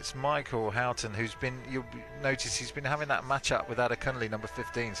 So it's Michael Houghton who's been, you'll notice he's been having that matchup with Ada Conley, number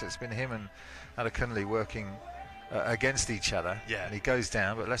 15, so it's been him and Ada Conley working against each other. Yeah. And he goes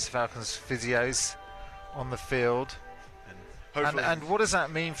down, but Leicester Falcons physios on the field. And what does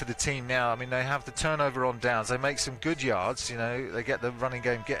that mean for the team now? I mean, they have the turnover on downs. They make some good yards, you know. They get the running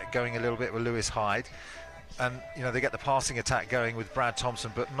game going a little bit with Lewis Hyde. And, you know, they get the passing attack going with Brad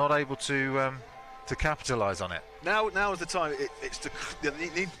Thompson, but not able to to capitalise on it. Now is the time.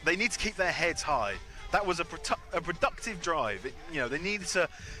 They need to keep their heads high. That was a productive drive. They needed to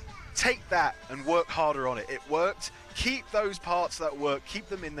take that and work harder on it. It worked. Keep those parts that work, keep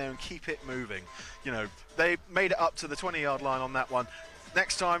them in there and keep it moving. They made it up to the 20-yard line on that one.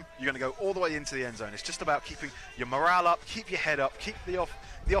 Next time, you're going to go all the way into the end zone. It's just about keeping your morale up, keep your head up, keep the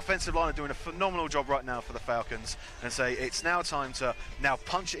offensive line are doing a phenomenal job right now for the Falcons, and say it's now time to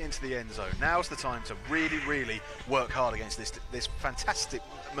punch it into the end zone. Now's the time to really, really work hard against this fantastic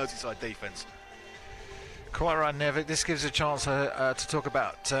Merseyside defence. Quite right, Nev. This gives a chance to talk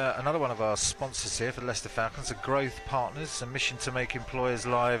about another one of our sponsors here for the Leicester Falcons, the Growth Partners, a mission to make employers'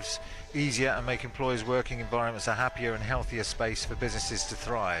 lives easier and make employers' working environments a happier and healthier space for businesses to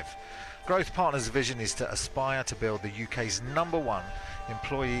thrive. Growth Partners' vision is to aspire to build the UK's #1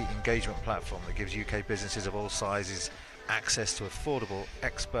 employee engagement platform that gives UK businesses of all sizes access to affordable,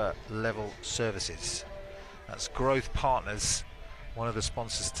 expert-level services. That's Growth Partners, one of the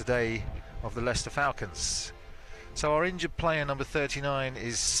sponsors today of the Leicester Falcons. So our injured player number 39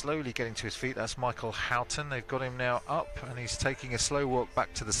 is slowly getting to his feet. That's Michael Houghton. They've got him now up and he's taking a slow walk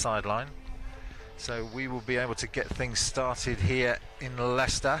back to the sideline. So we will be able to get things started here in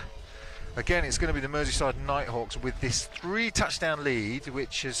Leicester. Again, it's going to be the Merseyside Nighthawks with this 3-touchdown lead,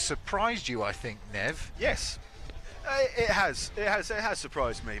 which has surprised you, I think, Nev. Yes, it has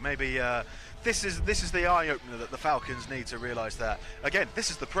surprised me. Maybe this is the eye opener that the Falcons need to realise that. Again,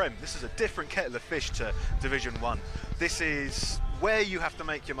 this is the Prem. This is a different kettle of fish to Division 1. This is where you have to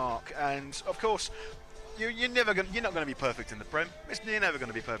make your mark, and of course, you're not going to be perfect in the Prem. You're never going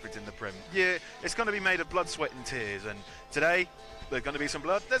to be perfect in the Prem. It's going to be made of blood, sweat, and tears. And today, there's going to be some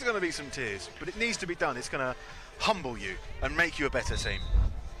blood. There's going to be some tears, but it needs to be done. It's going to humble you and make you a better team.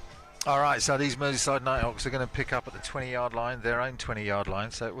 All right, so these Merseyside Nighthawks are going to pick up at the 20-yard line, their own 20-yard line.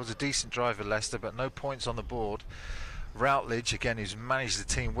 So it was a decent drive for Leicester, but no points on the board. Routledge, again, who's managed the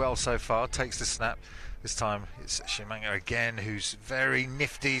team well so far, takes the snap. This time it's Shimanga again, who's very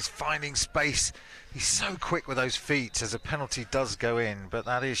nifty. He's finding space. He's so quick with those feet as a penalty does go in, but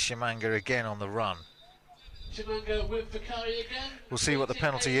that is Shimanga again on the run. Shimanga with Bakari again. We'll see what the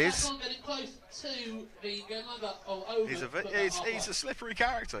penalty is. He's a slippery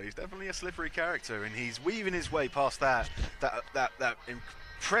character. He's definitely a slippery character, and he's weaving his way past that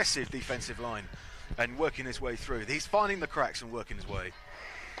impressive defensive line and working his way through. He's finding the cracks and working his way.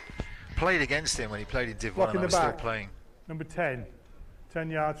 Played against him when he played in Div 1 and I was still playing. Number 10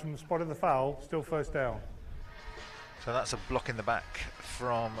 yards from the spot of the foul, still first down. So that's a block in the back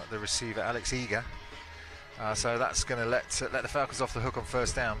from the receiver, Alex Eager. So that's going to let the Falcons off the hook on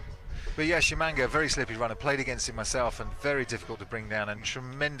first down. But yeah, Shimanga, very slippery runner, played against him myself and very difficult to bring down and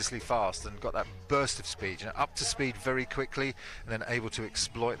tremendously fast and got that burst of speed, up to speed very quickly and then able to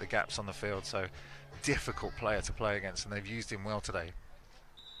exploit the gaps on the field. So difficult player to play against, and they've used him well today.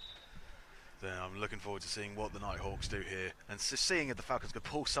 Then I'm looking forward to seeing what the Nighthawks do here and seeing if the Falcons could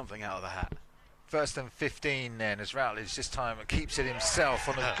pull something out of the hat. First and 15 then, as Routledge this time keeps it himself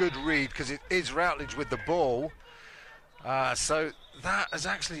on a good read, because it is Routledge with the ball. So that has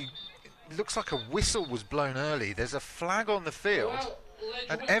actually, it looks like a whistle was blown early. There's a flag on the field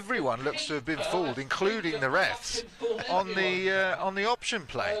and everyone looks to have been fooled, including the refs, on the option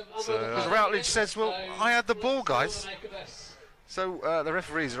play. So Routledge says, well, I had the ball, guys. So the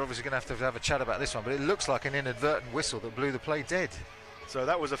referees are obviously going to have a chat about this one, but it looks like an inadvertent whistle that blew the play dead. So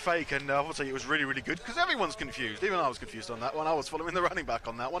that was a fake, and obviously it was really, really good, because everyone's confused. Even I was confused on that one. I was following the running back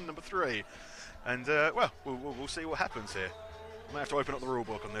on that one, number 3. And, well, we'll see what happens here. I might have to open up the rule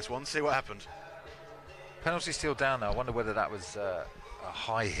book on this one, see what happened. Penalty still down now. I wonder whether that was a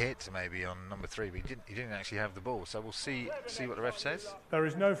high hit maybe on number 3, but he didn't actually have the ball. So we'll see what the ref says. There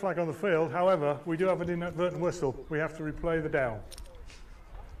is no flag on the field. However, we do have an inadvertent whistle. We have to replay the down.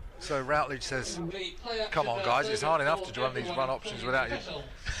 So Routledge says, come on guys, it's hard enough to run these run options without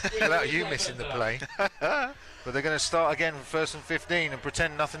you missing the play. But they're going to start again from first and 15 and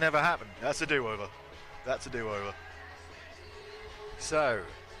pretend nothing ever happened. That's a do-over. That's a do-over. So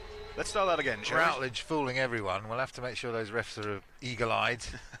let's start that again, shall we? Routledge fooling everyone. We'll have to make sure those refs are eagle-eyed.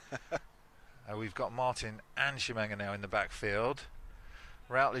 We've got Martin and Shimanga now in the backfield.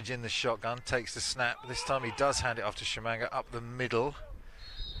 Routledge in the shotgun, takes the snap. This time he does hand it off to Shimanga up the middle.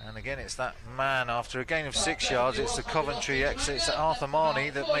 And again, it's that man after a gain of 6 yards. It's the Coventry exit. It's Arthur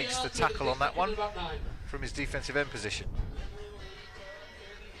Marnie that makes the tackle on that one from his defensive end position.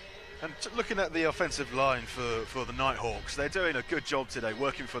 And looking at the offensive line for the Nighthawks, they're doing a good job today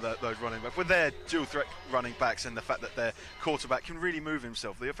working for those running backs. With their dual threat running backs and the fact that their quarterback can really move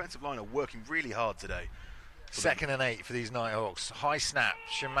himself, the offensive line are working really hard today. Second and 8 for these Nighthawks. High snap,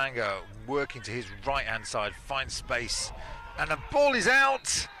 Shimango working to his right-hand side, finds space, and the ball is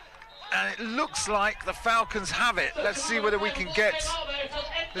out, and it looks like the Falcons have it. Let's see whether we can get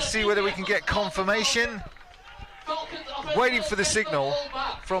confirmation. Waiting for the signal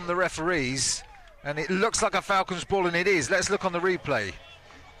from the referees, and it looks like a Falcons ball, and it is. Let's look on the replay.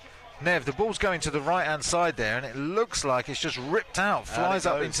 Nev, the ball's going to the right-hand side there, and it looks like it's just ripped out, flies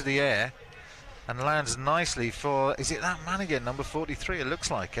up into the air, and lands nicely for, is it that man again, number 43? It looks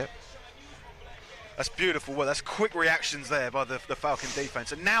like it. That's beautiful. Well, that's quick reactions there by the Falcon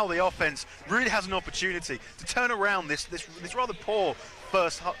defense, and now the offense really has an opportunity to turn around this rather poor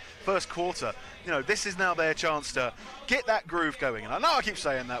first quarter. You know, this is now their chance to get that groove going. And I know I keep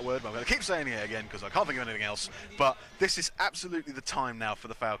saying that word, but I'm going to keep saying it again because I can't think of anything else. But this is absolutely the time now for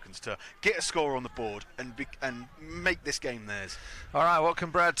the Falcons to get a score on the board and make this game theirs. All right, what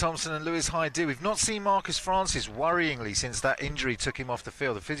can Brad Thompson and Lewis Hyde do? We've not seen Marcus Francis, worryingly, since that injury took him off the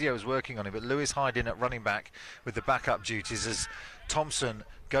field. The physio was working on him, but Lewis Hyde in at running back with the backup duties as Thompson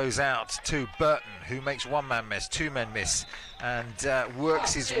goes out to Burton, who makes one man miss, two men miss, and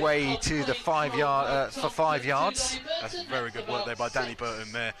works his way to the 5 yard for 5 yards. That's very good work there by Danny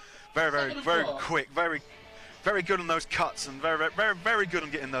Burton there. Very quick, very good on those cuts, and very good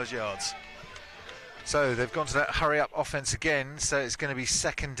on getting those yards. So they've gone to that hurry up offense again, so it's going to be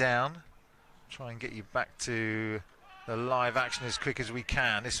second down. Try and get you back to the live action as quick as we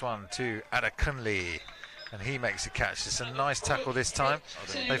can. This one to Adakunle, and he makes a catch. It's a nice tackle this time.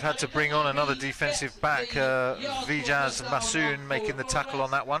 They've had to bring on another defensive back, Vijaz Masoon, making the tackle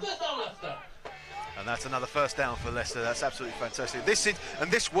on that one. And that's another first down for Leicester. That's absolutely fantastic.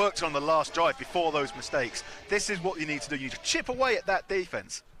 This worked on the last drive before those mistakes. This is what you need to do. You need to chip away at that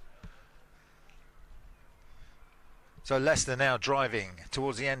defense. So Leicester now driving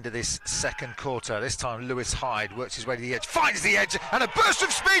towards the end of this second quarter. This time Lewis Hyde works his way to the edge, finds the edge, and a burst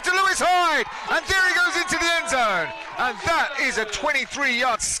of speed to Lewis Hyde, and there he goes into the end zone. And that is a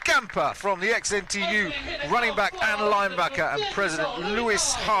 23-yard scamper from the ex-NTU running back and linebacker and president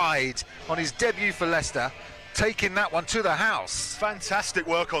Lewis Hyde on his debut for Leicester, taking that one to the house. Fantastic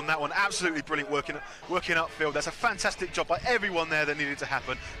work on that one. Absolutely brilliant working upfield. That's a fantastic job by everyone there that needed to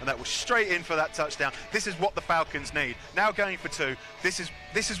happen, and that was straight in for that touchdown. This is what the Falcons need. Now going for two. This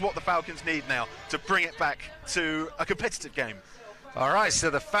is what the Falcons need now to bring it back to a competitive game. All right, so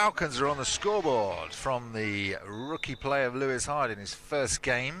the Falcons are on the scoreboard from the rookie play of Lewis Hyde in his first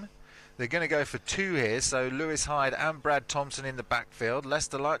game. They're going to go for two here, so Lewis Hyde and Brad Thompson in the backfield.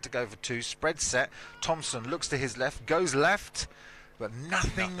 Leicester like to go for two. Spread set. Thompson looks to his left, goes left, but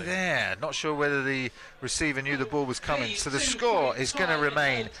nothing there. Not sure whether the receiver knew the ball was coming. So the score is going to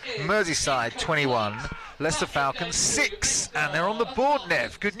remain Merseyside 21, Leicester Falcons 6, and they're on the board,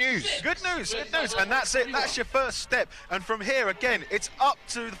 Nev. Good news. Good news. And that's it. That's your first step. And from here, again, it's up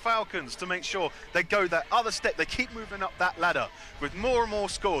to the Falcons to make sure they go that other step. They keep moving up that ladder with more and more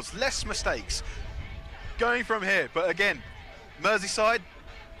scores, less mistakes. Going from here. But again, Merseyside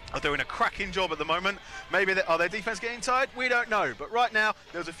are doing a cracking job at the moment. Maybe are their defence getting tired? We don't know. But right now,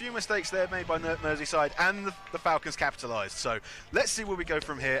 there's a few mistakes there made by Merseyside, and the Falcons capitalised. So let's see where we go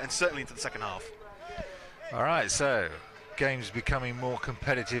from here, and certainly into the second half. All right, so game's becoming more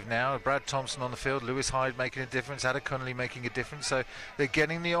competitive now. Brad Thompson on the field, Lewis Hyde making a difference, Adakunle making a difference. So they're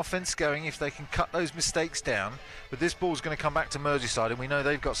getting the offence going if they can cut those mistakes down. But this ball's going to come back to Merseyside, and we know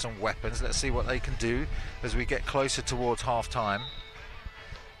they've got some weapons. Let's see what they can do as we get closer towards half-time.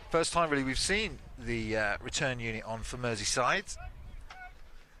 First time really we've seen the return unit on for Merseyside.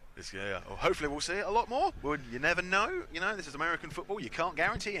 Well, hopefully we'll see it a lot more. Well, you never know. You know, this is American football. You can't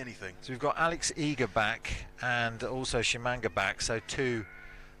guarantee anything. So we've got Alex Eager back and also Shimanga back. So two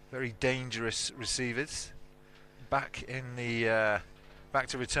very dangerous receivers back in the back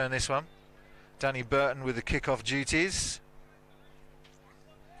to return this one. Danny Burton with the kickoff duties.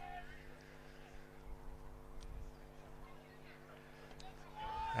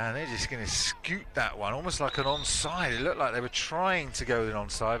 And they're just going to scoot that one, almost like an onside. It looked like they were trying to go with an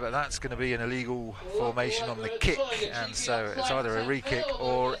onside, but that's going to be an illegal formation on the kick. And so it's either a re-kick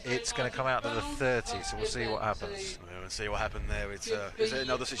or it's going to come out to the 30. So we'll see what happens. We'll see what happened there. Is it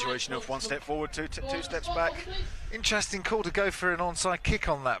another situation of one step forward, two steps back? Interesting call to go for an onside kick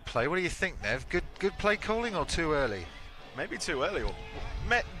on that play. What do you think, Nev? Good play calling or too early? Maybe too early. Or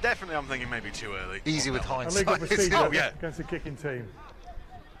definitely, I'm thinking maybe too early. Easy with hindsight. A legal procedure Oh, yeah. against the kicking team.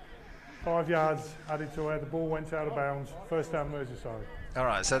 5 yards added to where the ball went out of bounds. First down, Merseyside. All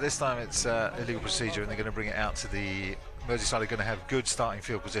right, so this time it's illegal procedure, and they're going to bring it out to the Merseyside. Are going to have good starting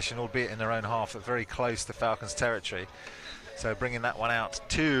field position, albeit in their own half, at very close to Falcons territory. So bringing that one out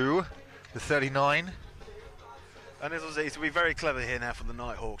to the 39. And it'll be very clever here now for the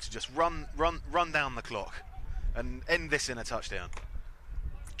Nighthawks to just run down the clock and end this in a touchdown.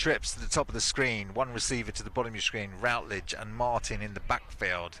 Trips to the top of the screen, one receiver to the bottom of your screen, Routledge and Martin in the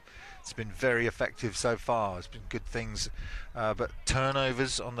backfield. It's been very effective so far. It's been good things, but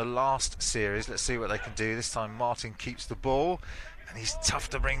turnovers on the last series. Let's see what they can do. This time Martin keeps the ball, and he's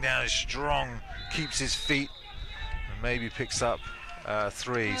tough to bring down. He's strong, keeps his feet, and maybe picks up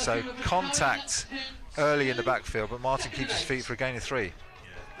 3. So contact early in the backfield, but Martin keeps his feet for a gain of 3.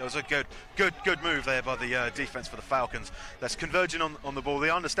 It was a good move there by the defence for the Falcons. That's converging on the ball.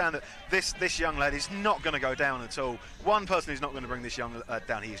 They understand that this young lad is not going to go down at all. One person is not going to bring this young lad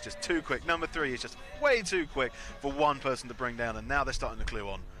down. He is just too quick. Number 3 is just way too quick for one person to bring down, and now they're starting to clue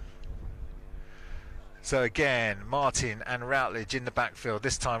on. So again, Martin and Routledge in the backfield.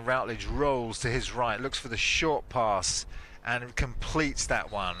 This time Routledge rolls to his right, looks for the short pass, and completes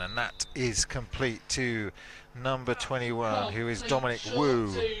that one, and that is complete to number 21, who is Dominic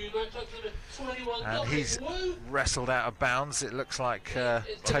Wu, and he's wrestled out of bounds. It looks like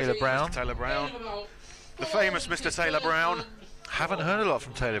Taylor Brown. Taylor Brown, the famous Mr. Taylor Brown. Haven't heard a lot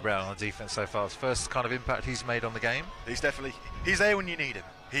from Taylor Brown on defence so far. It's the first kind of impact he's made on the game. He's there when you need him.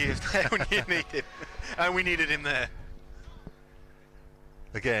 He is there when you need him, and we needed him there.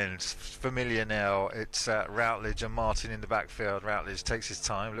 Again, it's familiar now. It's Routledge and Martin in the backfield. Routledge takes his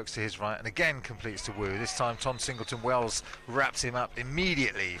time, looks to his right, and again completes to Wu. This time Tom Singleton-Wells wraps him up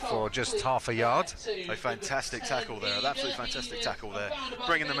immediately for just half a yard. A fantastic tackle there, an absolutely fantastic tackle there,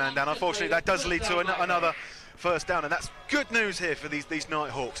 bringing the man down. Unfortunately, that does lead to another first down, and that's good news here for these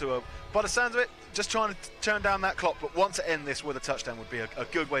Nighthawks, who are, by the sounds of it, just trying to turn down that clock, but want to end this with a touchdown would be a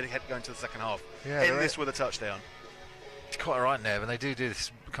good way to go into the second half. Yeah, end this with a touchdown. It's quite right, Nev, and they do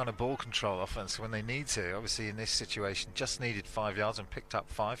this kind of ball control offense when they need to. Obviously, in this situation, just needed 5 yards and picked up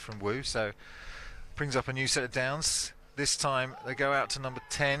 5 from Wu, so brings up a new set of downs. This time they go out to number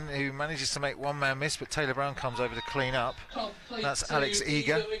 10, who manages to make one man miss, but Taylor Brown comes over to clean up. That's Alex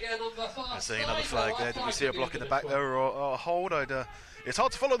Eager. I see another flag there. Did we see a block in the back there or a hold? It's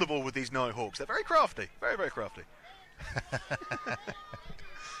hard to follow the ball with these Nighthawks. They're very crafty, very, very crafty.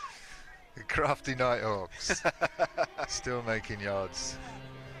 The crafty Nighthawks. Still making yards.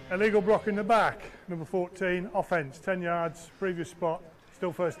 Illegal block in the back, number 14, offence, 10 yards, previous spot,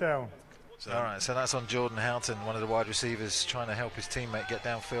 still first down. All right, so that's on Jordan Houghton, one of the wide receivers, trying to help his teammate get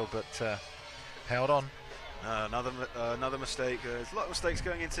downfield, but held on. Another mistake. There's a lot of mistakes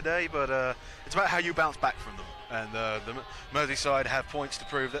going in today, but it's about how you bounce back from them. And the Merseyside have points to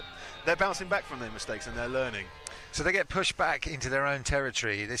prove that they're bouncing back from their mistakes and they're learning. So they get pushed back into their own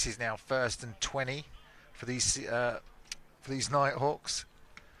territory. This is now 1st and 20 for these Nighthawks.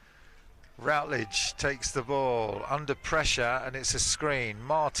 Routledge takes the ball under pressure, and it's a screen.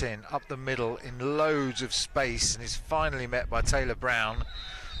 Martin up the middle in loads of space, and is finally met by Taylor Brown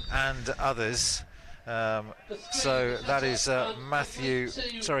and others. So that is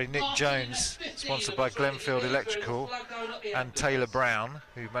Nick Jones, sponsored by Glenfield Electrical, and Taylor Brown,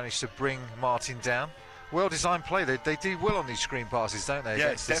 who managed to bring Martin down. Well-designed play. They do well on these screen passes, don't they? Yeah,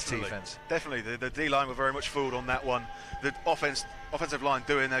 against this defense. Definitely. The D-line were very much fooled on that one. The offensive line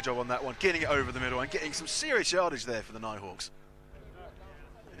doing their job on that one, getting it over the middle and getting some serious yardage there for the Nighthawks.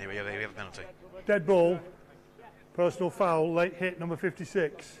 And here we have a penalty. Dead ball, personal foul, late hit, number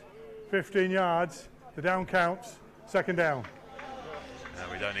 56. 15 yards, the down counts, second down.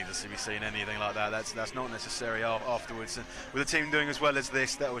 No, we don't need to be seeing anything like that. That's not necessary afterwards. And with the team doing as well as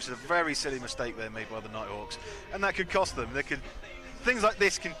this, that was a very silly mistake there made by the Nighthawks, and that could cost them. Things like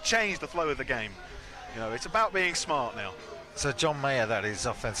this can change the flow of the game. You know, it's about being smart now. So John Mayer, that is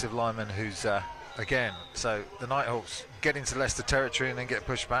offensive lineman, who's again. So the Nighthawks get into Leicester territory and then get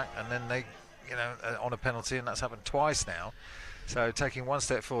pushed back, and then they, on a penalty, and that's happened twice now. So taking 1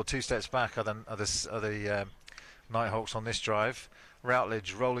 step forward, 2 steps back are the Nighthawks on this drive.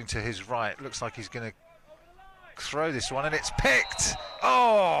 Routledge rolling to his right. Looks like he's going to throw this one, and it's picked.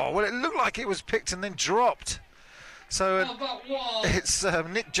 Oh, well, it looked like it was picked and then dropped. So it's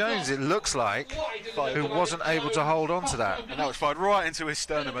Nick Jones, it looks like, who wasn't able to hold on to that. And that was fired right into his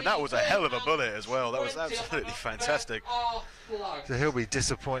sternum, and that was a hell of a bullet as well. That was absolutely fantastic. So he'll be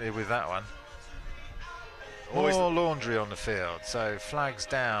disappointed with that one. More laundry on the field. So flags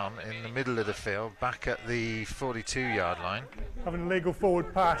down in the middle of the field, back at the 42-yard line. Having a legal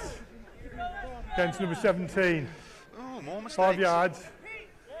forward pass against number 17. Oh, more mistakes. 5 yards.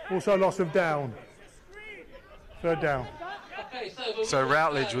 Also loss of down. Third down. So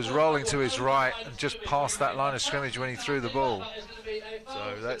Routledge was rolling to his right and just past that line of scrimmage when he threw the ball.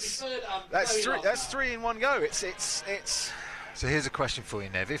 So that's three in one go. It's So here's a question for you,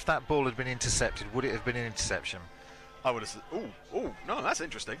 Nev. If that ball had been intercepted, would it have been an interception? I would have said, oh, no, that's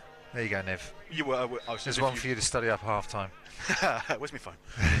interesting. There you go, Nev. You were. There's one for you to study up half-time. Where's my phone?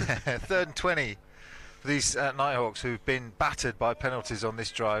 3rd and 20 for these Nighthawks, who've been battered by penalties on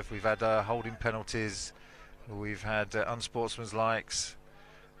this drive. We've had holding penalties, we've had unsportsmanlikes,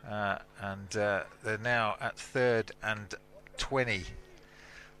 and they're now at 3rd and 20.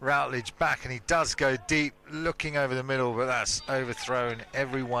 Routledge back, and he does go deep, looking over the middle, but that's overthrown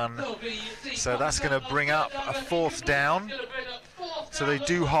everyone. So that's going to bring up a 4th down. So they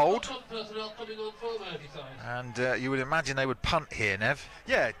do hold, and you would imagine they would punt here, Nev.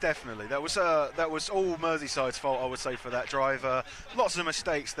 Yeah, definitely. That was all Merseyside's fault, I would say, for that drive. Lots of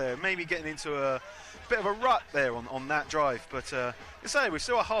mistakes there, maybe getting into a bit of a rut there on that drive. But we've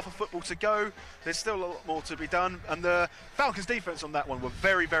still got half a football to go. There's still a lot more to be done, and the Falcons' defence on that one were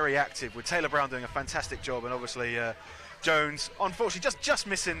very, very active, with Taylor Brown doing a fantastic job, and obviously Jones, unfortunately, just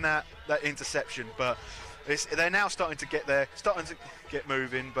missing that interception, but. They're now starting to get there, starting to get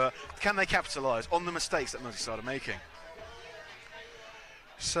moving, but can they capitalise on the mistakes that Merseyside are making?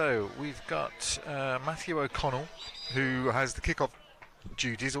 So we've got Matthew O'Connell, who has the kick-off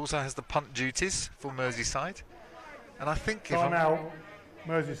duties, also has the punt duties for Merseyside. And I think... Time out,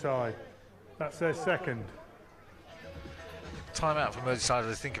 Merseyside. That's their second. Time out for Merseyside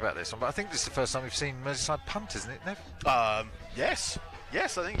as I think about this one, but I think this is the first time we've seen Merseyside punt, isn't it, Nev? Yes, I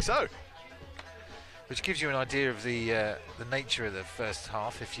think so. Which gives you an idea of the nature of the first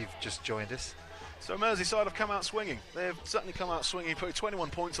half if you've just joined us. So Merseyside have come out swinging. They've certainly come out swinging, putting 21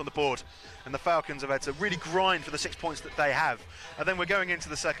 points on the board, and the Falcons have had to really grind for the 6 points that they have. And then we're going into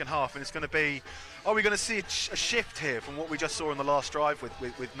the second half, and it's going to be, are we going to see a shift here from what we just saw in the last drive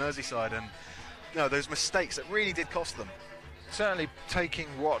with Merseyside, and those mistakes that really did cost them? Certainly taking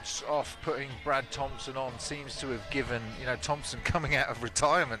Watts off, putting Brad Thompson on seems to have given, Thompson coming out of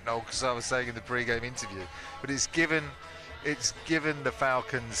retirement, Noel, because I was saying in the pre-game interview, but it's given the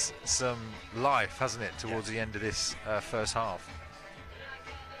Falcons some life, hasn't it, towards the end of this first half.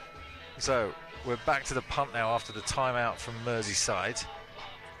 So we're back to the punt now after the timeout from Merseyside.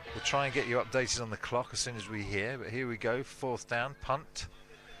 We'll try and get you updated on the clock as soon as we hear, but here we go, 4th down, punt.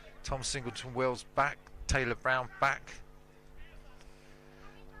 Tom Singleton-Wells back, Taylor Brown back.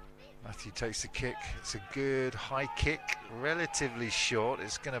 Matthew takes the kick. It's a good high kick, relatively short.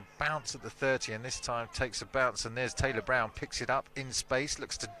 It's going to bounce at the 30, and this time takes a bounce, and there's Taylor Brown, picks it up in space,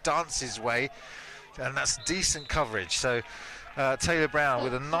 looks to dance his way, and that's decent coverage. So Taylor Brown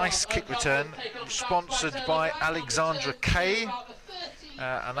with a nice kick return, sponsored by Alexandra Kay.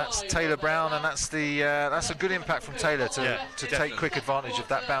 And that's Taylor Brown, and that's a good impact from Taylor to take quick advantage of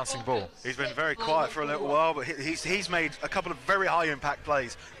that bouncing ball. He's been very quiet for a little while, but he's made a couple of very high impact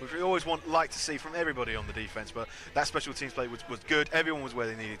plays, which we always like to see from everybody on the defence. But that special teams play was good. Everyone was where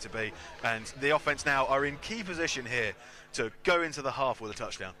they needed to be, and the offence now are in key position here to go into the half with a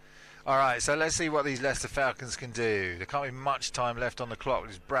touchdown. All right, so let's see what these Leicester Falcons can do. There can't be much time left on the clock,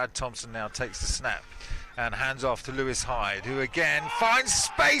 because Brad Thompson now takes the snap and hands off to Lewis Hyde, who again finds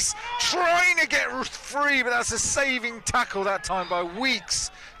space, trying to get free, but that's a saving tackle that time by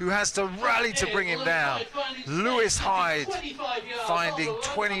Weeks, who has to rally to bring him down. Lewis Hyde finding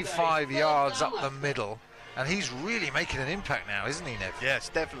 25 yards up the middle, and he's really making an impact now, isn't he, Nev? Yes,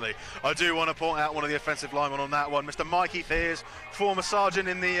 definitely. I do want to point out one of the offensive linemen on that one, Mr. Mikey Fears, former sergeant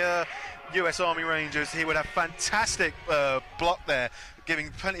in the US Army Rangers. He would have fantastic block there,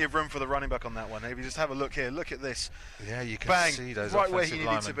 giving plenty of room for the running back on that one. If you just have a look here, look at this. Yeah, you can bang, see those right where offensive he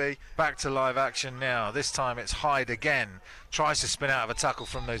linemen. needed to be. Back to live action now. This time it's Hyde again. Tries to spin out of a tackle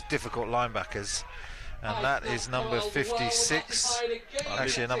from those difficult linebackers. And that is number 56,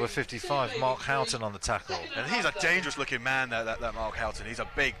 actually number 55, Mark Houghton on the tackle. And he's a dangerous looking man, that Mark Houghton. He's a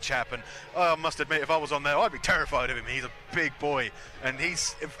big chap, and I must admit, if I was on there, I'd be terrified of him. He's a big boy, and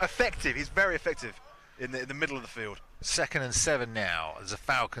he's effective. He's very effective in the middle of the field. 2nd and 7 now, as the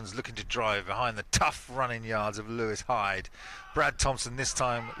Falcons looking to drive behind the tough running yards of Lewis Hyde. Brad Thompson this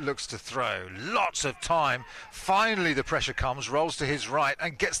time looks to throw. Lots of time. Finally the pressure comes, rolls to his right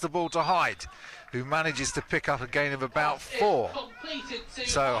and gets the ball to Hyde, who manages to pick up a gain of about 4.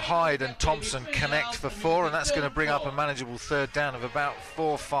 So Hyde and Thompson connect for 4, and that's going to bring up a manageable 3rd down of about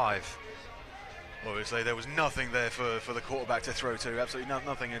 4-5. Obviously there was nothing there for the quarterback to throw to, absolutely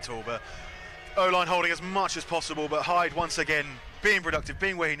nothing at all, but O-line holding as much as possible, but Hyde once again being productive,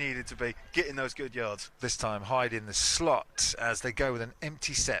 being where he needed to be, getting those good yards. This time Hyde in the slot as they go with an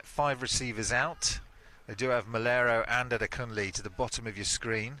empty set, 5 receivers out. They do have Malero and Adekunle to the bottom of your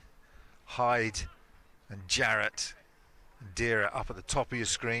screen. Hyde and Jarrett and Deere up at the top of your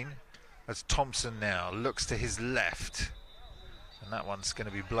screen. As Thompson now looks to his left, and that one's going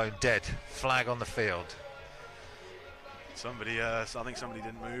to be blown dead. Flag on the field. Somebody, I think somebody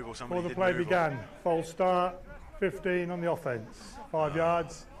didn't move, or somebody Before the did play move, began, false start, 15 on the offence, 5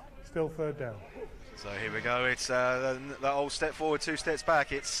 yards, still third down. So here we go. It's that old step forward, 2 steps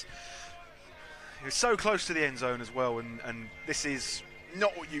back. It's so close to the end zone as well, and this is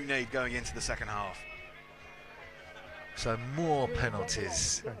not what you need going into the second half. So more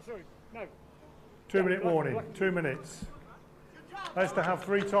penalties. Okay. 2 minute warning, 2 minutes. Leicester have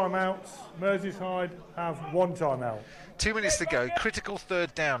 3 timeouts, Merseyside have 1 timeout. 2 minutes to go, critical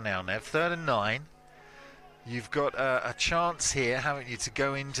third down now, Nev, 3rd and 9. You've got a chance here, haven't you, to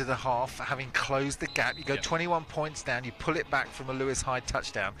go into the half, having closed the gap. You go 21 points down, you pull it back from a Lewis Hyde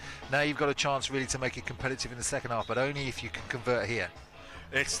touchdown. Now you've got a chance really to make it competitive in the second half, but only if you can convert here.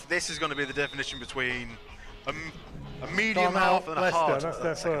 This is going to be the definition between a medium Timeout, half and a Leicester, hard that's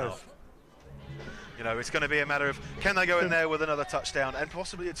their second first. half. You know, it's going to be a matter of can they go in there with another touchdown and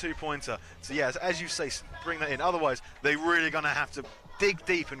possibly a 2-pointer. So yeah, as you say, bring that in. Otherwise, they're really going to have to dig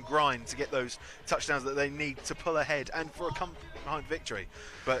deep and grind to get those touchdowns that they need to pull ahead and for a come behind victory.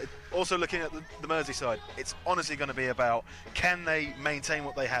 But also looking at the Merseyside, it's honestly going to be about can they maintain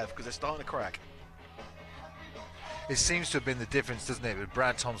what they have, because they're starting to crack. It seems to have been the difference, doesn't it, with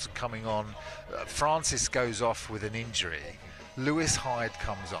Brad Thompson coming on. Francis goes off with an injury. Lewis Hyde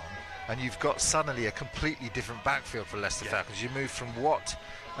comes on. And you've got suddenly a completely different backfield for Leicester Falcons. You move from Watt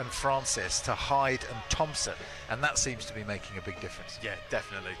and Francis to Hyde and Thompson, and that seems to be making a big difference. Yeah,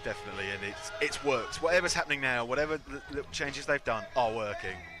 definitely, and it's worked. Whatever's happening now, whatever the changes they've done are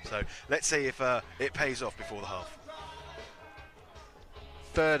working. So let's see if it pays off before the half.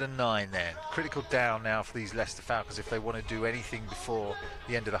 3rd and 9 then. Critical down now for these Leicester Falcons if they want to do anything before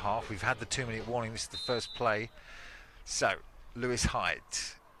the end of the half. We've had the 2-minute warning. This is the first play. So, Lewis Hyde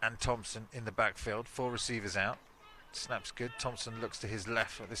and Thompson in the backfield, 4 receivers out. Snap's good. Thompson looks to his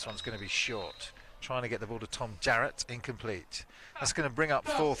left, but this one's going to be short. Trying to get the ball to Tom Jarrett, incomplete. That's going to bring up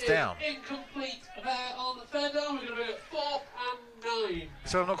 4th down. Incomplete there on the 3rd down. We're going to be at 4th and 9.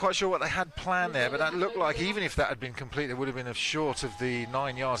 So I'm not quite sure what they had planned there, but that looked like even if that had been complete, it would have been short of the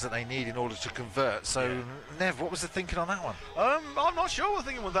 9 yards that they need in order to convert. So, Nev, what was the thinking on that one? I'm not sure what the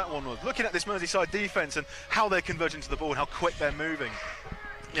thinking with that one was. Looking at this Merseyside defence and how they're converging to the ball and how quick they're moving.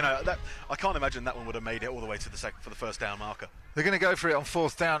 You know, I can't imagine that one would have made it all the way to the for the first down marker. They're going to go for it on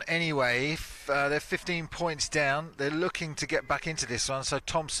 4th down anyway. They're 15 points down. They're looking to get back into this one. So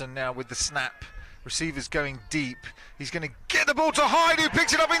Thompson now with the snap. Receivers going deep. He's going to get the ball to Hyde, who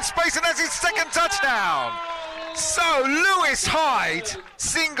picks it up in space, and that's his 2nd touchdown. So Lewis Hyde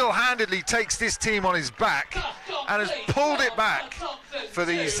single-handedly takes this team on his back and has pulled it back for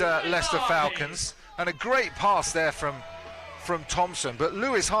these Leicester Falcons. And a great pass there from Thompson, but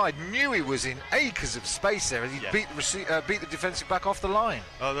Lewis Hyde knew he was in acres of space there as he beat the defensive back off the line.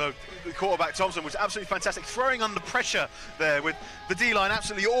 The quarterback Thompson was absolutely fantastic, throwing under pressure there with the D-line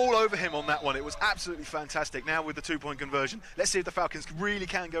absolutely all over him on that one. It was absolutely fantastic. Now with the 2-point conversion, let's see if the Falcons really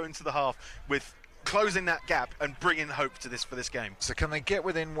can go into the half with closing that gap and bringing hope to for this game. So can they get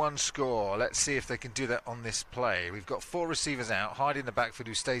within 1 score? Let's see if they can do that on this play. We've got 4 receivers out. Hyde in the backfield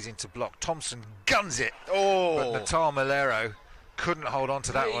who stays into block. Thompson guns it. But Natal Malero couldn't hold on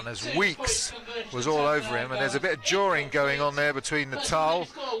to that one as Weeks was all over him, and there's a bit of jawing going on there between Natal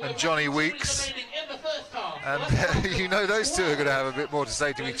and Johnny Weeks, and you know those two are going to have a bit more to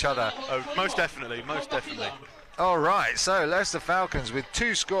say to each other. Oh, most definitely. All right, so Leicester Falcons with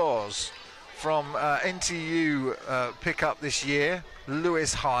 2 scores from NTU pickup this year.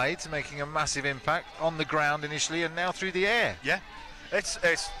 Lewis Hyde making a massive impact on the ground initially and now through the air. Yeah, it's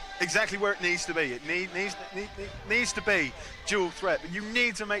exactly where it needs to be. It needs to be dual threat, but you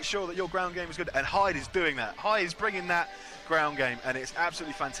need to make sure that your ground game is good, and Hyde is doing that. Hyde is bringing that ground game, and it's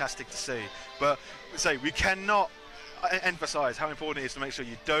absolutely fantastic to see. But say we cannot emphasize how important it is to make sure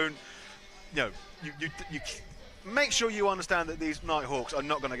you don't, you make sure you understand that these Nighthawks are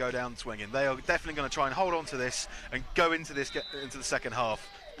not going to go down swinging. They are definitely going to try and hold on to this and go into the second half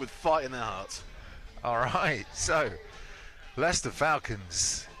with fight in their hearts. All right, so Leicester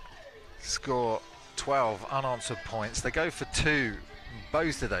Falcons score 12 unanswered points. They go for 2,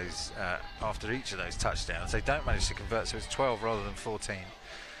 both of those after each of those touchdowns. They don't manage to convert, so it's 12 rather than 14.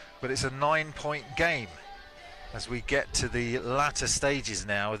 But it's a 9-point game as we get to the latter stages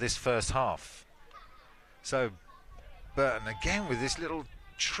now of this first half. So Burton again with this little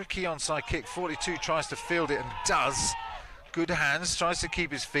tricky onside kick. 42 tries to field it and does. Good hands, tries to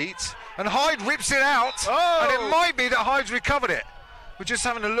keep his feet, and Hyde rips it out. And it might be that Hyde's recovered it. We're just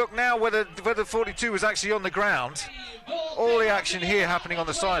having a look now whether 42 was actually on the ground. All the action here happening on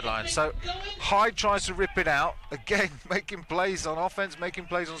the sideline. So Hyde tries to rip it out. Again, making plays on offense, making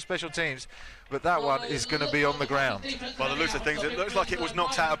plays on special teams. But that one is going to be on the ground. By the looks of things, it looks like it was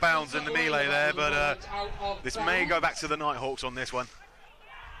knocked out of bounds in the melee there, but this may go back to the Nighthawks on this one.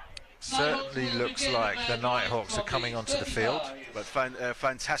 Certainly looks like the Nighthawks are coming onto the field. But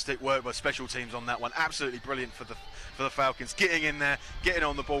fantastic work by special teams on that one. Absolutely brilliant for the Falcons. Getting in there, getting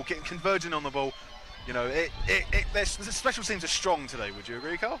on the ball, converging on the ball. You know, the special teams are strong today. Would you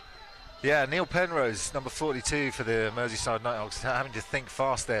agree, Carl? Yeah, Neil Penrose, number 42 for the Merseyside Nighthawks, having to think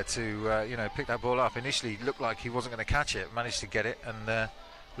fast there to pick that ball up. Initially looked like he wasn't going to catch it, managed to get it, and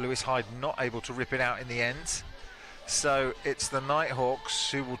Lewis Hyde not able to rip it out in the end. So it's the Nighthawks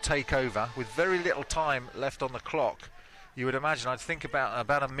who will take over with very little time left on the clock. You would imagine, I'd think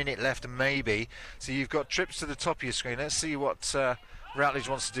about a minute left maybe. So you've got trips to the top of your screen. Let's see what Routledge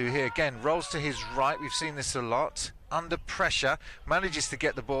wants to do here. Again, rolls to his right. We've seen this a lot. Under pressure, manages to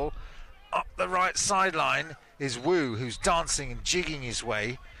get the ball. Up the right sideline is Wu, who's dancing and jigging his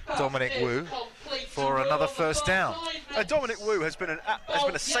way, Dominic Wu, for another first down. Dominic Wu has been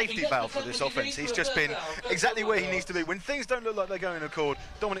a safety valve for this offense. He's just been exactly where he needs to be. When things don't look like they're going to accord,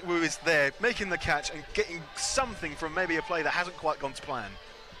 Dominic Wu is there, making the catch and getting something from maybe a play that hasn't quite gone to plan.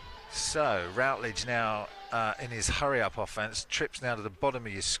 So Routledge now in his hurry-up offense, trips now to the bottom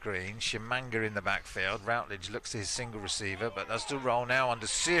of your screen. Shimanga in the backfield. Routledge looks to his single receiver, but does the roll now under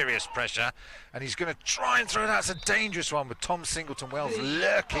serious pressure, and he's going to try and throw that. It's a dangerous one with Tom Singleton-Wells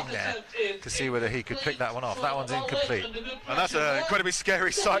lurking there to see whether he could pick that one off. That one's incomplete. And that's an incredibly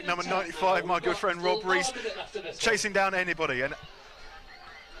scary sight. Number 95, my good friend Rob Rees, chasing down anybody, and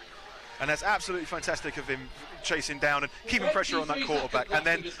that's absolutely fantastic of him, chasing down and keeping pressure on that quarterback, and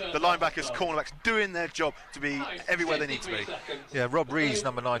then the linebackers, cornerbacks doing their job to be everywhere they need to be. Yeah, Rob Rees,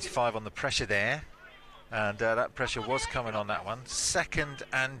 number 95, on the pressure there, and that pressure was coming on that one. 2nd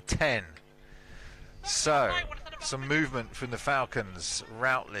and 10. So some movement from the Falcons.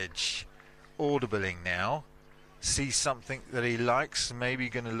 Routledge audibling now, sees something that he likes, maybe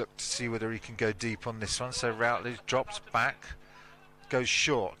going to look to see whether he can go deep on this one. So Routledge drops back, goes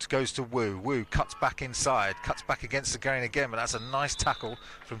short, goes to Wu. Wu cuts back inside, cuts back against the grain again, but that's a nice tackle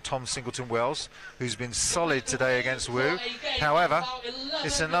from Tom Singleton-Wells, who's been solid today against Wu. However,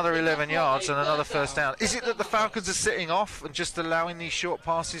 it's another 11 yards and another first down. Is it that the Falcons are sitting off and just allowing these short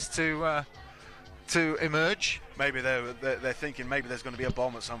passes to emerge? Maybe they're thinking maybe there's going to be a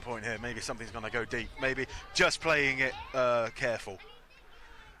bomb at some point here. Maybe something's going to go deep. Maybe just playing it careful.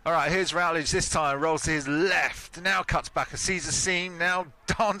 All right, here's Routledge this time, rolls to his left, now cuts back, sees a seam, now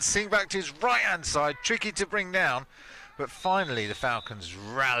dancing back to his right-hand side, tricky to bring down, but finally the Falcons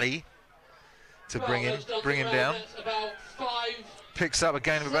rally to bring him down. Picks up a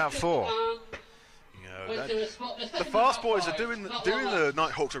gain of about 4. The fast boys are doing the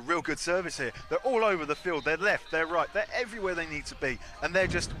Nighthawks a real good service here. They're all over the field, they're left, they're right, they're everywhere they need to be, and they're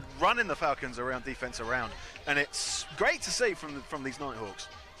just running the Falcons around, defense around, and it's great to see from these Nighthawks.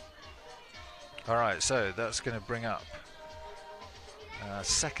 All right, so that's going to bring up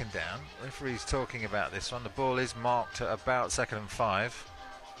 2nd down. Referee's talking about this one. The ball is marked at about 2nd and 5.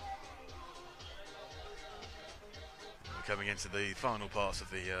 We're coming into the final parts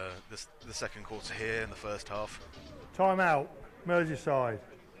of the second quarter here in the first half. Timeout, Merseyside.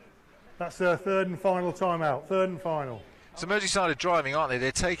 That's their 3rd and final timeout. 3rd and final. So Merseyside are driving, aren't they?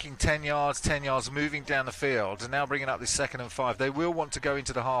 They're taking 10 yards, moving down the field, and now bringing up this 2nd and 5. They will want to go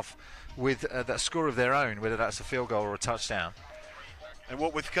into the half with that score of their own, whether that's a field goal or a touchdown. And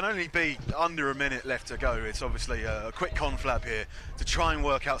what can only be under a minute left to go, it's obviously a quick conflab here to try and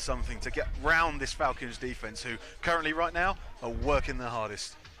work out something to get round this Falcons defence, who currently right now are working their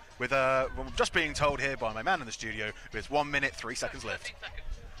hardest. With just being told here by my man in the studio, there's 1 minute 3 seconds left.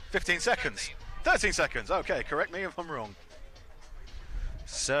 15 seconds. 13 seconds. Okay, correct me if I'm wrong.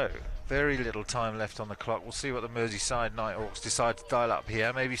 So very little time left on the clock. We'll see what the Merseyside Nighthawks decide to dial up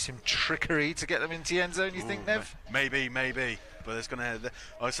here. Maybe some trickery to get them into the end zone, you think, Nev? Maybe. But it's going to.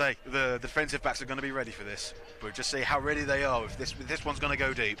 I would say the defensive backs are going to be ready for this. But just see how ready they are. If this one's going to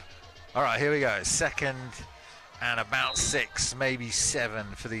go deep. All right, here we go. 2nd and about 6, maybe 7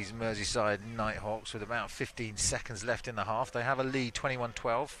 for these Merseyside Nighthawks with about 15 seconds left in the half. They have a lead,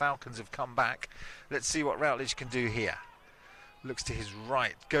 21-12. Falcons have come back. Let's see what Routledge can do here. looks to his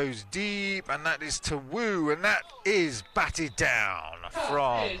right, goes deep, and that is to Wu, and that is batted down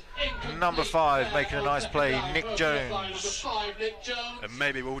from number 5, making a nice play, Nick Jones. And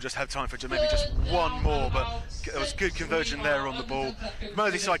maybe we'll just have time for maybe just one more, but there was good conversion there on the ball.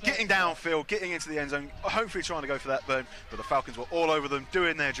 Merseyside getting downfield, getting into the end zone, hopefully trying to go for that burn, but the Falcons were all over them,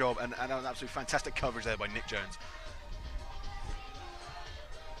 doing their job, and an absolutely fantastic coverage there by Nick Jones.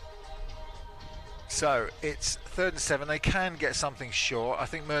 So it's 3rd and 7. They can get something short. I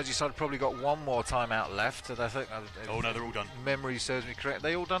think Merseyside probably got one more timeout left. And I think, oh no, they're all done. Memory serves me correct.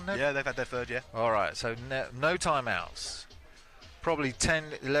 They all done now? Yeah, they've had their third, yeah. All right, so no timeouts. Probably 10,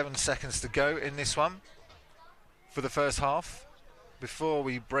 11 seconds to go in this one for the first half before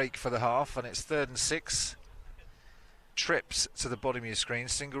we break for the half, and it's 3rd and 6. Trips to the bottom of your screen,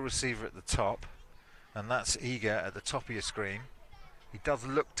 single receiver at the top, and that's Eager at the top of your screen. He does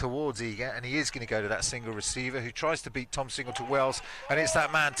look towards Eager, and he is going to go to that single receiver who tries to beat Tom Single to Wells, and it's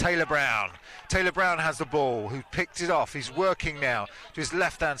that man, Taylor Brown. Taylor Brown has the ball, who picked it off. He's working now to his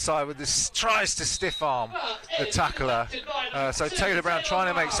left-hand side with this, tries to stiff arm the tackler. So Taylor Brown trying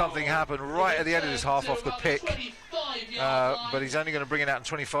to make something happen right at the end of this half off the pick, but he's only going to bring it out in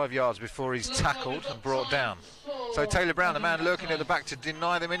 25 yards before he's tackled and brought down. So Taylor Brown, the man lurking at the back to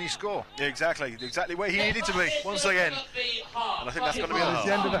deny them any score. Yeah, exactly where he needed to be once again. And I think that's going to be It's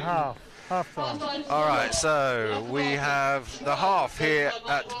the end of the half time. All right, so we have the half here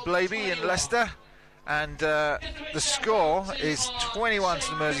at Blaby in Leicester, and the score is 21 to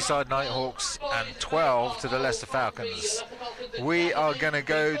the Merseyside Nighthawks and 12 to the Leicester Falcons. We are going to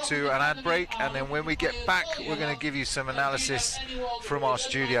go to an ad break, and then when we get back, we're going to give you some analysis from our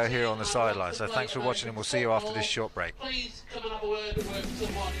studio here on the sideline. So thanks for watching, and we'll see you after this short break. Please come and have a word with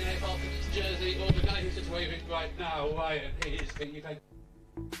someone in a Falcons jersey, or the guy who's just waving right now, Ryan.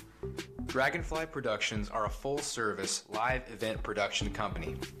 Dragonfly Productions are a full-service live event production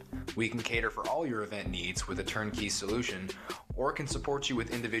company. We can cater for all your event needs with a turnkey solution, or can support you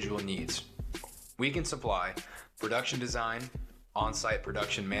with individual needs. We can supply production design, on-site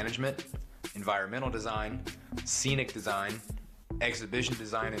production management, environmental design, scenic design, exhibition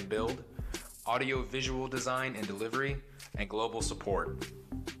design and build, audio-visual design and delivery, and global support.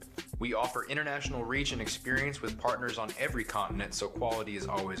 We offer international reach and experience with partners on every continent, so quality is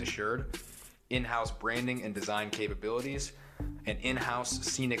always assured, in-house branding and design capabilities, an in-house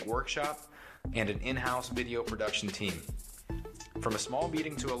scenic workshop, and an in-house video production team. From a small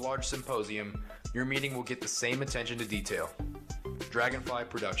meeting to a large symposium, your meeting will get the same attention to detail. Dragonfly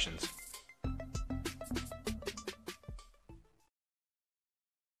Productions.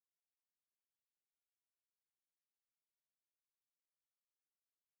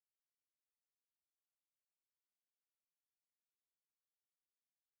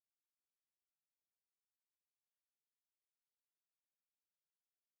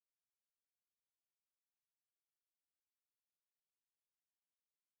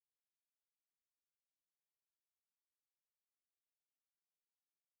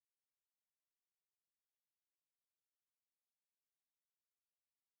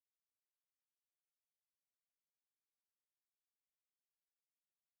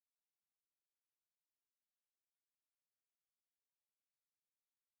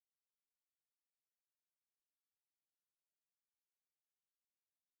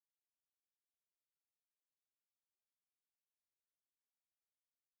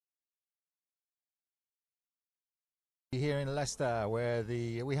 Here in Leicester, where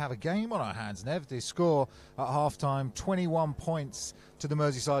we have a game on our hands, Nev. The score at half-time, 21 points to the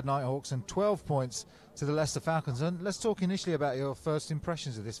Merseyside Nighthawks and 12 points to the Leicester Falcons. And let's talk initially about your first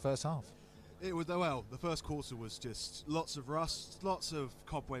impressions of this first half. It was, well, the first quarter was just lots of rust, lots of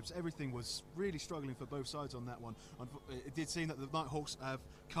cobwebs. Everything was really struggling for both sides on that one. It did seem that the Nighthawks have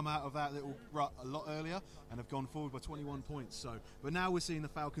come out of that little rut a lot earlier and have gone forward by 21 points. So, but now we're seeing the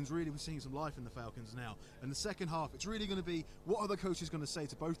Falcons, we're seeing some life in the Falcons now. And the second half, it's really going to be what are the coaches going to say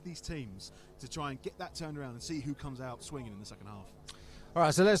to both these teams to try and get that turned around and see who comes out swinging in the second half. All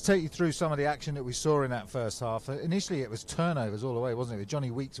right, so let's take you through some of the action that we saw in that first half. Initially, it was turnovers all the way, wasn't it? With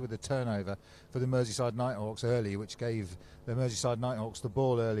Johnny Weeks with a turnover for the Merseyside Nighthawks early, which gave the Merseyside Nighthawks the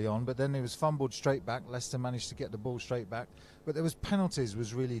ball early on. But then it was fumbled straight back. Leicester managed to get the ball straight back. But there was penalties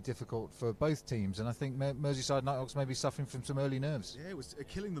was really difficult for both teams. And I think Merseyside Nighthawks may be suffering from some early nerves. Yeah, it was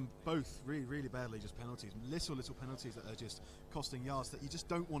killing them both really, really badly, just penalties. Little penalties that are just costing yards that you just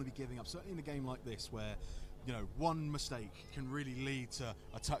don't want to be giving up. Certainly in a game like this where, you know, one mistake can really lead to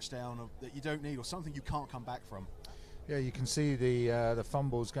a touchdown that you don't need or something you can't come back from. Yeah, you can see the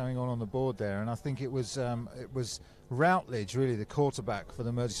fumbles going on the board there, and I think it was Routledge, really the quarterback for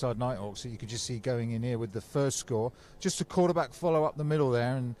the Merseyside Nighthawks, that you could just see going in here with the first score. Just a quarterback follow up the middle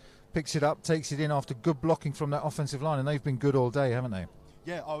there and picks it up, takes it in after good blocking from that offensive line, and they've been good all day, haven't they?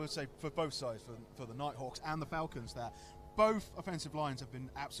 Yeah, I would say for both sides, for the Nighthawks and the Falcons, that both offensive lines have been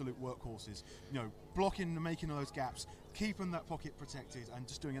absolute workhorses. You know, blocking and making those gaps, keeping that pocket protected, and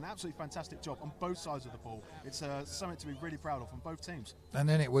just doing an absolutely fantastic job on both sides of the ball. It's something to be really proud of on both teams. And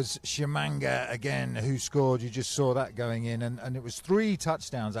then it was Shimanga again who scored. You just saw that going in, and it was 3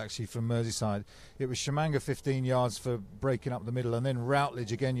 touchdowns actually from Merseyside. It was Shimanga 15 yards for breaking up the middle, and then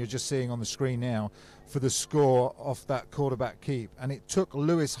Routledge again, you're just seeing on the screen now, for the score off that quarterback keep. And it took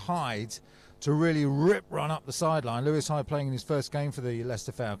Lewis Hyde to really run up the sideline. Lewis Hyde playing in his first game for the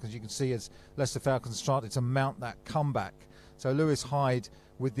Leicester Falcons. You can see as Leicester Falcons started to mount that comeback. So Lewis Hyde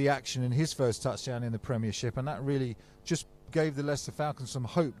with the action in his first touchdown in the Premiership, and that really just gave the Leicester Falcons some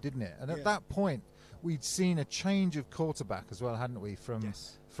hope, didn't it? And at that point, we'd seen a change of quarterback as well, hadn't we,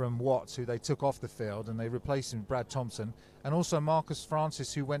 from Watts, who they took off the field, and they replaced him with Brad Thompson, and also Marcus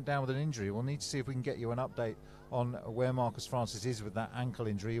Francis, who went down with an injury. We'll need to see if we can get you an update on where Marcus Francis is with that ankle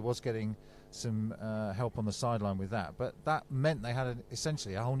injury. He was getting some help on the sideline with that, but that meant they had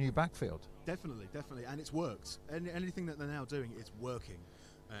essentially a whole new backfield. Definitely, and it's worked. Anything that they're now doing is working,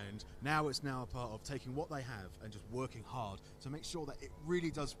 and now it's a part of taking what they have and just working hard to make sure that it really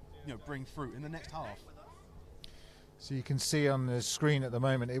does, bring fruit in the next half. So you can see on the screen at the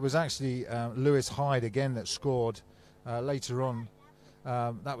moment, it was actually Lewis Hyde again that scored later on.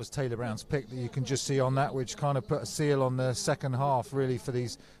 That was Taylor Brown's pick that you can just see on that, which kind of put a seal on the second half really for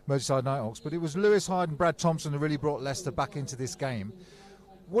these Merseyside Nighthawks. But it was Lewis Hyde and Brad Thompson who really brought Leicester back into this game.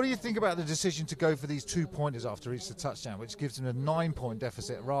 What do you think about the decision to go for these 2-pointers after each touchdown, which gives them a 9-point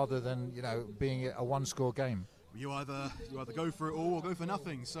deficit rather than being a 1-score game? You either go for it all or go for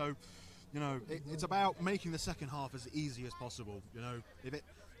nothing. So it's about making the second half as easy as possible.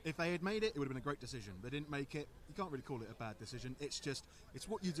 If they had made it, it would have been a great decision. They didn't make it. You can't really call it a bad decision. It's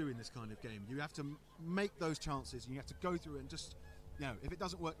what you do in this kind of game. You have to make those chances, and you have to go through it and just, if it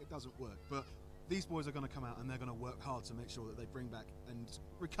doesn't work, it doesn't work. But these boys are going to come out and they're going to work hard to make sure that they bring back and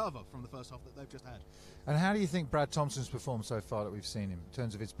recover from the first half that they've just had. And how do you think Brad Thompson's performed so far that we've seen him in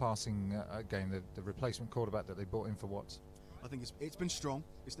terms of his passing game, the replacement quarterback that they brought in for Watts? I think it's been strong.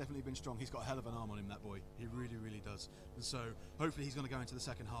 It's definitely been strong. He's got a hell of an arm on him, that boy. He really, really does. And so hopefully he's going to go into the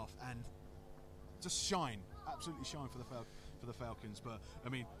second half and just shine, absolutely shine for the Falcons. But I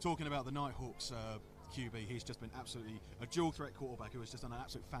mean, talking about the Nighthawks QB, he's just been absolutely a dual threat quarterback who has just done an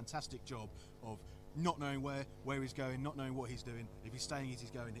absolute fantastic job of not knowing where he's going, not knowing what he's doing. If he's staying as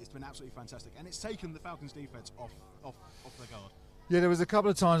he's going, it's been absolutely fantastic, and it's taken the Falcons defense off their guard. Yeah, there was a couple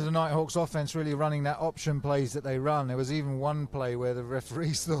of times the Nighthawks offense really running that option plays that they run. There was even one play where the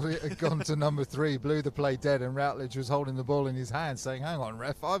referees thought it had gone to number 3, blew the play dead, and Routledge was holding the ball in his hand saying, hang on,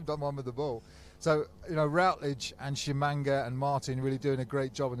 ref, I've done one with the ball. So, Routledge and Shimanga and Martin really doing a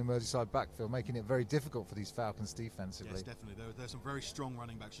great job in the Merseyside backfield, making it very difficult for these Falcons defensively. Yes, definitely. There's some very strong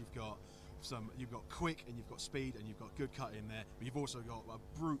running backs. You've got quick, and you've got speed, and you've got good cut in there, but you've also got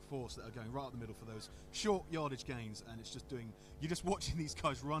a brute force that are going right up the middle for those short yardage gains, and you're just watching these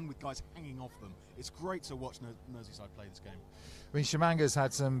guys run with guys hanging off them. It's great to watch Merseyside play this game. I mean, Shimanga's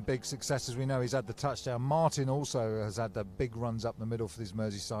had some big successes. We know he's had the touchdown. Martin also has had the big runs up the middle for these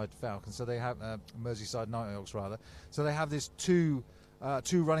Merseyside Falcons. So they have Merseyside Nighthawks rather. So they have this two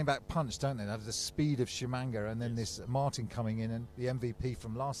running back punch, don't they? They have the speed of Shimanga, and then this Martin coming in, and the MVP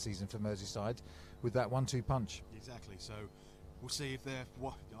from last season for Merseyside with that 1-2 punch. Exactly. So we'll see if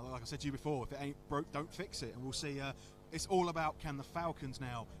like I said to you before, if it ain't broke, don't fix it, and we'll see. It's all about, can the Falcons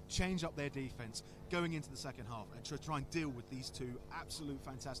now change up their defense going into the second half and try and deal with these two absolute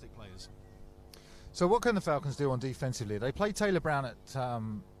fantastic players. So what can the Falcons do on defensively? They play Taylor Brown at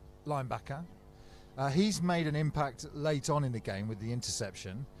linebacker. He's made an impact late on in the game with the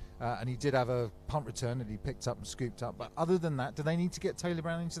interception, and he did have a punt return that he picked up and scooped up. But other than that, do they need to get Taylor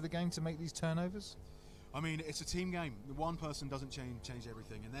Brown into the game to make these turnovers? I mean, it's a team game. One person doesn't change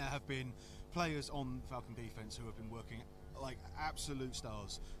everything, and there have been players on Falcon defense who have been working like absolute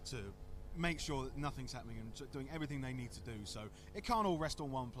stars to make sure that nothing's happening and doing everything they need to do. So it can't all rest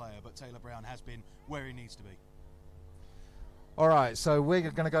on one player, but Taylor Brown has been where he needs to be. All right, so we're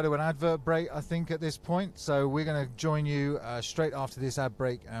going to go to an advert break, I think, at this point. So we're going to join you straight after this ad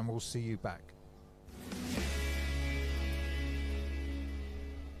break, and we'll see you back.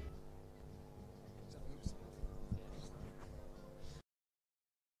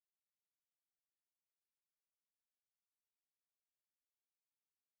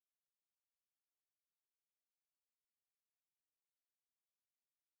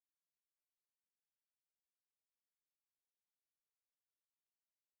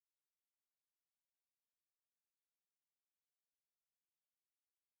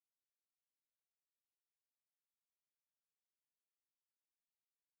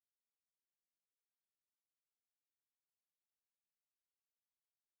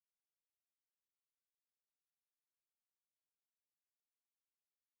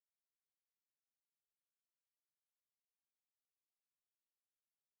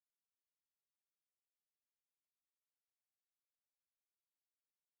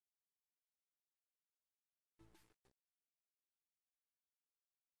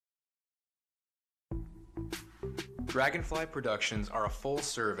 Dragonfly Productions are a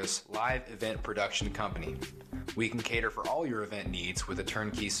full-service live event production company. We can cater for all your event needs with a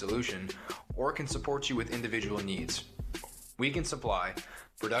turnkey solution, or can support you with individual needs. We can supply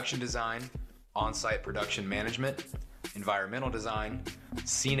production design, on-site production management, environmental design,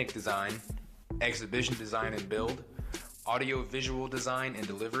 scenic design, exhibition design and build, audio-visual design and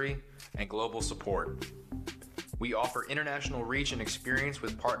delivery, and global support. We offer international reach and experience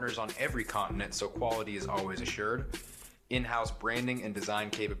with partners on every continent, so quality is always assured, in-house branding and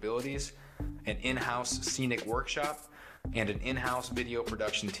design capabilities, an in-house scenic workshop, and an in-house video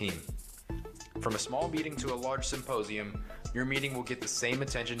production team. From a small meeting to a large symposium, your meeting will get the same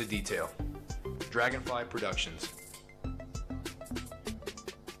attention to detail. Dragonfly Productions.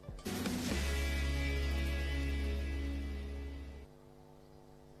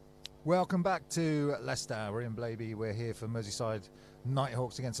 Welcome back to Leicester. We're in Blaby. We're here for Merseyside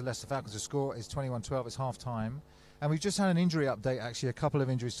Nighthawks against the Leicester Falcons. The score is 21-12. It's half-time. And we've just had an injury update, actually, a couple of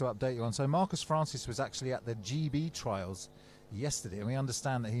injuries to update you on. So Marcus Francis was actually at the GB trials yesterday, and we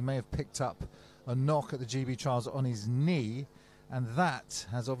understand that he may have picked up a knock at the GB trials on his knee, and that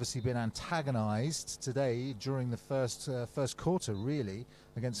has obviously been antagonised today during the first quarter, really,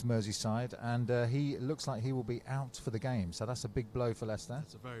 against Merseyside, and he looks like he will be out for the game. So that's a big blow for Leicester.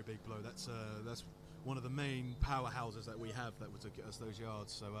 That's a very big blow. That's one of the main powerhouses that we have that would get us those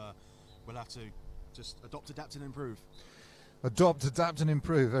yards. So we'll have to just adopt, adapt, and improve. Adopt, adapt, and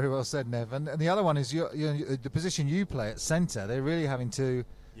improve. Very well said, Nev. And the other one is the position you play at centre. They're really having to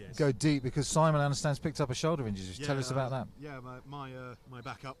go deep because Simon, I understand, has picked up a shoulder injury. Just tell us about that. Yeah, my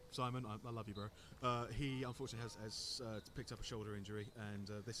backup, Simon, I love you, bro. He unfortunately has picked up a shoulder injury, and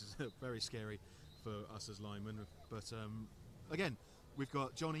this is very scary for us as linemen. But again, we've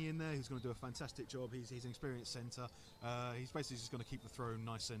got Johnny in there who's going to do a fantastic job. He's an experienced centre. He's basically just going to keep the throne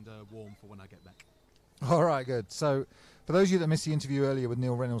nice and warm for when I get back. All right, good. So for those of you that missed the interview earlier with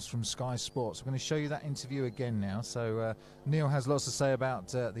Neil Reynolds from Sky Sports, I'm going to show you that interview again now. So Neil has lots to say about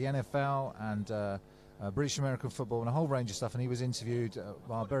the NFL and British American football and a whole range of stuff, and he was interviewed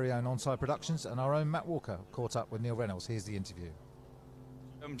by our very own On-Site Productions, and our own Matt Walker caught up with Neil Reynolds. Here's the interview.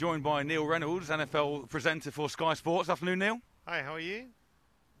 I'm joined by Neil Reynolds, NFL presenter for Sky Sports. Afternoon, Neil. Hi, how are you?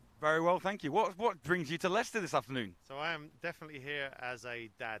 Very well, thank you. What brings you to Leicester this afternoon? So I am definitely here as a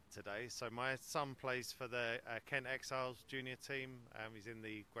dad today. So my son plays for the Kent Exiles junior team. He's in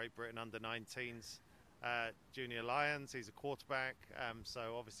the Great Britain under-19s junior Lions. He's a quarterback.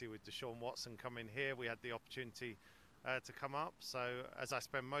 So obviously with Deshaun Watson coming here, we had the opportunity to come up. So as I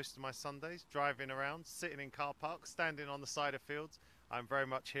spend most of my Sundays driving around, sitting in car parks, standing on the side of fields, I'm very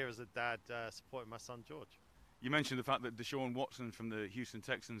much here as a dad supporting my son George. You mentioned the fact that Deshaun Watson from the Houston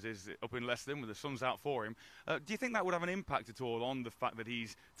Texans is up in Leicester with the sun's out for him. Do you think that would have an impact at all on the fact that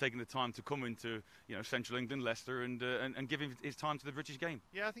he's taking the time to come into central England, Leicester, and give his time to the British game?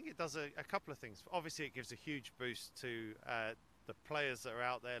 Yeah, I think it does a couple of things. Obviously, it gives a huge boost to the players that are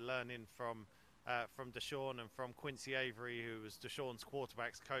out there learning from Deshaun and from Quincy Avery, who was Deshaun's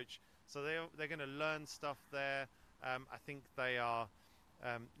quarterback's coach. So they're going to learn stuff there. I think they are,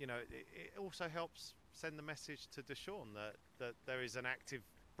 it also helps send the message to Deshaun that there is an active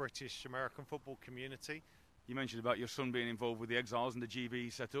British American football community. You mentioned about your son being involved with the Exiles and the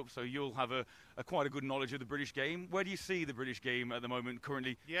GB setup, so you'll have quite a good knowledge of the British game. Where do you see the British game at the moment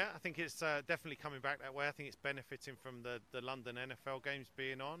currently? Yeah, I think it's definitely coming back that way. I think it's benefiting from the London NFL games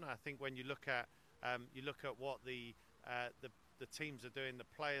being on. I think when you look at what the teams are doing, the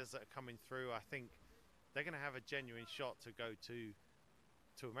players that are coming through, I think they're going to have a genuine shot to go to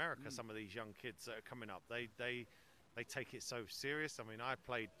America. Some of these young kids that are coming up, they take it so serious. I mean, I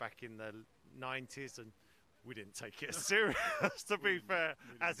played back in the 90s and we didn't take it as serious, to be fair,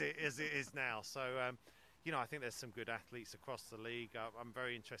 as it is now. So, I think there's some good athletes across the league. I'm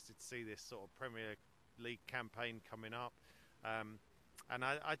very interested to see this sort of Premier League campaign coming up. And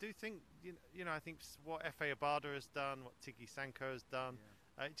I do think, I think what F.A. Abada has done, what Tiki Sanko has done,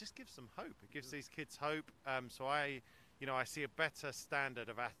 it just gives them hope. It gives these kids hope. So I see a better standard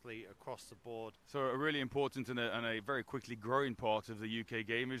of athlete across the board. So a really important and a very quickly growing part of the UK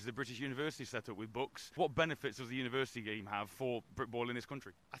game is the British University setup with books. What benefits does the university game have for football in this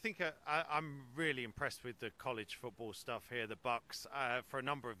country? I think I'm really impressed with the college football stuff here, the Bucks, for a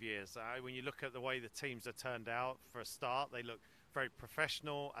number of years. When you look at the way the teams are turned out, for a start, they look very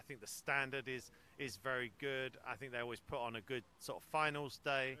professional. I think the standard is very good. I think they always put on a good sort of finals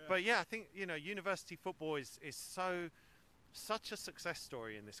day. Yeah. But yeah, I think university football is such a success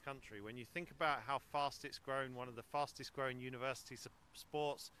story in this country. When you think about how fast it's grown, one of the fastest growing university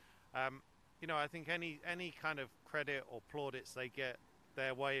sports, I think any kind of credit or plaudits they get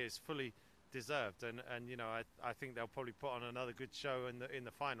their way is fully deserved. And you know, I think they'll probably put on another good show in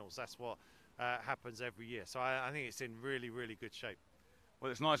the finals. That's what happens every year. So I think it's in really, really good shape. Well,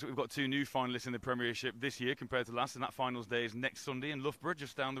 it's nice that we've got 2 new finalists in the Premiership this year compared to last, and that finals day is next Sunday in Loughborough,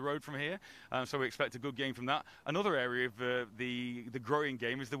 just down the road from here. So we expect a good game from that. Another area of the growing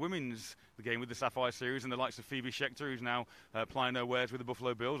game is the women's game with the Sapphire Series and the likes of Phoebe Schechter, who's now plying her wares with the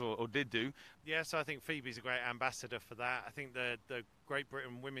Buffalo Bills, or did do. Yeah, so I think Phoebe's a great ambassador for that. I think the Great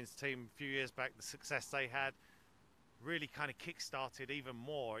Britain women's team a few years back, the success they had really kind of kick-started even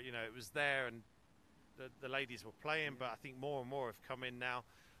more. You know, it was there and the ladies were playing, but I think more and more have come in now.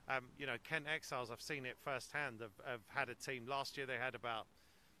 You know, Kent Exiles, I've seen it firsthand, have had a team. Last year they had about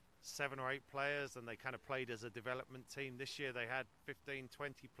 7 or 8 players, and they kind of played as a development team. This year they had 15,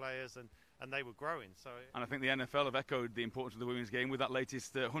 20 players, and they were growing. And I think the NFL have echoed the importance of the women's game with that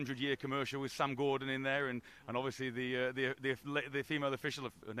latest 100-year commercial with Sam Gordon in there, and obviously the female official,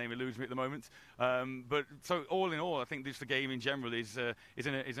 her name eludes me at the moment. But so all in all, I think just the game in general is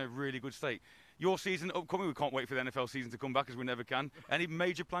in a really good state. Your season upcoming, we can't wait for the NFL season to come back, as we never can. Any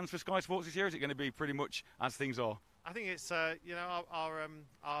major plans for Sky Sports this year? Is it going to be pretty much as things are? I think it's you know,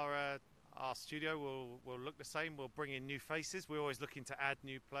 our studio will look the same. We'll bring in new faces. We're always looking to add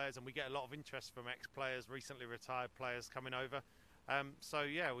new players, and we get a lot of interest from ex-players, recently retired players coming over. So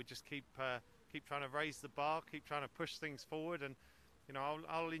yeah, we just keep trying to raise the bar, keep trying to push things forward, and you know,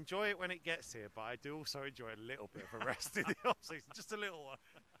 I'll enjoy it when it gets here, but I do also enjoy a little bit of a rest in the off-season, just a little one.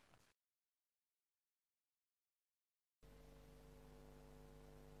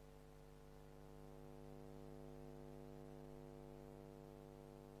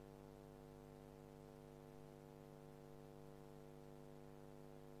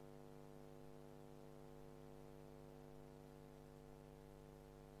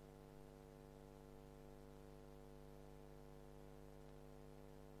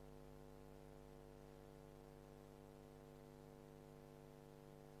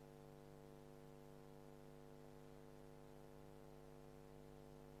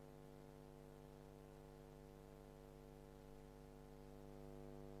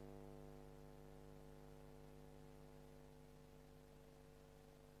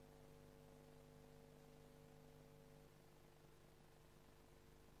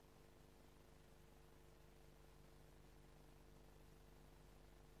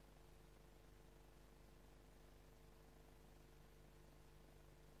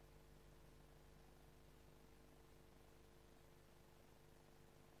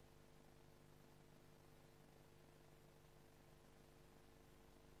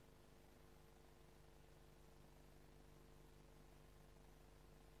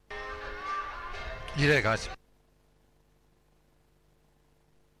 You there, guys?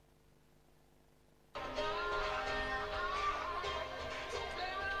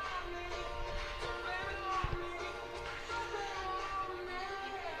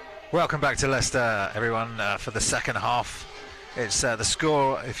 Welcome back to Leicester, everyone, for the second half. It's the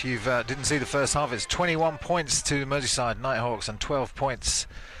score, if you didn't see the first half, it's 21 points to Merseyside Nighthawks and 12 points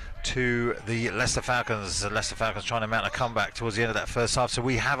to the Leicester Falcons. The Leicester Falcons trying to mount a comeback towards the end of that first half. So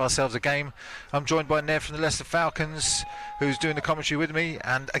we have ourselves a game. I'm joined by Nev from the Leicester Falcons, who's doing the commentary with me.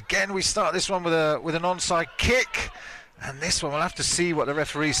 And again, we start this one with an onside kick. And this one, we'll have to see what the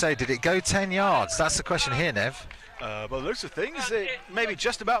referees say. Did it go 10 yards? That's the question here, Nev. By the looks of things, it maybe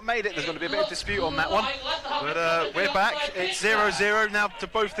just about made it. There's going to be a bit of dispute on that one. But we're back. It's 0-0 now to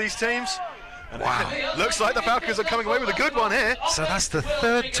both these teams. And wow. Looks like the Falcons are coming away with a good one here. So that's the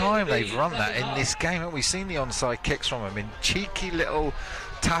third time they've run that in this game. Haven't we seen the onside kicks from them in cheeky little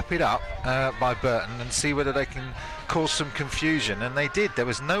tap it up by Burton and see whether they can cause some confusion. And they did. There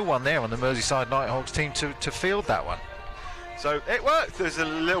was no one there on the Merseyside Nighthawks team to field that one. So it worked. There's a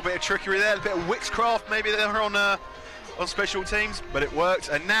little bit of trickery there, a bit of witchcraft maybe there on special teams, but it worked.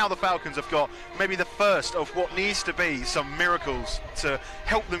 And now the Falcons have got maybe the first of what needs to be some miracles to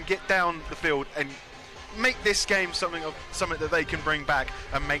help them get down the field and make this game something that they can bring back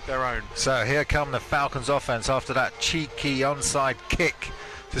and make their own. So here come the Falcons offense after that cheeky onside kick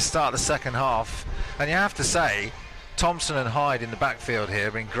to start the second half. And you have to say, Thompson and Hyde in the backfield here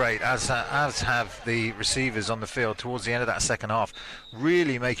have been great, as have the receivers on the field towards the end of that second half,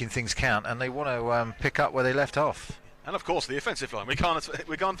 really making things count, and they want to pick up where they left off. And of course the offensive line. We can't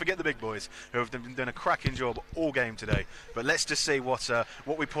forget the big boys who have been doing a cracking job all game today. But let's just see what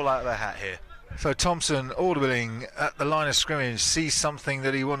we pull out of their hat here. So Thompson, ordering at the line of scrimmage, sees something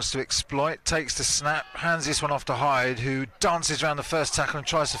that he wants to exploit, takes the snap, hands this one off to Hyde, who dances around the first tackle and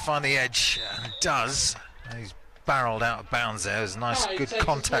tries to find the edge, and does. And he's barrelled out of bounds there. It was nice, good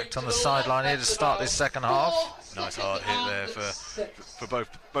contact on the sideline here to start this second half. Nice hard hit there for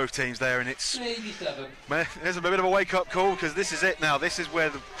both teams there, and it's there's a bit of a wake-up call, because this is it now. This is where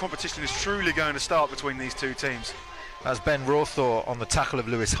the competition is truly going to start between these two teams. That's Ben Rawthor on the tackle of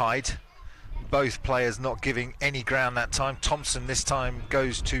Lewis Hyde. Both players not giving any ground that time. Thompson this time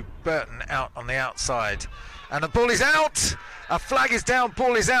goes to Burton out on the outside, and the ball is out. A flag is down,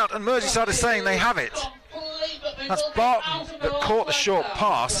 ball is out, and Merseyside is saying they have it. That's Barton that caught the short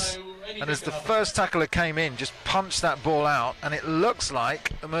pass, and as the first tackler came in, just punched that ball out, and it looks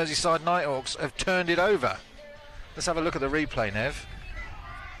like the Merseyside Nighthawks have turned it over. Let's have a look at the replay, Nev.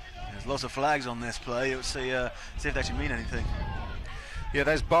 There's lots of flags on this play. Let's see if they actually mean anything. Yeah,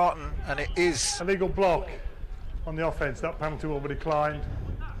 there's Barton, and it is illegal block on the offence. That penalty will be declined.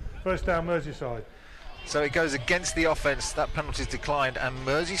 First down, Merseyside. So it goes against the offence. That penalty is declined, and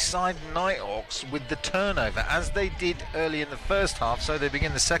Merseyside Nighthawks with the turnover, as they did early in the first half. So they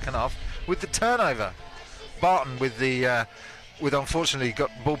begin the second half with the turnover. Barton with unfortunately got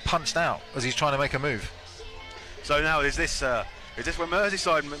the ball punched out as he's trying to make a move. So now is this where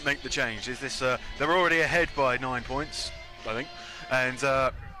Merseyside make the change? Is this they're already ahead by 9 points, I think, and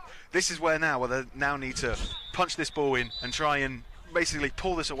this is where they now need to punch this ball in and try and basically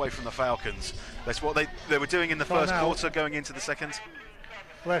pull this away from the Falcons. That's what they were doing in the first quarter, going into the second.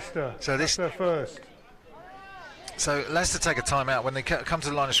 Leicester. So Leicester first. So Leicester take a timeout. When they come to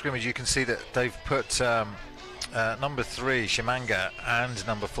the line of scrimmage, you can see that they've put number 3 Shimanga and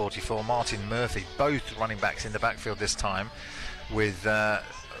number 44 Martin Murphy, both running backs in the backfield this time, with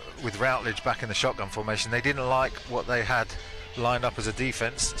Routledge back in the shotgun formation. They didn't like what they had lined up as a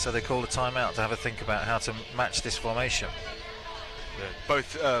defence, so they called a timeout to have a think about how to match this formation.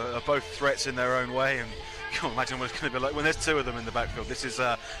 Both threats in their own way, and you can't imagine what it's going to be like when there's two of them in the backfield. This is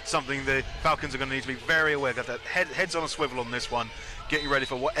something the Falcons are going to need to be very aware of. That heads on a swivel on this one, getting ready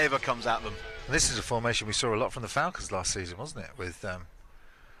for whatever comes at them. And this is a formation we saw a lot from the Falcons last season, wasn't it? With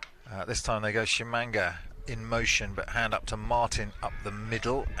this time they go Shimanga in motion, but hand up to Martin up the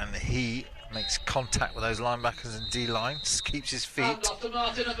middle, and he makes contact with those linebackers and D-line, keeps his feet,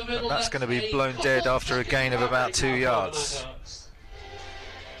 and that's going to be blown dead after a gain of about 2 yards.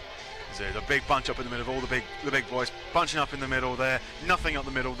 There's a big bunch up in the middle of all the big boys bunching up in the middle there. Nothing up the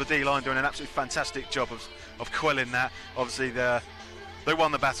middle. The D-line doing an absolutely fantastic job of quelling that. Obviously they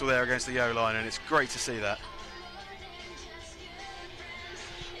won the battle there against the O-line, and it's great to see that.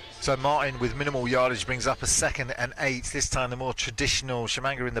 So Martin with minimal yardage brings up a 2nd and 8. This time the more traditional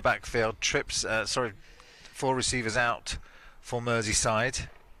Shimanga in the backfield trips 4 receivers out for Merseyside.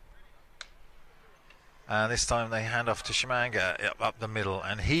 And this time they hand off to Shimanga up the middle,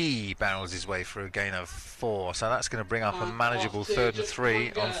 and he barrels his way for a gain of 4. So that's going to bring up a manageable 3rd and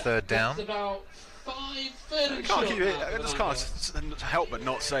 3 on 3rd down. I just can't help but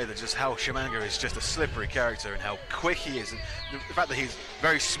not say that just how Shimanga is just a slippery character, and how quick he is, and the fact that he's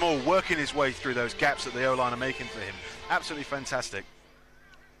very small, working his way through those gaps that the O-line are making for him. Absolutely fantastic.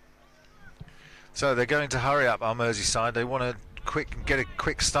 So they're going to hurry up our Merseyside. They want to get a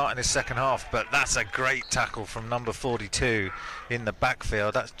quick start in the second half, but that's a great tackle from number 42 in the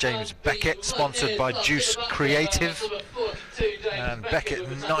backfield. That's James Beckett, sponsored by Juice Creative, and Beckett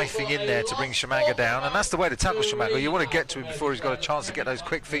knifing in there to bring Shimanga down, and that's the way to tackle Shimanga. You want to get to him before he's got a chance to get those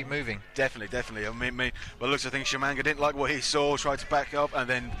quick feet moving. Definitely. I mean, but looks, I think Shimanga didn't like what he saw, tried to back up, and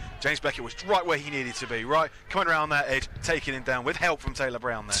then James Beckett was right where he needed to be, right coming around that edge, taking him down with help from Taylor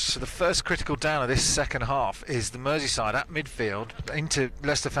Brown there. So the first critical down of this second half is the Merseyside at midfield into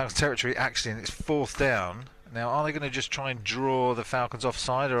Leicester Falcons territory, actually, and it's 4th down. Now, are they going to just try and draw the Falcons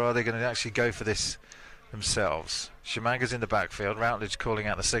offside, or are they going to actually go for this themselves? Shimanga's in the backfield, Routledge calling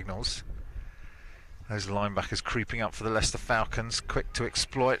out the signals. Those linebackers creeping up for the Leicester Falcons, quick to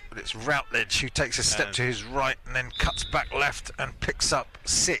exploit, but it's Routledge who takes a step to his right and then cuts back left and picks up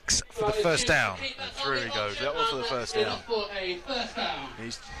 6 for the first down. And through he goes, that was for the first down.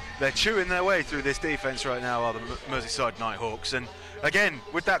 They're chewing their way through this defence right now, are the Merseyside Nighthawks, and again,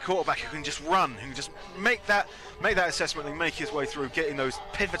 with that quarterback who can just run, who can just make that assessment and make his way through, getting those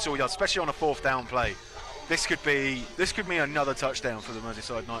pivotal yards, especially on a 4th down play. This could be another touchdown for the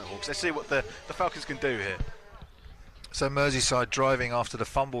Merseyside Nighthawks. Let's see what the Falcons can do here. So Merseyside driving after the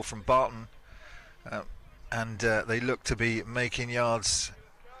fumble from Barton, and they look to be making yards,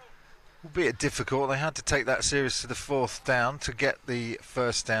 albeit difficult. They had to take that series to the 4th down to get the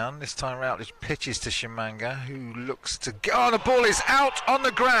first down. This time Routledge pitches to Shimanga, who looks to get... Oh, the ball is out on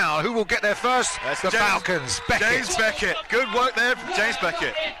the ground. Who will get there first? That's the Falcons. Beckett. James Beckett. Good work there from James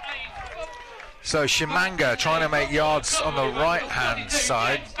Beckett. So Shimanga trying to make yards on the right-hand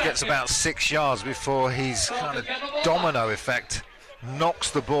side, gets about 6 yards before he's kind of domino effect, knocks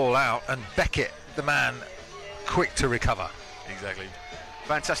the ball out, and Beckett, the man, quick to recover. Exactly.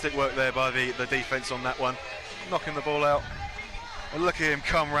 Fantastic work there by the defence on that one, knocking the ball out. And look at him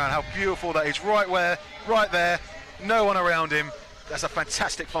come round, how beautiful that is, right there, no one around him. That's a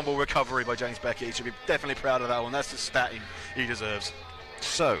fantastic fumble recovery by James Beckett. He should be definitely proud of that one. That's the stat he deserves.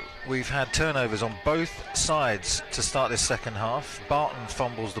 So we've had turnovers on both sides to start this second half. Barton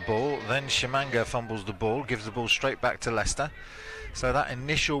fumbles the ball, then Shimanga fumbles the ball, gives the ball straight back to Leicester. So that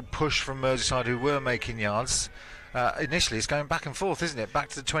initial push from Merseyside, who were making yards, initially it's going back and forth, isn't it? Back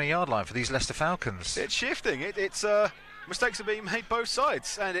to the 20-yard line for these Leicester Falcons. It's shifting. It's mistakes are being made both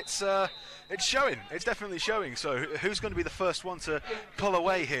sides, and it's showing. It's definitely showing. So who's going to be the first one to pull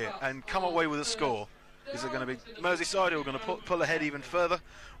away here and come away with a score? Is it going to be Merseyside who are going to pull ahead even further,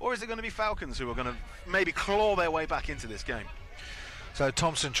 or is it going to be Falcons who are going to maybe claw their way back into this game? So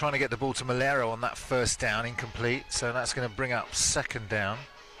Thompson trying to get the ball to Malero on that first down, incomplete. So that's going to bring up second down.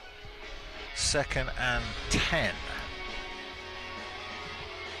 2nd and 10.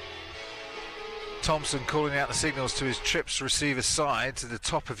 Thompson calling out the signals to his trips receiver side to the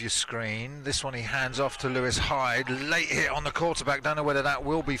top of your screen. This one he hands off to Lewis Hyde. Late hit on the quarterback. Don't know whether that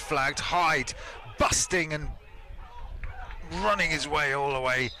will be flagged. Hyde busting and running his way all the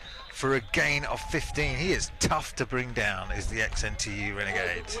way for a gain of 15. He is tough to bring down, is the ex-NTU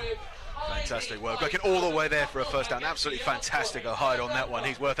Renegade. Fantastic work, working all the way there for a first down. Absolutely fantastic a Hyde on that one.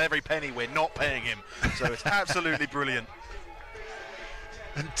 He's worth every penny we're not paying him, so it's absolutely brilliant.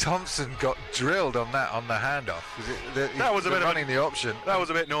 And Thompson got drilled on that on the handoff. That was a bit running the option. That was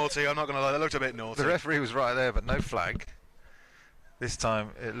a bit naughty. I'm not going to lie. That looked a bit naughty. The referee was right there, but no flag. This time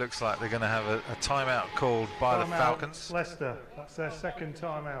it looks like they're going to have a timeout called by the Falcons. Leicester, that's their second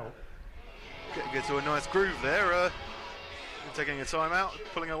timeout. Getting into a nice groove there. Taking a timeout,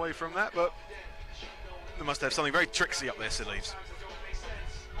 pulling away from that, but they must have something very tricksy up their sleeves.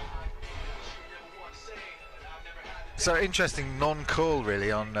 So interesting non-call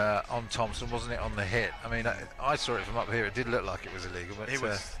really on Thompson, wasn't it, on the hit? I mean, I saw it from up here. It did look like it was illegal, but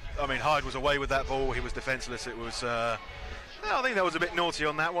I mean, Hyde was away with that ball. He was defenceless. It was. I think that was a bit naughty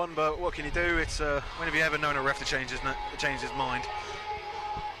on that one, but what can you do? It's when have you ever known a ref to change his mind?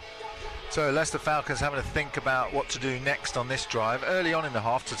 So Leicester Falcons having to think about what to do next on this drive. Early on in the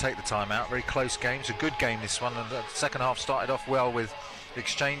half to take the timeout. Very close game. It's a good game, this one. And the second half started off well with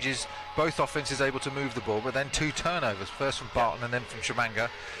exchanges. Both offenses able to move the ball, but then 2 turnovers. First from Barton and then from Shimanga.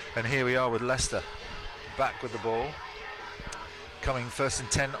 And here we are with Leicester back with the ball. Coming 1st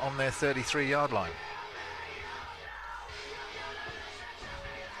and 10 on their 33-yard line.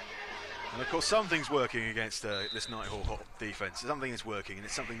 And of course something's working against this Nighthawk defence. Something is working, and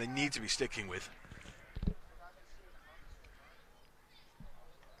it's something they need to be sticking with.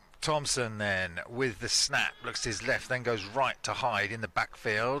 Thompson then with the snap, looks to his left, then goes right to Hyde in the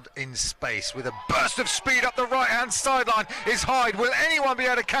backfield, in space with a burst of speed up the right-hand sideline is Hyde. Will anyone be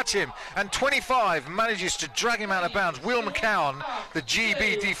able to catch him? And 25 manages to drag him out of bounds. Will McCown, the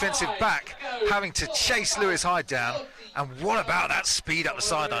GB defensive back, having to chase Lewis Hyde down. And what about that speed up the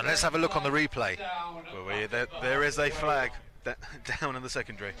sideline? Let's have a look on the replay. Well, there is a flag down in the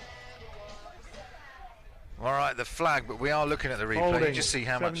secondary. All right, the flag, but we are looking at the replay. Holding, you just see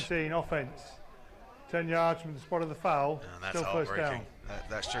how 17 much. offence. 10 yards from the spot of the foul. And that's still first down.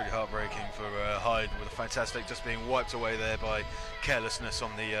 That's truly heartbreaking for Hyde, with a fantastic just being wiped away there by carelessness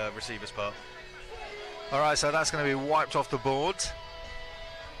on the receiver's part. All right, so that's going to be wiped off the board.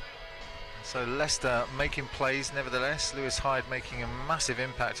 So Leicester making plays nevertheless. Lewis Hyde making a massive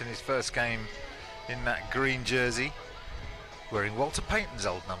impact in his first game in that green jersey, wearing Walter Payton's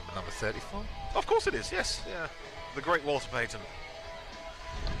old number 34. Of course it is, yes. Yeah, the great Walter Payton.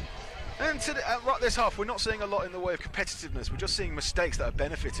 And right this half, we're not seeing a lot in the way of competitiveness. We're just seeing mistakes that are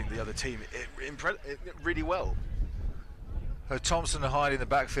benefiting the other team really well. So Thompson and Hyde in the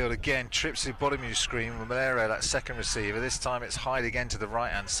backfield again, trips the bottom of your screen with Malero, that second receiver. This time it's Hyde again to the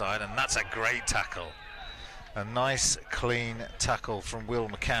right-hand side, and that's a great tackle. A nice, clean tackle from Will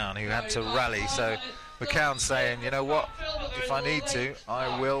McCown, who had to rally. So McCown saying, you know what, if I need to,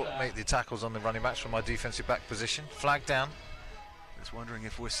 I will make the tackles on the running backs from my defensive back position. Flag down. Just wondering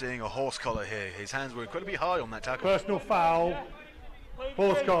if we're seeing a horse collar here. His hands were incredibly high on that tackle. Personal foul,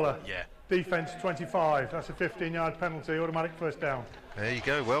 horse collar. Yeah. Defence 25, that's a 15-yard penalty, automatic first down. There you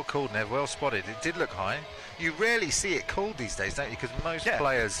go, well called, Nev, well spotted. It did look high. You rarely see it called these days, don't you? Because most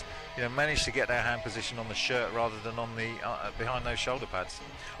players, manage to get their hand position on the shirt rather than on the behind those shoulder pads.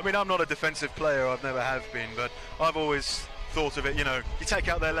 I mean, I'm not a defensive player, I've never have been, but I've always thought of it, you take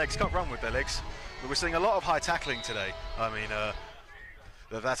out their legs, can't run with their legs. But we're seeing a lot of high tackling today. I mean,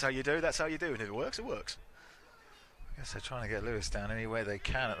 that's how you do, that's how you do. And if it works, it works. I guess they're trying to get Lewis down any way they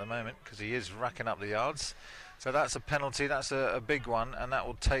can at the moment because he is racking up the yards. So that's a penalty, that's a big one, and that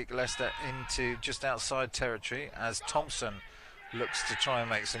will take Leicester into just outside territory as Thompson looks to try and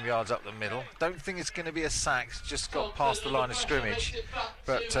make some yards up the middle. Don't think it's going to be a sack, it's just got past the line of scrimmage,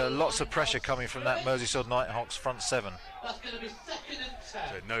 but lots of pressure coming from that Merseyside Nighthawks front seven. That's going to be 2nd and 10.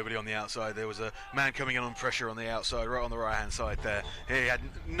 So nobody on the outside. There was a man coming in on pressure on the outside, right on the right-hand side there. He had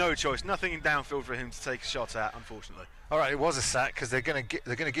no choice, nothing in downfield for him to take a shot at, unfortunately. All right, it was a sack because they're going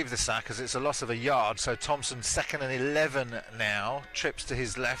to give the sack as it's a loss of a yard. So Thompson 2nd and 11 now, trips to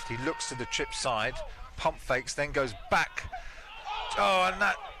his left. He looks to the trip side, pump fakes, then goes back. Oh, and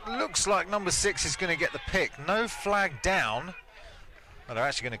that looks like number 6 is going to get the pick. No flag down, but they're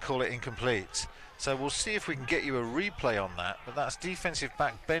actually going to call it incomplete. So we'll see if we can get you a replay on that. But that's defensive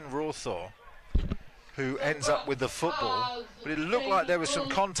back Ben Rawthaw who ends up with the football. But it looked like there was some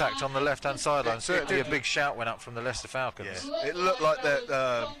contact on the left-hand sideline. Certainly a big shout went up from the Leicester Falcons. Yeah. It looked like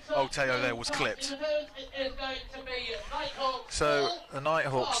that old Teo there was clipped. So the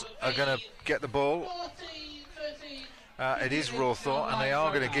Nighthawks are going to get the ball. It is Rawthaw, and they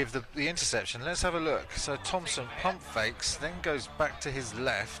are going to give the interception. Let's have a look. So Thompson pump fakes, then goes back to his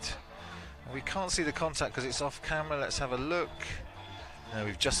left. We can't see the contact because it's off camera. Let's have a look. No,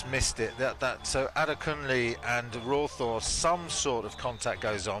 we've just missed it. So Adekunle and Rawthaw, some sort of contact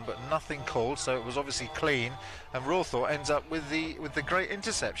goes on, but nothing called. So it was obviously clean, and Rawthaw ends up with the great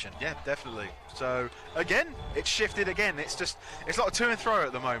interception. Yeah, definitely. So again, it's shifted again. It's like a to and fro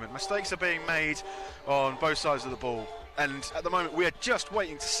at the moment. Mistakes are being made on both sides of the ball. And at the moment, we are just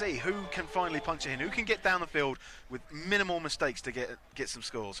waiting to see who can finally punch it in, who can get down the field with minimal mistakes to get some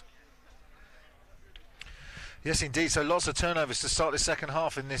scores. Yes, indeed. So lots of turnovers to start the second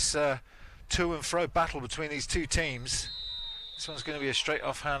half in this to and fro battle between these two teams. This one's going to be a straight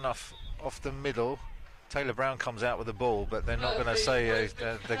off hand off the middle. Taylor Brown comes out with the ball, but they're not going to say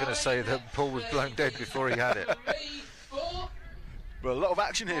they're going to say the ball was blown dead before he had it. Well, a lot of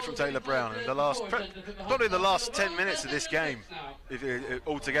action here from Taylor Brown in probably the last 10 minutes of this game.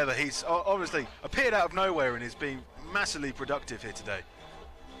 Altogether, he's obviously appeared out of nowhere and has been massively productive here today.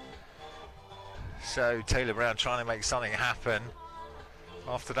 So Taylor Brown trying to make something happen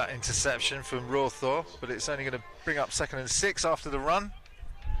after that interception from Rawthaw, but it's only going to bring up 2nd and 6 after the run.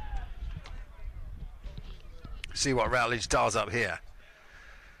 See what Routledge does up here.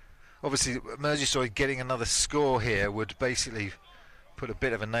 Obviously, Merseyside getting another score here would basically put a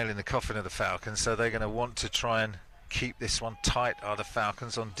bit of a nail in the coffin of the Falcons, so they're going to want to try and keep this one tight, are the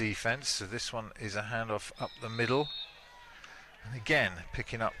Falcons, on defence. So this one is a handoff up the middle. And again,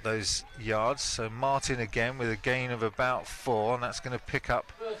 picking up those yards. So Martin again with a gain of about 4, and that's going to pick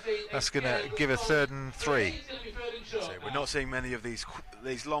up, that's going to give a 3rd and 3. So we're not seeing many of these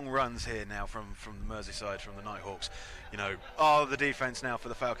long runs here now from the Merseyside, from the Nighthawks. The defence now for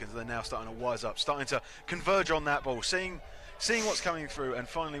the Falcons. They're now starting to wise up, starting to converge on that ball, seeing what's coming through, and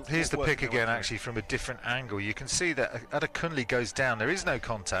finally. Here's the pick again, actually, from a different angle. You can see that Adekunle goes down. There is no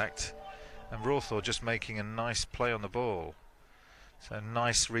contact, and Rawthaw just making a nice play on the ball. So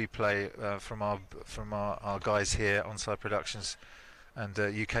nice replay from our guys here, Onside Productions and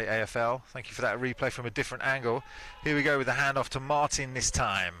UK AFL. Thank you for that replay from a different angle. Here we go with the handoff to Martin this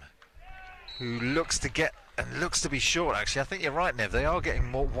time, who looks to get and looks to be short. Actually, I think you're right, Nev. They are getting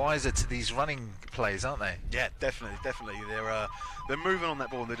more wiser to these running plays, aren't they? Yeah, definitely. They're moving on that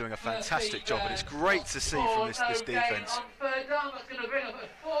ball and they're doing a fantastic job. And it's great to see from this defence.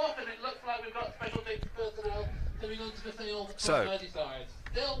 So,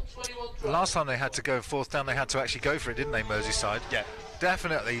 the last time they had to go 4th down, they had to actually go for it, didn't they, Merseyside? Yeah.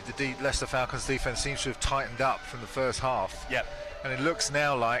 Definitely, the Leicester Falcons defence seems to have tightened up from the first half. Yeah. And it looks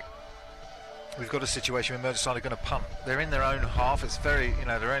now like we've got a situation where Merseyside are going to punt. They're in their own half. It's very,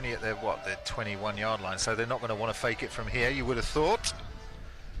 they're only at their 21-yard line, so they're not going to want to fake it from here, you would have thought.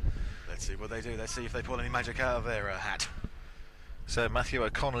 Let's see what they do. Let's see if they pull any magic out of their hat. So Matthew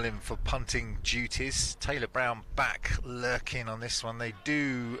O'Connell in for punting duties. Taylor Brown back lurking on this one. They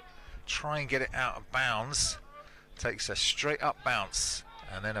do try and get it out of bounds. Takes a straight up bounce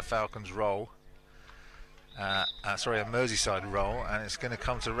and then a Falcons roll. A Merseyside roll, and it's going to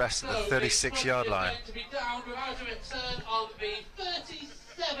come to rest at the 36-yard line. To be down without a return on the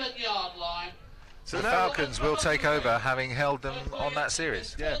 37-yard line. So the Falcons will take over, having held them on that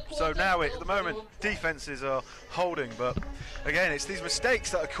series. Yeah, so now at the moment defences are holding, but again it's these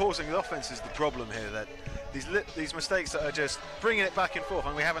mistakes that are causing the offense is the problem here. That these mistakes that are just bringing it back and forth,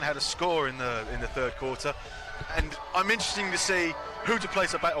 and we haven't had a score in the third quarter. and I'm interested to see who to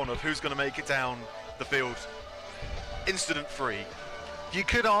place a bet on of who's going to make it down the field incident-free. You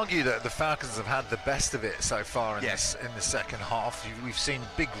could argue that the Falcons have had the best of it so far in, Yes. in the second half. We've seen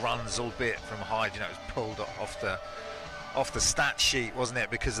big runs, albeit from Hyde. You know, it was pulled off the stat sheet, wasn't it,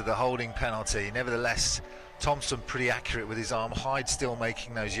 because of the holding penalty. Nevertheless, Thompson pretty accurate with his arm. Hyde still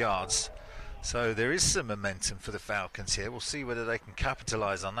making those yards. So there is some momentum for the Falcons here. We'll see whether they can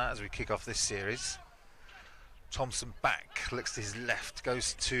capitalise on that as we kick off this series. Thompson back, looks to his left,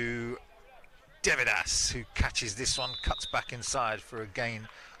 goes to Devidas, who catches this one, cuts back inside for a gain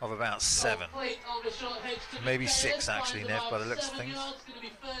of about 7. Maybe 6 actually, Nev, by the looks of things.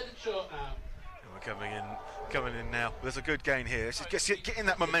 We're coming in now. There's a good gain here. It's just getting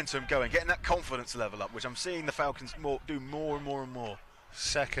that momentum going, getting that confidence level up, which I'm seeing the Falcons do more and more and more.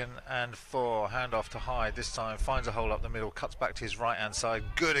 2nd and 4, hand off to Hyde this time, finds a hole up the middle, cuts back to his right hand side.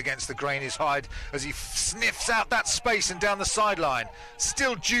 Good against the grain is Hyde as he sniffs out that space and down the sideline,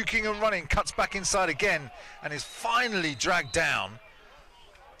 still duking and running, cuts back inside again and is finally dragged down.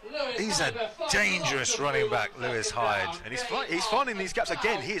 He's a dangerous running back, Lewis Hyde, and he's finding these gaps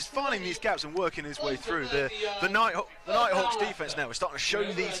again. He is finding these gaps and working his way through. The Nighthawks defense now is starting to show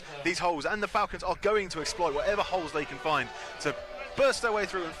these holes, and the Falcons are going to exploit whatever holes they can find to burst their way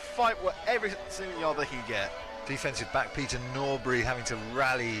through and fight every single yard they can get. Defensive back Peter Norbury having to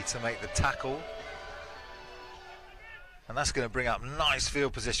rally to make the tackle. And that's going to bring up nice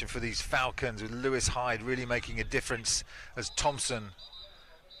field position for these Falcons, with Lewis Hyde really making a difference as Thompson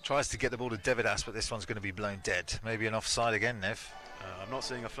tries to get the ball to Devidas, but this one's going to be blown dead. Maybe an offside again, Nev. I'm not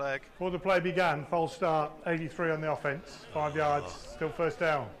seeing a flag. Before the play began, false start, 83 on the offence, 5 yards, still first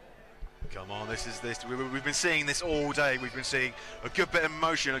down. Come on, we've been seeing this all day. We've been seeing a good bit of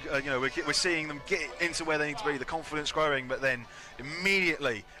motion. We're seeing them get into where they need to be, the confidence growing, but then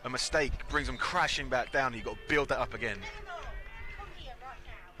immediately a mistake brings them crashing back down. You've got to build that up again.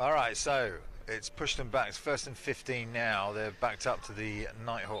 All right, so it's pushed them back. It's 1st and 15 now. They're backed up to the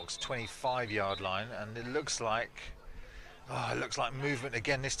Nighthawks 25-yard line, and it looks like movement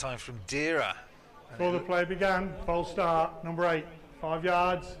again, this time from Dira. Before the play began, false start, number 8. 5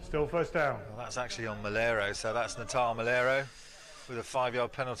 yards, still first down. Well, that's actually on Malero, so that's Natal Malero with a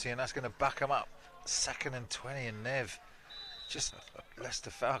 5-yard penalty, and that's going to back them up. 2nd and 20, and Nev, just Leicester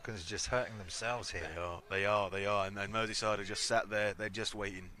Falcons just hurting themselves here. They are, and Merseyside are just sat there. They're just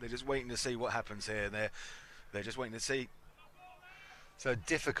waiting. They're just waiting to see what happens here. They're just waiting to see. So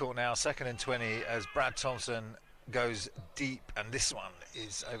difficult now. 2nd and 20 as Brad Thompson goes deep, and this one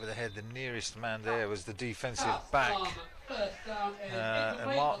is over the head. The nearest man there was the defensive back.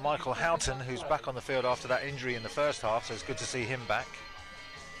 And Michael Houghton, who's back on the field after that injury in the first half, so it's good to see him back.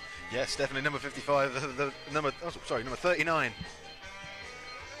 Yes, definitely number 55, number 39.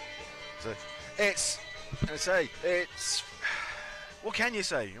 So it's what can you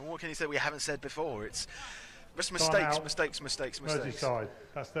say? What can you say we haven't said before? It's just mistakes. Merseyside,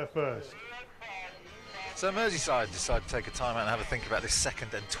 that's their first. So Merseyside decide to take a time out and have a think about this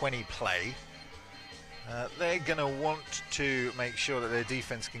 2nd and 20 play. They're going to want to make sure that their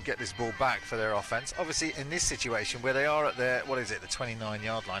defence can get this ball back for their offence. Obviously, in this situation where they are at their, the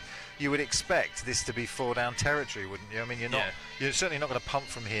 29-yard line, you would expect this to be 4-down territory, wouldn't you? I mean, you're certainly not going to punt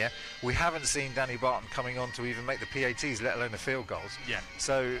from here. We haven't seen Danny Barton coming on to even make the PATs, let alone the field goals. Yeah.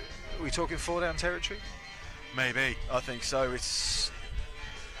 So, are we talking 4-down territory? Maybe. I think so.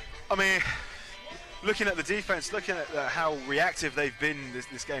 Looking at the defence, looking at how reactive they've been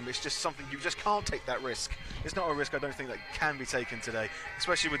this game, it's just something you just can't take that risk. It's not a risk I don't think that can be taken today,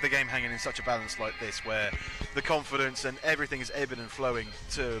 especially with the game hanging in such a balance like this, where the confidence and everything is ebbing and flowing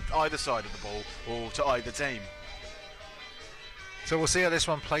to either side of the ball or to either team. So we'll see how this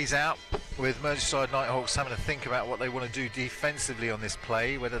one plays out, with Merseyside Nighthawks having to think about what they want to do defensively on this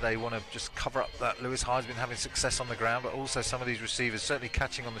play, whether they want to just cover up that Lewis Hyde's been having success on the ground, but also some of these receivers certainly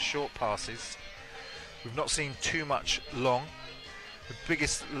catching on the short passes. We've not seen too much long.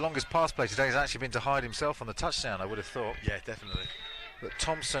 The longest pass play today has actually been to Hyde himself on the touchdown, I would have thought. Yeah, definitely. But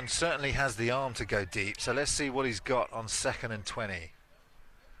Thompson certainly has the arm to go deep, so let's see what he's got on 2nd and 20.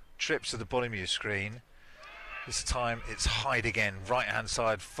 Trips to the bottom of your screen. This time it's Hyde again, right-hand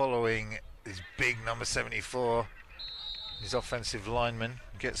side, following his big number 74. His offensive lineman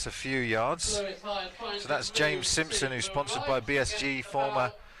gets a few yards. So that's James Simpson, who's sponsored by BSG,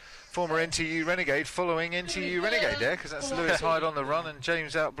 former NTU Renegade, following NTU Renegade there, because that's Lewis Hyde on the run and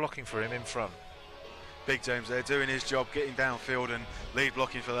James out blocking for him in front. Big James there doing his job, getting downfield and lead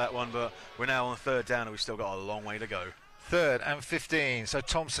blocking for that one, but we're now on 3rd down and we've still got a long way to go. 3rd and 15. So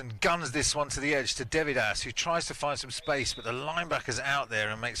Thompson guns this one to the edge to Devidas, who tries to find some space, but the linebacker's out there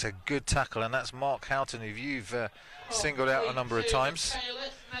and makes a good tackle, and that's Mark Houghton, who you've singled out a number of times,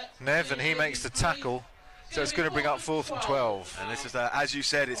 Nev, and he makes the tackle. So it's going to bring up 4th and 12. And this is, as you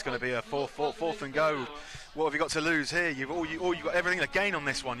said, it's going to be a fourth and go. What have you got to lose here? You've got everything to gain on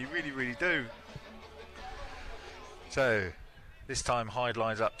this one. You really, really do. So this time Hyde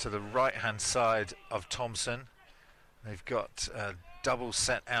lines up to the right-hand side of Thompson. They've got a double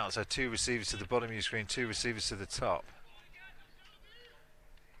set out, so 2 receivers to the bottom of your screen, 2 receivers to the top.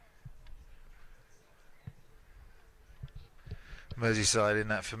 Merseyside in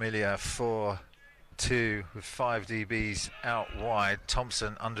that familiar 4-2 with 5 DBs out wide.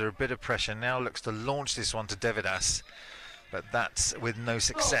 Thompson under a bit of pressure now looks to launch this one to Devidas, but that's with no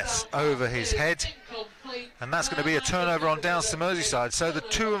success. Over his head, and that's going to be a turnover on downs to Merseyside. So the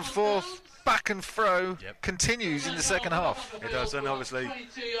 2 and 4 back and throw continues in the second half. It does, and obviously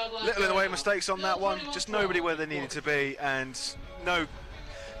little in the way of mistakes on that one, just nobody where they needed to be, and no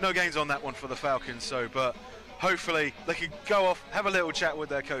gains on that one for the Falcons. So but hopefully they can go off, have a little chat with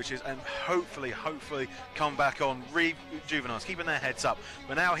their coaches, and hopefully come back on rejuvenised, keeping their heads up.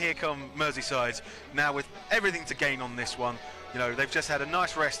 But now here come Merseyside, now with everything to gain on this one. You know, they've just had a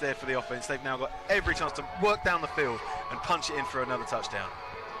nice rest there for the offence. They've now got every chance to work down the field and punch it in for another touchdown.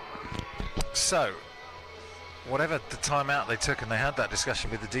 So, whatever the timeout they took, and they had that discussion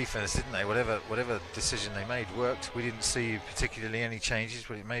with the defence, didn't they? Whatever decision they made worked. We didn't see particularly any changes,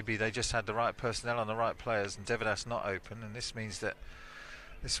 but it may be they just had the right personnel and the right players, and Devidas not open, and this means that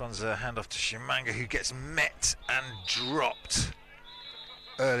this one's a handoff to Shimanga, who gets met and dropped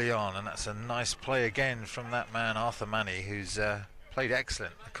early on, and that's a nice play again from that man Arthur Manny, who's played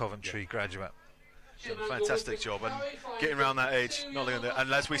excellent, a Coventry graduate. Fantastic job, and getting around that edge,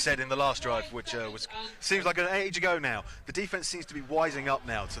 and as we said in the last drive, which seems like an age ago now, the defence seems to be wising up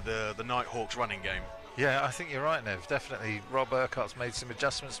now to the Nighthawks running game. Yeah, I think you're right, Nev. Definitely, Rob Urquhart's made some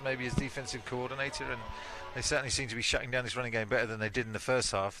adjustments, maybe as defensive coordinator, and they certainly seem to be shutting down this running game better than they did in the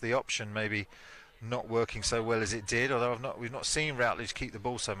first half. The option maybe not working so well as it did, although we've not seen Routledge keep the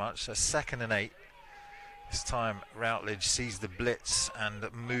ball so much. So 2nd and 8. This time Routledge sees the blitz and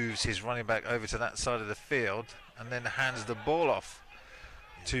moves his running back over to that side of the field, and then hands the ball off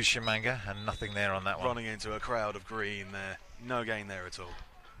to Shimanga, and nothing there on that one. Running into a crowd of green there. No gain there at all.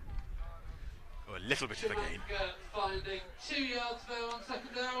 Or a little bit of a gain.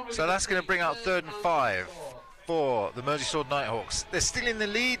 So that's going to bring up 3rd and 5 for the Merseyside Nighthawks. They're still in the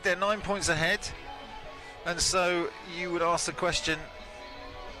lead, they're 9 points ahead, and so you would ask the question,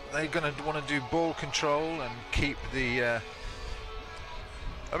 they're going to want to do ball control and keep the...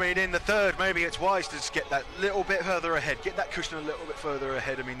 I mean, in the third, maybe it's wise to just get that little bit further ahead, get that cushion a little bit further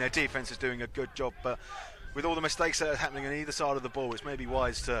ahead. I mean, their defence is doing a good job, but with all the mistakes that are happening on either side of the ball, it's maybe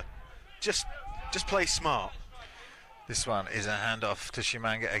wise to just play smart. This one is a handoff to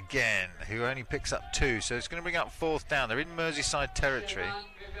Shimanga again, who only picks up 2, so it's going to bring up 4th down. They're in Merseyside territory.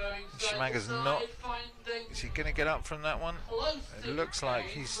 Shimanga's not... Is he going to get up from that one? It looks like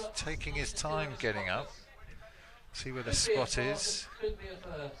he's taking his time getting up. See where the spot is.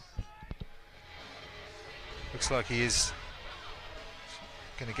 Looks like he is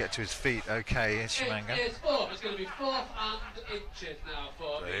going to get to his feet. Okay, here's Shimanga. It's going to be 4th and inches now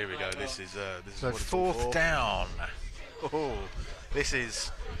for so here we go. This is so 4th down. Oh, this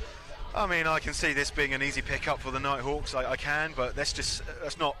is... I mean, I can see this being an easy pick-up for the Nighthawks. I can, but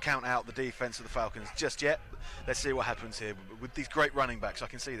let's not count out the defence of the Falcons just yet. Let's see what happens here. With these great running backs, I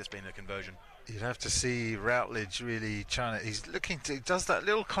can see this being a conversion. You'd have to see Routledge really trying to... He's looking to... He does that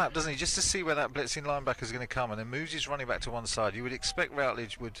little clap, doesn't he, just to see where that blitzing linebacker is going to come, and then moves his running back to one side. You would expect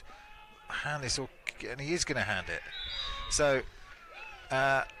Routledge would hand this, and he is going to hand it. So...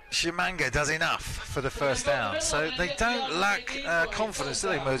 Shimanga does enough for the first down, so they don't lack confidence, do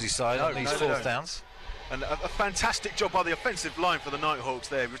they, Merseyside, on these 4th downs? And a fantastic job by the offensive line for the Nighthawks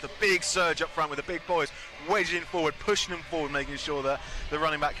there, with the big surge up front with the big boys wedging forward, pushing them forward, making sure that the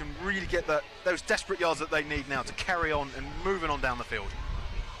running back can really get those desperate yards that they need now to carry on and moving on down the field.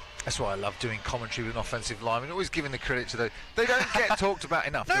 That's why I love doing commentary with an offensive lineman, always giving the credit to those. They don't get talked about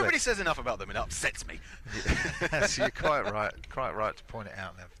enough. Nobody says enough about them, it upsets me. Yes, you're quite right to point it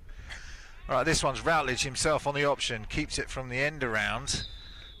out, Nev. All right, this one's Routledge himself on the option, keeps it from the end around,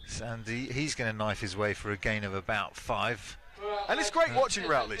 and he's going to knife his way for a gain of about 5. And it's great watching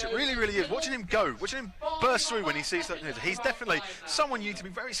Routledge, it really, really is. Watching him go, watching him burst through when he sees that. He's definitely someone you need to be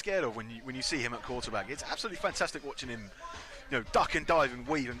very scared of when you see him at quarterback. It's absolutely fantastic watching him, duck and dive and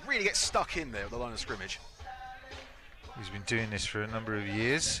weave and really get stuck in there at the line of scrimmage. He's been doing this for a number of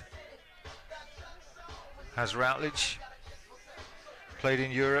years. Has Routledge played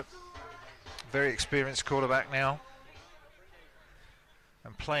in Europe, very experienced quarterback now,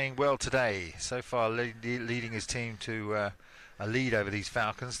 and playing well today. So far leading his team to a lead over these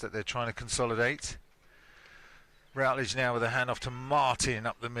Falcons that they're trying to consolidate. Routledge now with a handoff to Martin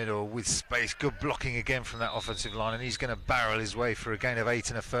up the middle with space. Good blocking again from that offensive line, and he's going to barrel his way for a gain of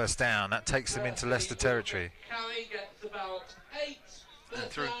 8 and a first down. That takes them into Leicester territory. Carry gets about 8. And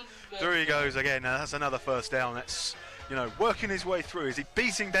through he goes again. Now that's another first down. That's, you know, working his way through. Is he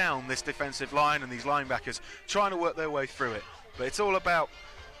beating down this defensive line and these linebackers, trying to work their way through it? But it's all about,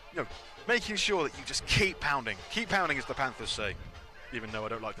 you know, making sure that you just keep pounding. Keep pounding, as the Panthers say, even though I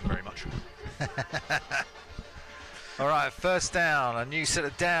don't like them very much. All right, first down, a new set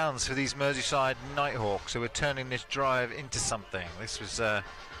of downs for these Merseyside Nighthawks, who are turning this drive into something. This was a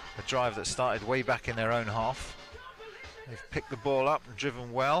drive that started way back in their own half. They've picked the ball up and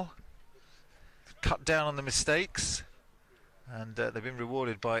driven well, cut down on the mistakes, and they've been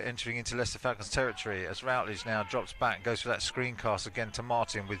rewarded by entering into Leicester Falcons territory as Routledge now drops back, goes for that screencast again to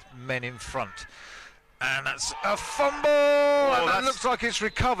Martin with men in front. And that's a fumble! And that looks like it's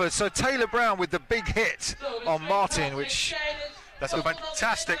recovered. So Taylor Brown with the big hit on Martin, which... That's a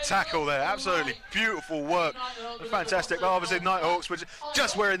fantastic tackle there. Absolutely beautiful work. Fantastic. But obviously, Nighthawks were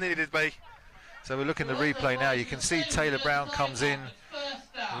just where it needed to be. So we're looking at the replay now. You can see Taylor Brown comes in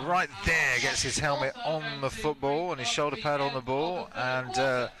right there, gets his helmet on the football and his shoulder pad on the ball.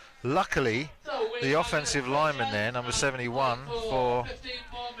 And luckily, the offensive lineman there, number 71 for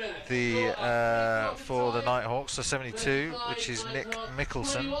the Nighthawks, so 72, which is Nick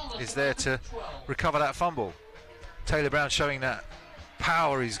Mickelson, is there to recover that fumble. Taylor Brown showing that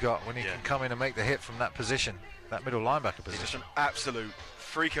power he's got when he can come in and make the hit from that position, that middle linebacker position. He's just an absolute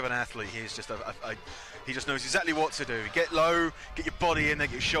freak of an athlete. He's just he just knows exactly what to do. Get low, get your body in there,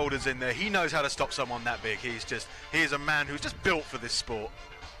 get your shoulders in there. He knows how to stop someone that big. He is a man who's just built for this sport.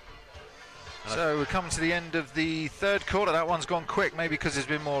 So we're coming to the end of the third quarter. That one's gone quick, maybe because there's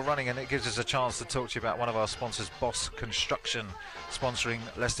been more running, and it gives us a chance to talk to you about one of our sponsors, Boss Construction, sponsoring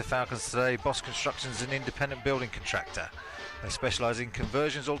Leicester Falcons today. Boss Construction is an independent building contractor. They specialise in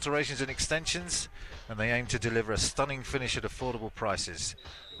conversions, alterations and extensions, and they aim to deliver a stunning finish at affordable prices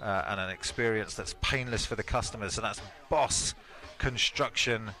and an experience that's painless for the customers. So that's Boss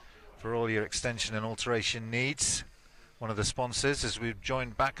Construction for all your extension and alteration needs. One of the sponsors, as we've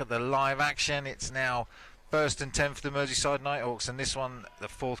joined back at the live action. It's now 1st and 10 for the Merseyside Nighthawks, and this one, the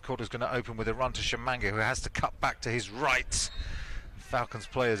fourth quarter, is going to open with a run to Shamanga, who has to cut back to his right. Falcons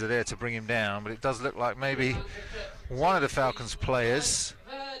players are there to bring him down, but it does look like maybe one of the Falcons players,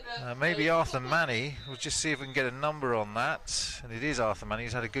 maybe Arthur Manny. We'll just see if we can get a number on that, and it is Arthur Manny.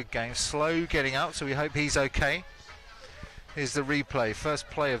 He's had a good game, slow getting up, so we hope he's okay. Here's the replay, first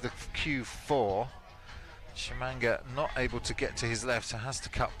play of the Q4. Shamanga not able to get to his left, so has to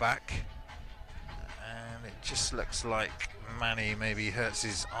cut back, and it just looks like Manny maybe hurts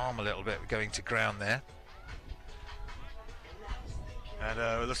his arm a little bit going to ground there. And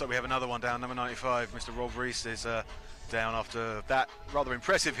it looks like we have another one down. Number 95, Mr. Rob Reese, is down after that rather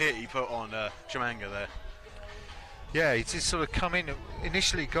impressive hit he put on Shamanga there. Yeah, he just sort of come in,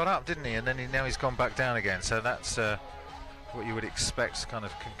 initially got up, didn't he, and then now he's gone back down again, so that's what you would expect, kind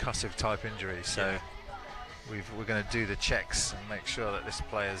of concussive type injury. So yeah. We're going to do the checks and make sure that this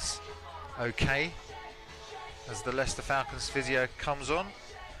player's okay as the Leicester Falcons physio comes on.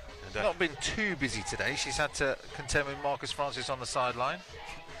 And, not been too busy today. She's had to contend with Marcus Francis on the sideline.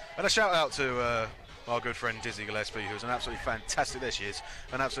 And a shout out to our good friend Dizzy Gillespie, who's an absolutely fantastic, there she is,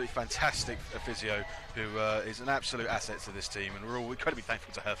 an absolutely fantastic physio who is an absolute asset to this team, and we're all incredibly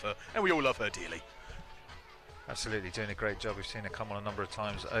thankful to her for, and we all love her dearly. Absolutely, doing a great job. We've seen her come on a number of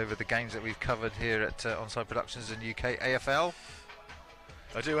times over the games that we've covered here at Onside Productions in UK AFL.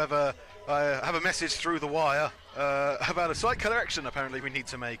 I do have a message through the wire about a slight correction apparently we need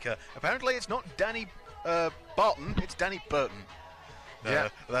to make. Apparently it's not Danny Barton, it's Danny Burton.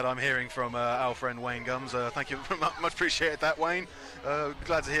 That I'm hearing from our friend Wayne Gums. Thank you, much appreciated that, Wayne.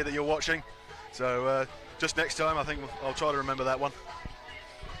 Glad to hear that you're watching. So just next time I think I'll try to remember that one.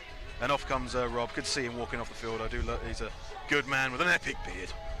 And off comes Rob. Good to see him walking off the field. He's a good man with an epic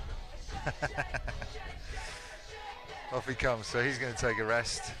beard. Off he comes. So he's going to take a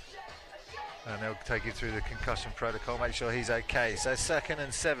rest, and they'll take you through the concussion protocol, make sure he's okay. So 2nd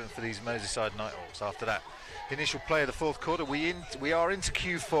and 7 for these Merseyside Nighthawks after that initial play of the fourth quarter. We are into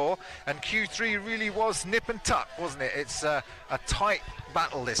Q4, and Q3 really was nip and tuck, wasn't it? It's a tight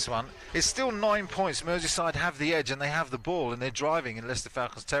battle, this one. It's still 9 points. Merseyside have the edge, and they have the ball, and they're driving in Leicester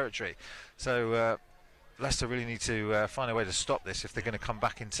Falcons territory. So Leicester really need to find a way to stop this if they're going to come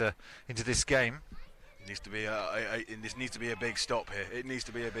back into this game. This needs to be a big stop here. It needs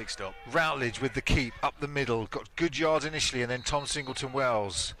to be a big stop. Routledge with the keep up the middle, got good yards initially, and then Tom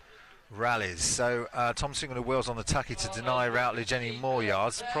Singleton-Wells rallies. So Tom Singleton-Wells on the tacky to deny Routledge any more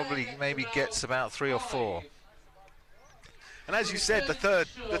yards. Probably maybe gets about 3 or 4. And as you said, the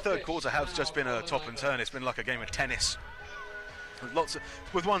third quarter has just been a top and turn. It's been like a game of tennis.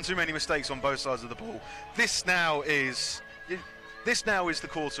 With one too many mistakes on both sides of the ball. This now is the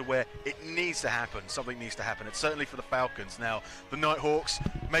quarter where it needs to happen. Something needs to happen. It's certainly for the Falcons. Now, the Nighthawks,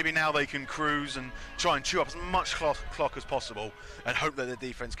 maybe now they can cruise and try and chew up as much clock as possible and hope that the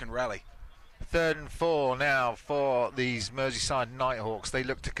defence can rally. 3rd and 4 now for these Merseyside Nighthawks. They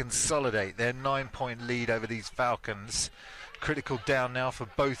look to consolidate their 9-point lead over these Falcons. Critical down now for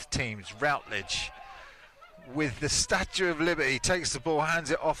both teams. Routledge, with the Statue of Liberty, takes the ball, hands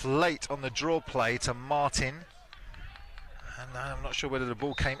it off late on the draw play to Martin. And I'm not sure whether the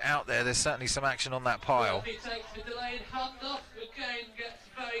ball came out there. There's certainly some action on that pile.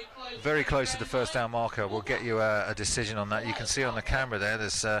 Very close to the first down marker. We'll get you a decision on that. You can see on the camera there,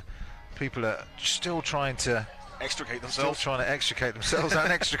 there's people are still trying to extricate themselves. Still trying to extricate themselves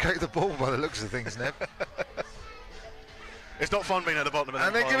and extricate the ball by the looks of things, Neb. It's not fun being at the bottom of that.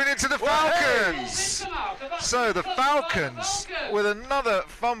 And they're giving it to the Falcons. So the Falcons with another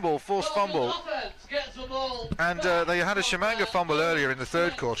fumble, forced fumble. And they had a Shamanga fumble earlier in the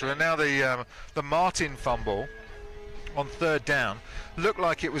third quarter, and now the Martin fumble on 3rd down. Looked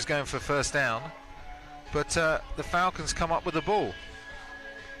like it was going for first down, but the Falcons come up with the ball.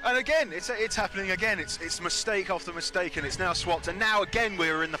 And again, it's happening again. It's mistake after mistake, and it's now swapped. And now again,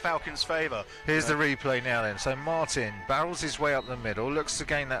 we're in the Falcons' favour. Here's the replay now then. So Martin barrels his way up the middle, looks to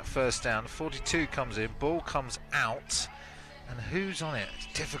gain that first down. 42 comes in, ball comes out. And who's on it?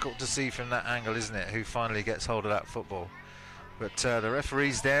 It's difficult to see from that angle, isn't it? Who finally gets hold of that football. But the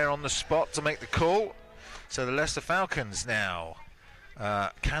referee's there on the spot to make the call. So the Leicester Falcons now,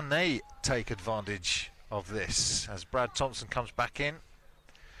 can they take advantage of this? As Brad Thompson comes back in.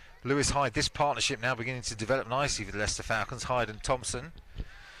 Lewis Hyde, this partnership now beginning to develop nicely for the Leicester Falcons, Hyde and Thompson.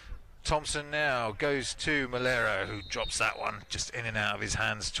 Thompson now goes to Malero, who drops that one just in and out of his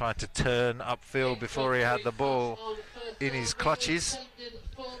hands, tried to turn upfield before he had the ball in his clutches.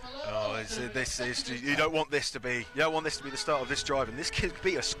 Oh, you don't want this to be the start of this drive, and this could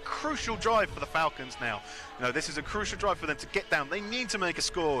be a crucial drive for the Falcons now. This is a crucial drive for them to get down. They need to make a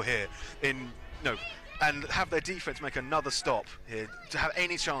score here and have their defence make another stop here to have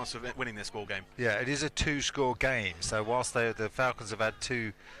any chance of winning this ball game. Yeah, it is a 2-score game. So whilst the Falcons have had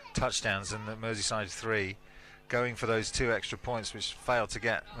 2 touchdowns and the Merseyside 3, going for those 2 extra points which failed to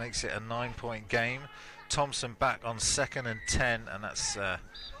get makes it a 9-point game. Thompson back on 2nd and 10, and that's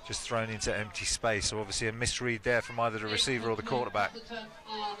just thrown into empty space. So obviously a misread there from either the receiver or the quarterback.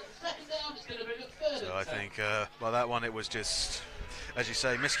 So I think by that one it was just, as you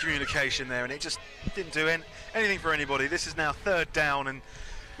say, miscommunication there, and it just didn't do anything for anybody. This is now 3rd down, and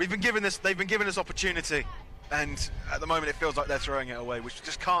they've been given this opportunity, and at the moment it feels like they're throwing it away, which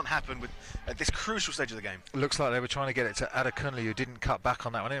just can't happen at this crucial stage of the game. Looks like they were trying to get it to Adekunle, who didn't cut back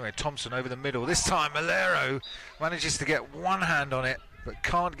on that one. Anyway, Thompson over the middle. This time Malero manages to get one hand on it, but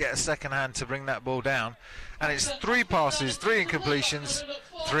can't get a second hand to bring that ball down. And it's 3 passes, 3 incompletions,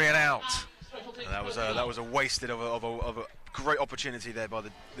 3 and out. And that was a wasted of a great opportunity there by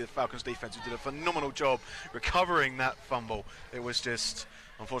the Falcons defence, who did a phenomenal job recovering that fumble. It was just,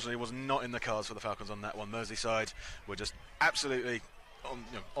 unfortunately, it was not in the cards for the Falcons on that one. Merseyside were just absolutely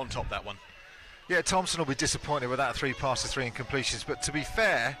on top that one. Yeah, Thompson will be disappointed with that 3 passes, 3 incompletions, but to be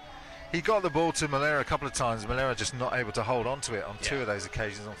fair, he got the ball to Malera a couple of times. Malera just not able to hold on to it on 2 of those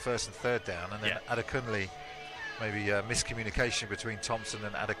occasions, on 1st and 3rd down, and then Adekunle, maybe miscommunication between Thompson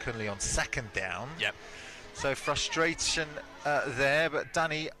and Adekunle on 2nd down. Yep. So frustration there, but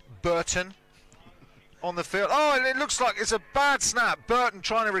Danny Burton on the field. Oh, and it looks like it's a bad snap. Burton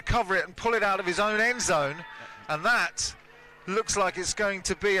trying to recover it and pull it out of his own end zone, and that looks like it's going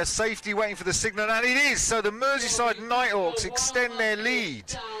to be a safety waiting for the signal, and it is. So the Merseyside Nighthawks extend their lead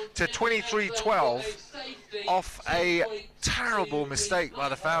to 23-12 off a terrible mistake by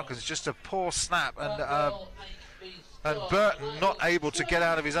the Falcons, just a poor snap, and Burton not able to get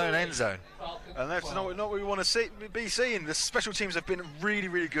out of his own end zone. And that's not what we want to be seeing. The special teams have been really,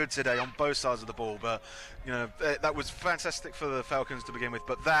 really good today on both sides of the ball, but that was fantastic for the Falcons to begin with,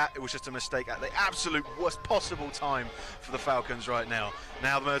 but it was just a mistake at the absolute worst possible time for the Falcons right now.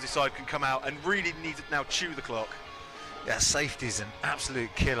 Now the Merseyside can come out and really need to now chew the clock Yeah, safety's an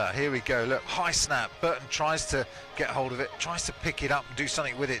absolute killer. Here we go. Look, high snap. Burton tries to get hold of it, tries to pick it up and do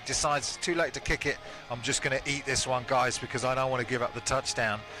something with it. Decides it's too late to kick it. I'm just going to eat this one, guys, because I don't want to give up the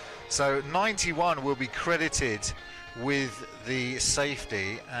touchdown. So 91 will be credited with the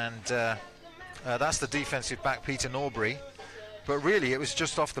safety, and that's the defensive back, Peter Norbury. But really, it was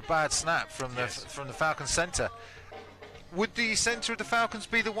just off the bad snap from the Falcons centre. Would the centre of the Falcons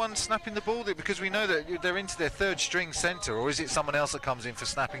be the one snapping the ball? Because we know that they're into their third string centre, or is it someone else that comes in for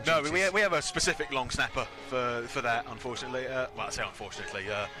snapping duties? No, we have a specific long snapper for that, unfortunately. Well, I say unfortunately.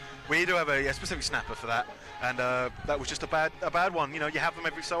 We do have a specific snapper for that, and that was just a bad one. You know, you have them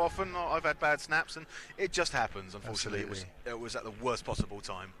every so often. I've had bad snaps, and it just happens, unfortunately. It was at the worst possible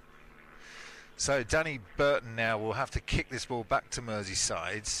time. So Danny Burton now will have to kick this ball back to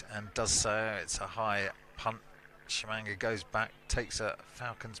Merseyside, and does so. It's a high punt. Shimanga goes back, takes a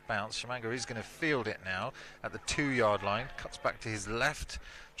Falcons bounce. Shimanga is going to field it now at the 2-yard line, cuts back to his left,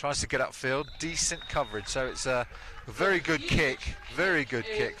 tries to get upfield, decent coverage. So it's a very good kick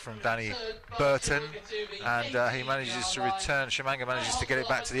from Danny Burton, and he manages to return. Shimanga manages to get it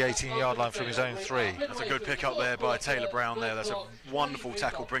back to the 18-yard line from his own 3. That's a good pick up there by Taylor Brown there. That's a wonderful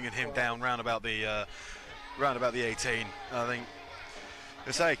tackle, bringing him down round about the 18. I think, I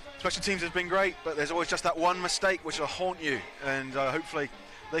say, special teams has been great, but there's always just that one mistake which will haunt you, and hopefully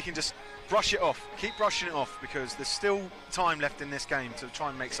they can just brush it off, keep brushing it off, because there's still time left in this game to try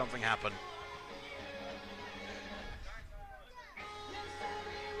and make something happen.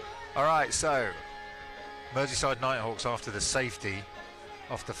 All right, so Merseyside Nighthawks, after the safety,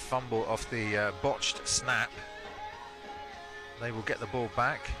 off the fumble, off the botched snap, they will get the ball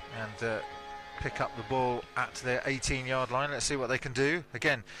back and pick up the ball at their 18-yard line. Let's see what they can do.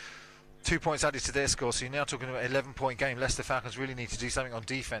 Again, 2 points added to their score, so you're now talking about an 11-point game. Leicester Falcons really need to do something on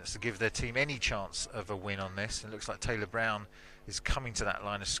defence to give their team any chance of a win on this. It looks like Taylor Brown is coming to that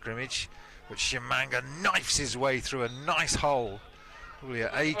line of scrimmage, but Shimanga knifes his way through a nice hole, probably an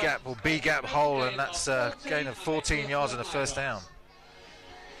A-gap or B-gap hole, and that's a gain of 14 yards and a first down.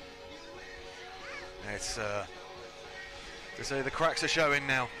 It's to say the cracks are showing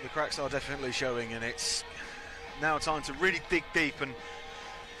now. The cracks are definitely showing, and it's now time to really dig deep and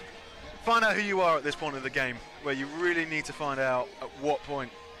find out who you are at this point of the game, where you really need to find out at what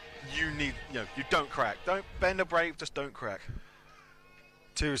point you don't crack. Don't bend or break, just don't crack.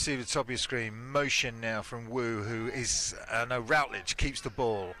 To receive the top of your screen, motion now from Wu, who is, Routledge keeps the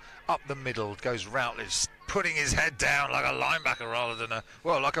ball up the middle, goes Routledge, putting his head down like a linebacker rather than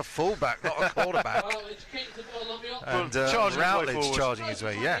like a fullback, not a quarterback. And Routledge charging his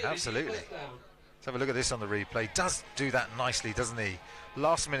way, yeah, absolutely. Let's have a look at this on the replay. Does do that nicely, doesn't he?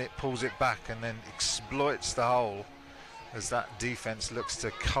 Last minute pulls it back and then exploits the hole as that defense looks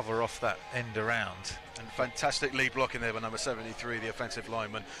to cover off that end around. And fantastic lead blocking there by number 73, the offensive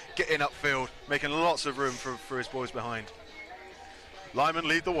lineman, getting upfield, making lots of room for his boys behind. Lineman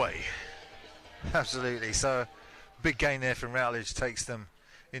lead the way. Absolutely. So big gain there from Routledge, takes them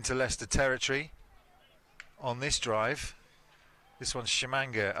into Leicester territory on this drive. This one's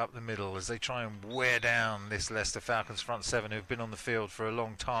Shimanga up the middle as they try and wear down this Leicester Falcons front seven who've been on the field for a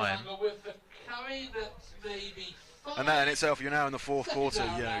long time. And that in itself, you're now in the fourth quarter.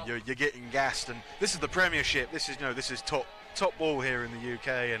 You're getting gassed, and this is the Premiership. This is top ball here in the UK,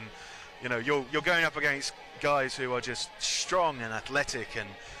 and you're going up against guys who are just strong and athletic and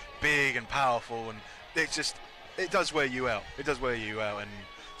big and powerful, and it does wear you out. It does wear you out, and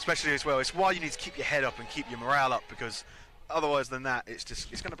especially as well, it's why you need to keep your head up and keep your morale up, because otherwise than that, it's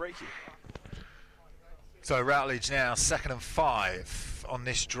going to break you. So Routledge now 2nd and 5 on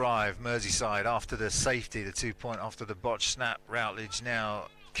this drive. Merseyside after the safety, the 2 point after the botched snap. Routledge now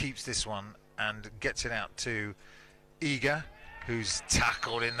keeps this one and gets it out to Eager, who's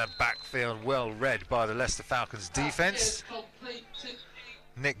tackled in the backfield, well read by the Leicester Falcons defence.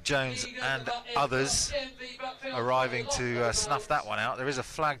 Nick Jones and others arriving to snuff that one out. There is a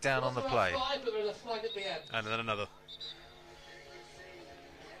flag down on the play. And then another.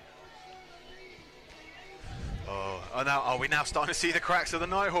 Are we now starting to see the cracks of the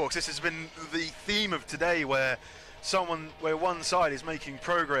Nighthawks? This has been the theme of today, where one side is making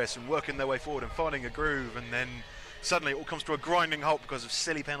progress and working their way forward and finding a groove, and then suddenly it all comes to a grinding halt because of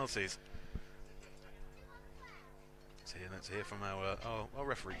silly penalties. Let's hear from our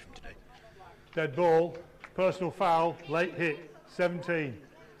referee from today. Dead ball, personal foul, late hit, 17.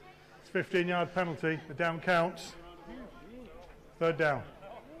 It's 15-yard penalty, the down counts. 3rd down.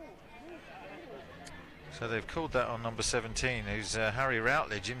 So they've called that on number 17, who's Harry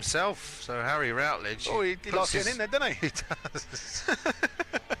Routledge himself. So Harry Routledge... Oh, he likes getting in there, doesn't he? He does.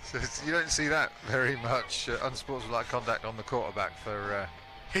 So you don't see that very much unsportsmanlike conduct on the quarterback for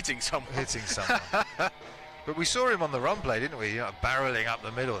hitting someone. But we saw him on the run play, didn't we? Barreling up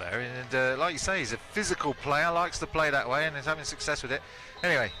the middle there. And like you say, he's a physical player, likes to play that way, and is having success with it.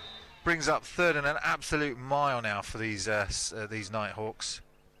 Anyway, brings up third and an absolute mile now for these Nighthawks.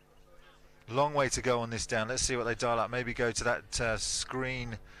 Long way to go on this down. Let's see what they dial up. Maybe go to that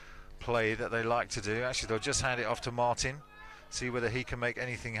screen play that they like to do. Actually, they'll just hand it off to Martin. See whether he can make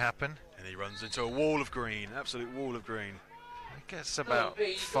anything happen. And he runs into a wall of green, absolute wall of green. He gets about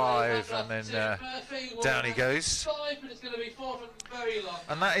 5 and then down he goes.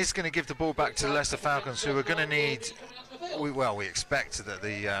 And that is going to give the ball back to the Leicester Falcons, who are going to need, we expect that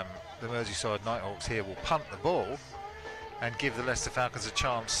the Merseyside Nighthawks here will punt the ball and give the Leicester Falcons a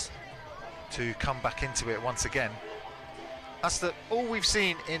chance to come back into it once again. That's all we've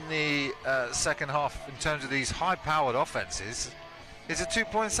seen in the second half in terms of these high-powered offences is a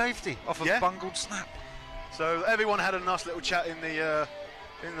 2-point safety off a bungled snap. So everyone had a nice little chat in the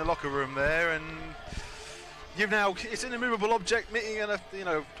locker room there, and it's an immovable object meeting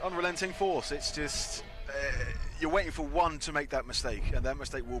an unrelenting force. It's just you're waiting for one to make that mistake, and that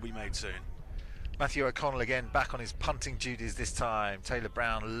mistake will be made soon. Matthew O'Connell again back on his punting duties this time. Taylor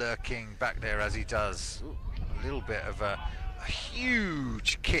Brown lurking back there as he does. Ooh, a little bit of a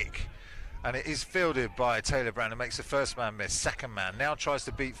huge kick, and it is fielded by Taylor Brown, who makes the first man miss. Second man now tries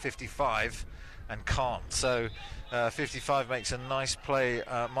to beat 55 and can't. So 55 makes a nice play.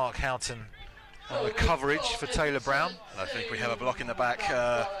 Mark Houghton on the coverage for Taylor Brown. I think we have a block in the back,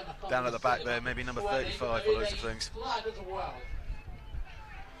 down at the back there, maybe number 35 for those things.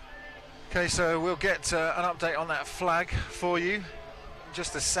 Okay, so we'll get an update on that flag for you in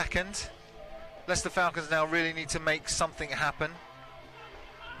just a second. Leicester Falcons now really need to make something happen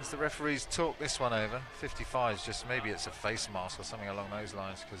as the referees talk this one over. 55 is just, maybe it's a face mask or something along those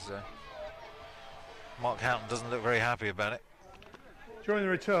lines, because Mark Houghton doesn't look very happy about it. During the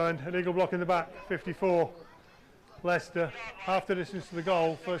return, illegal block in the back, 54, Leicester. After distance to the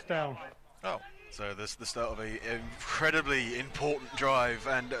goal, first down. Oh. So this is the start of an incredibly important drive,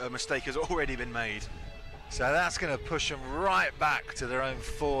 and a mistake has already been made. So that's going to push them right back to their own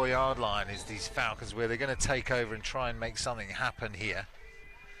 4-yard line, is these Falcons, where they're going to take over and try and make something happen here.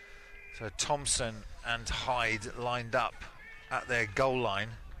 So Thompson and Hyde lined up at their goal line.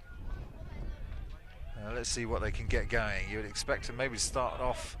 Let's see what they can get going. You would expect them maybe to start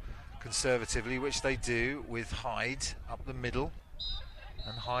off conservatively, which they do, with Hyde up the middle.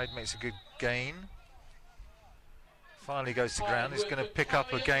 And Hyde makes a good gain. Finally goes to ground. He's going to pick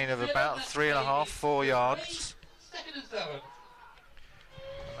up a gain of about 3.5, 4 yards.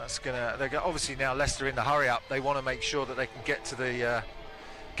 That's going to. Obviously now Leicester in the hurry up. They want to make sure that they can get to the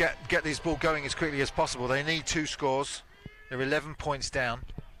get this ball going as quickly as possible. They need 2 scores. They're 11 points down,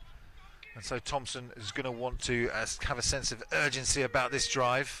 and so Thompson is going to want to have a sense of urgency about this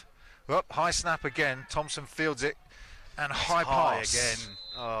drive. Oh, high snap again. Thompson fields it. And high pass again.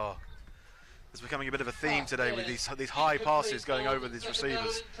 Oh, it's becoming a bit of a theme today with these high passes going over these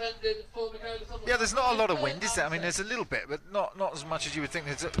receivers. Yeah, there's not a lot of wind, is there? I mean, there's a little bit, but not as much as you would think.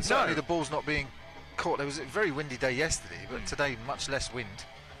 Certainly the ball's not being caught. There was a very windy day yesterday, but today much less wind.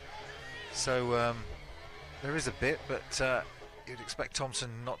 So there is a bit, but you'd expect Thompson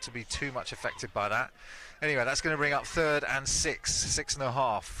not to be too much affected by that. Anyway, that's going to bring up 3rd and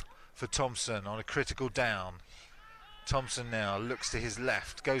 6.5 for Thompson on a critical down. Thompson now looks to his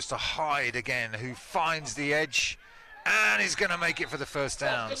left, goes to Hyde again, who finds the edge and is going to make it for the first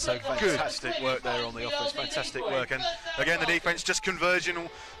down. So good. Fantastic work there on the offense, fantastic work. And again, the defense just converging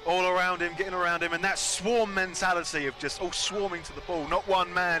all around him, getting around him, and that swarm mentality of just all swarming to the ball. Not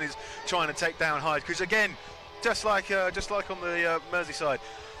one man is trying to take down Hyde, because again, just like on the Merseyside,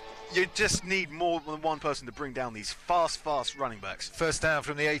 you just need more than one person to bring down these fast running backs. First down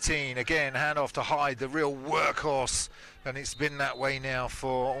from the 18. Again, hand off to Hyde, the real workhorse. And it's been that way now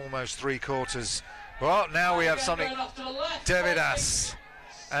for almost 3 quarters. Well, now we have something. Devidas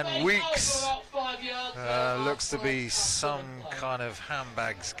and Weeks. Looks to be some kind of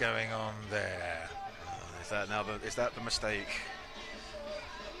handbags going on there. Is that the mistake?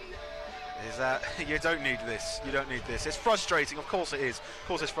 Is that you don't need this? You don't need this. It's frustrating. Of course it is. Of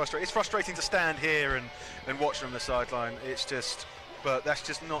course it's frustrating. It's frustrating to stand here and watch from the sideline. It's just, but that's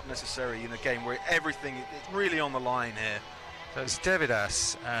just not necessary in a game where everything is really on the line here. So it's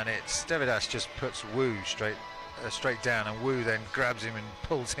Devidas, and it's Devidas just puts Wu straight down, and Wu then grabs him and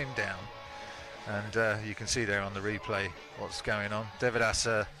pulls him down. And you can see there on the replay what's going on. Devidas,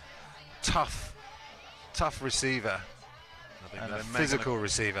 a tough receiver. And a physical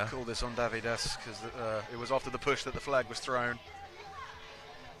receiver. Call this on Davidas because it was after the push that the flag was thrown.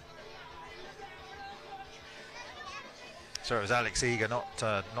 Sorry, it was Alex Eager, not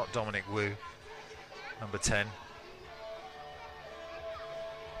Dominic Wu, number 10.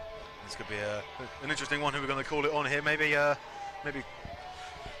 This could be an interesting one. Who we're going to call it on here? Maybe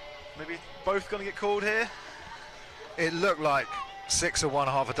both going to get called here. It looked like 6 of one,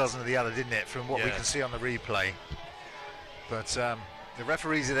 half a dozen of the other, didn't it? From what we can see on the replay. But the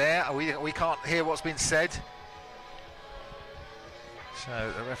referees are there. We can't hear what's been said.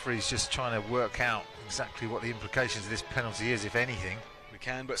 So the referee's just trying to work out exactly what the implications of this penalty is, if anything. We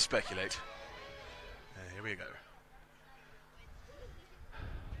can but speculate. Here we go.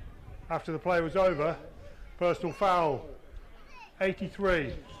 After the play was over, personal foul,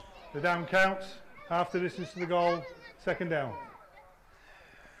 83. The down counts, half the distance to the goal, second down.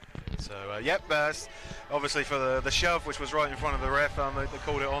 So, obviously for the shove, which was right in front of the ref, they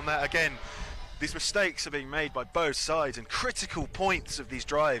called it on that. Again, these mistakes are being made by both sides and critical points of these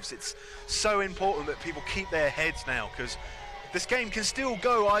drives. It's so important that people keep their heads now, because this game can still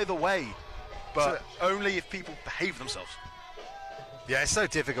go either way, but only if people behave themselves. Yeah, it's so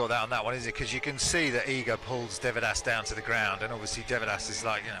difficult on that one, isn't it? Because you can see that Iga pulls Devidas down to the ground, and obviously Devidas is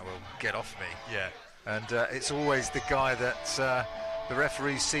like, well, get off me. Yeah. And it's always the guy that the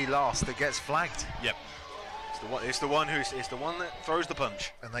referees see last that gets flagged. Yep. It's the one that throws the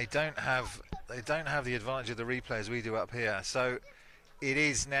punch. And they don't have the advantage of the replay as we do up here. So it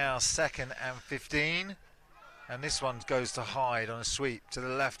is now 2nd and 15. And this one goes to Hyde on a sweep to the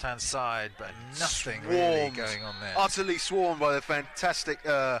left-hand side, but nothing really going on there. Utterly swarmed by the fantastic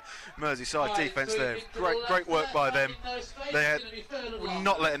Merseyside defence there. Great work by them. They were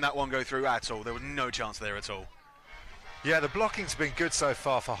not letting that one go through at all. There was no chance there at all. Yeah, the blocking's been good so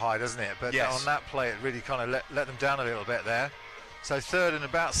far for Hyde, hasn't it? But on that play, it really kind of let them down a little bit there. So 3rd and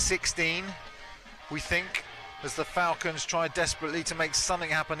about 16, we think, as the Falcons try desperately to make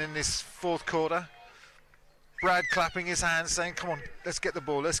something happen in this 4th quarter. Brad clapping his hands, saying, come on, let's get the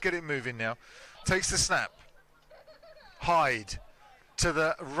ball, let's get it moving now. Takes the snap. Hyde to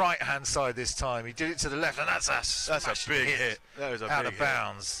the right-hand side this time. He did it to the left, and that's a big hit. That was a out big of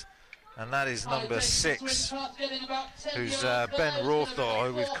bounds. And that is number 6, who's Ben Rawthor,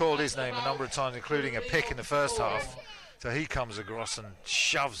 who we've called his name a number of times, including a pick in the first half. So he comes across and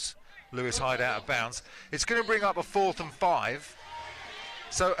shoves Lewis Hyde out of bounds. It's going to bring up a 4th and 5.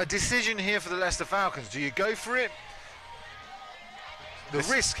 So a decision here for the Leicester Falcons. Do you go for it? The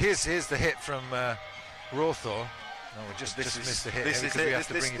risk, here's the hit from Rawthor. No, we just missed the hit. This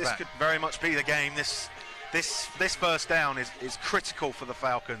could very much be the game. This first down is critical for the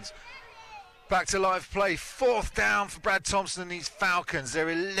Falcons. Back to live play. 4th down for Brad Thompson and these Falcons. They're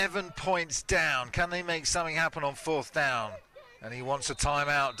 11 points down. Can they make something happen on 4th down? And he wants a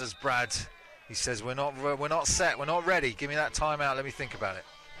timeout, does Brad? He says, we're not set, we're not ready. Give me that timeout, let me think about it.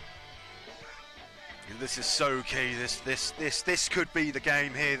 This is so key. This could be the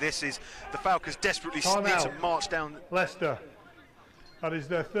game here. This is the Falcons desperately need to march down. Leicester. That is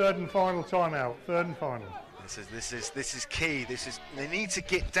their 3rd and final timeout. 3rd and final. This is key. They need to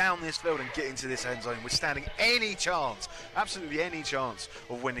get down this field and get into this end zone, withstanding any chance, absolutely any chance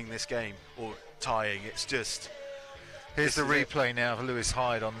of winning this game or tying. It's just. Here's the replay now for Lewis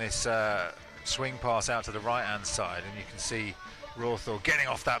Hyde on this swing pass out to the right-hand side, and you can see Rawthor getting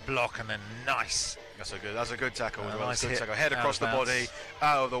off that block, and then nice. That's a good tackle. Nice hit. Head across the body,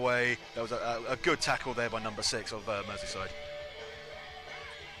 out of the way. That was a good tackle there by number 6 of Merseyside.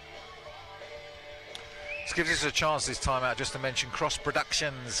 This gives us a chance this time out just to mention Cross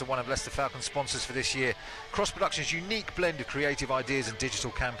Productions, one of Leicester Falcons sponsors for this year. Cross Productions' unique blend of creative ideas and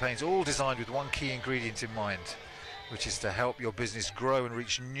digital campaigns, all designed with one key ingredient in mind, which is to help your business grow and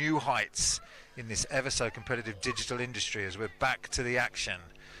reach new heights in this ever so competitive digital industry, as we're back to the action.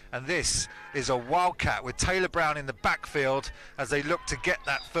 And this is a wildcat with Taylor Brown in the backfield as they look to get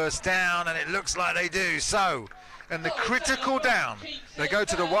that first down, and it looks like they do. So, and the critical down, they go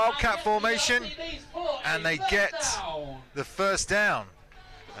to the wildcat formation and they get the first down.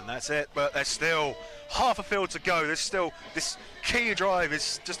 And that's it, but there's still half a field to go. There's still, this key drive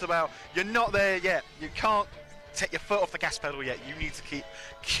is just about, you're not there yet. You can't take your foot off the gas pedal yet. You need to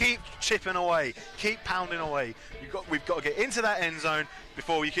keep chipping away, keep pounding away. We've got to get into that end zone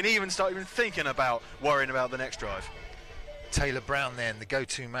before you can even start thinking about worrying about the next drive. Taylor Brown then, the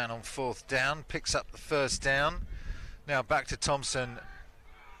go-to man on 4th down, picks up the first down. Now back to Thompson,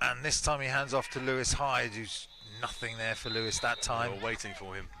 and this time he hands off to Lewis Hyde, who's nothing there for Lewis that time. We're waiting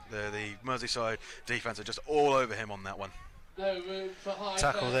for him. The Merseyside defence are just all over him on that one.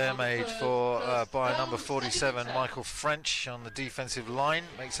 Tackle there made for by number 47, Michael French, on the defensive line.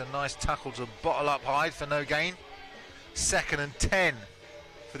 Makes a nice tackle to bottle up Hyde for no gain. 2nd and 10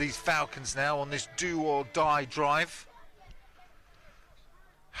 for these Falcons now on this do or die drive.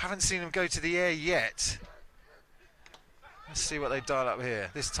 Haven't seen him go to the air yet. Let's see what they dial up here.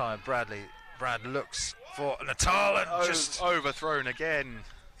 This time, Brad looks for Natal and just overthrown again.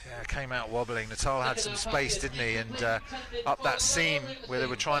 Yeah, came out wobbling. Natal had some space, didn't he? And up that seam where they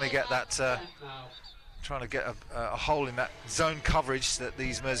were trying to get that, a hole in that zone coverage that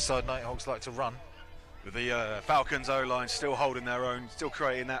these Merseyside Nighthawks like to run. With the Falcons O-line still holding their own, still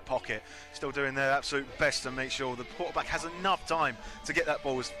creating that pocket, still doing their absolute best to make sure the quarterback has enough time to get that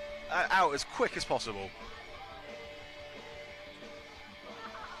ball out as quick as possible.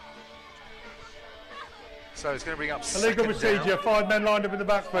 So it's going to bring up illegal procedure, 5 men lined up in the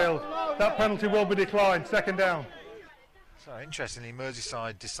backfield. That penalty will be declined, 2nd down. So interestingly,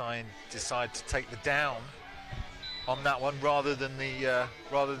 Merseyside decide to take the down on that one rather than the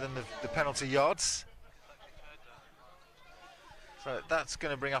penalty yards. So that's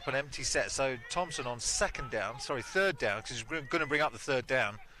going to bring up an empty set. So Thompson on 3rd down, because he's going to bring up the 3rd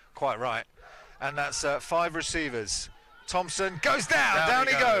down, quite right. And that's 5 receivers. Thompson goes down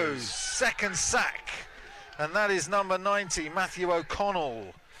he goes. 2nd sack. And that is number 90, Matthew O'Connell.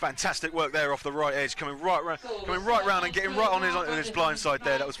 Fantastic work there off the right edge, coming right round and getting right on his blind side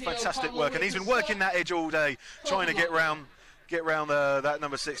there. That was fantastic work, and he's been working that edge all day, trying to get round that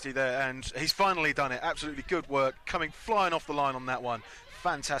number 60 there, and he's finally done it. Absolutely good work, flying off the line on that one.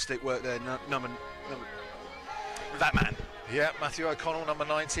 Fantastic work there, that man. Yeah, Matthew O'Connell, number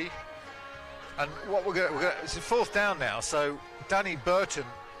 90. And what we're going to, it's a 4th down now, so Danny Burton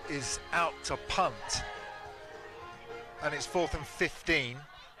is out to punt. And it's 4th and 15.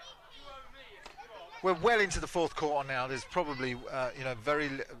 We're well into the 4th quarter now. There's probably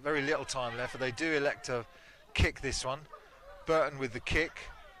very little time left, but they do elect to kick this one. Burton with the kick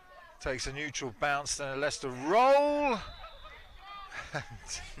takes a neutral bounce, then a Leicester roll,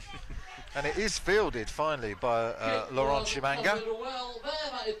 and it is fielded finally by Laurent Chimanga,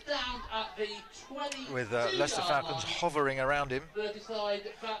 with Leicester Falcons hovering around him.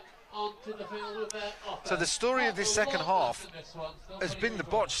 So the story of this second half has been the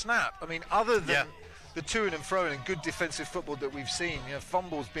botched snap. I mean, other than the to and fro and good defensive football that we've seen,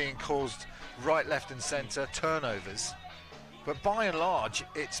 fumbles being caused right, left and centre, turnovers. But by and large,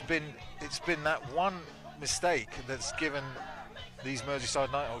 it's been that one mistake that's given these Merseyside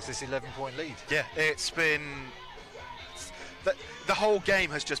Nighthawks this 11-point lead. Yeah, it's been... The whole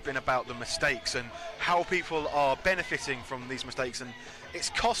game has just been about the mistakes and how people are benefiting from these mistakes, and it's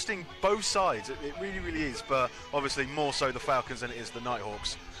costing both sides. It really, really is, but obviously more so the Falcons than it is the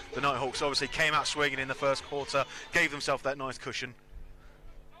Nighthawks. The Nighthawks obviously came out swinging in the first quarter, gave themselves that nice cushion.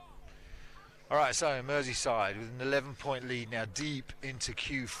 All right, so Merseyside with an 11-point lead now, deep into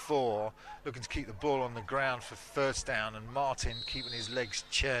Q4, looking to keep the ball on the ground for 1st down, and Martin keeping his legs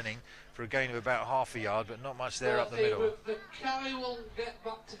churning for a gain of about half a yard, but not much there up the middle. The carry will get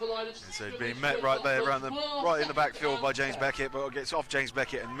back to the line of so being met right there, right in the backfield by James Beckett, but gets off James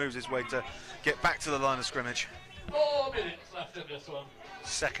Beckett and moves his way to get back to the line of scrimmage. 4 minutes left in this one.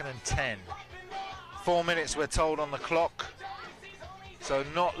 2nd and 10. 4 minutes we're told on the clock, so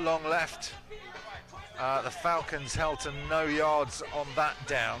not long left. The Falcons held to no yards on that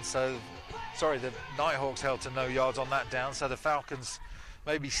down, the Nighthawks held to no yards on that down, so the Falcons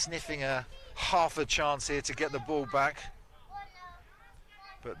maybe sniffing half a chance here to get the ball back.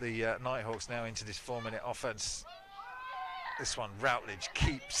 But the Nighthawks now into this 4-minute offense. This one, Routledge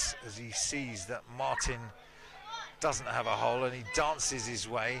keeps as he sees that Martin doesn't have a hole, and he dances his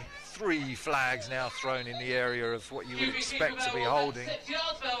way. 3 flags now thrown in the area of what you would expect to be holding.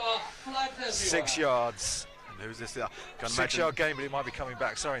 6 yards. And who's this? 6-yard game, but it might be coming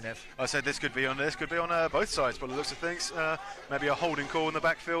back. Sorry, Nev. I said this could be on both sides, but the looks of things. Maybe a holding call in the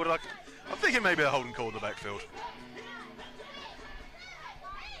backfield. I'm thinking maybe a holding call in the backfield.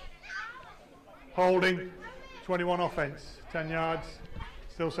 Holding, 21 offence, 10 yards,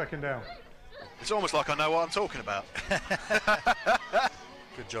 still 2nd down. It's almost like I know what I'm talking about.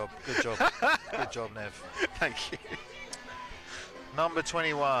 Good job. Good job, Nev. Thank you. Number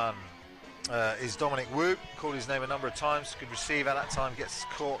 21 is Dominic Wu. Called his name a number of times. Could receive at that time, gets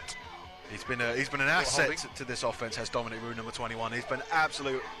caught. He's been an asset to this offense, has Dominic Wu, number 21. He's been an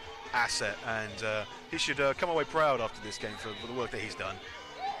absolute asset, and he should come away proud after this game for the work that he's done.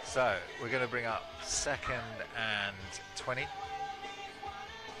 So we're going to bring up 2nd and 20.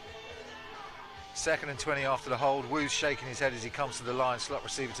 2nd and 20 after the hold. Wu's shaking his head as he comes to the line. Slot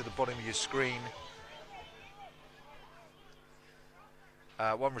receiver to the bottom of your screen.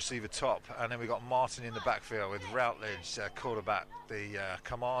 1 receiver top, and then we've got Martin in the backfield with Routledge, quarterback, the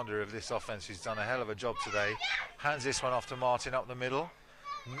commander of this offense, who's done a hell of a job today. Hands this one off to Martin up the middle.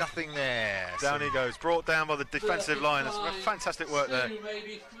 Nothing there. Down he goes, brought down by the defensive line. That's fantastic work there.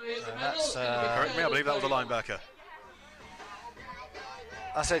 And that's, correct me, I believe that was a linebacker.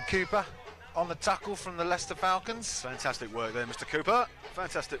 That's Ed Cooper on the tackle from the Leicester Falcons. Fantastic work there, Mr. Cooper.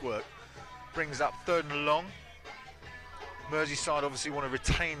 Fantastic work. Brings up 3rd and long. Merseyside obviously want to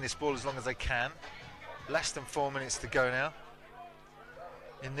retain this ball as long as they can. Less than 4 minutes to go now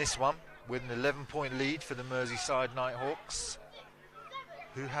in this one, with an 11-point lead for the Merseyside Nighthawks,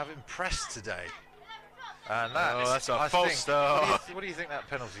 who have impressed today. And that's a false start. What do you think that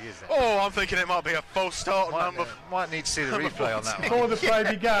penalty is then? Oh, I'm thinking it might be a false start. Might need to see the replay on that one. Before the play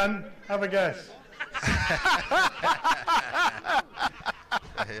began, have a guess.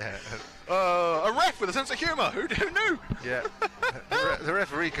 Yeah. A ref with a sense of humour. Who knew? Yeah. The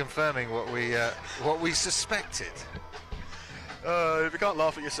referee confirming what we suspected. If you can't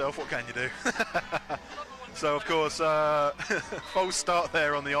laugh at yourself, what can you do? So, of course, false start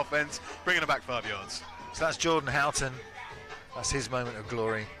there on the offence, bringing it back 5 yards. So that's Jordan Houghton. That's his moment of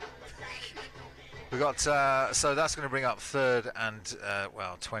glory. We got so that's going to bring up 3rd and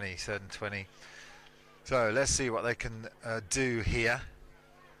 3rd and 20. So let's see what they can do here.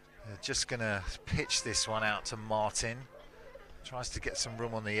 They're just going to pitch this one out to Martin. Tries to get some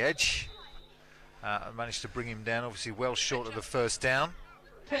room on the edge. Managed to bring him down, obviously well short of the first down.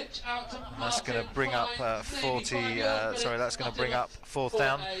 And that's going to bring up 4th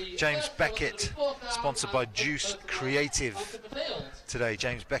down. James Beckett, sponsored by Juice Creative today.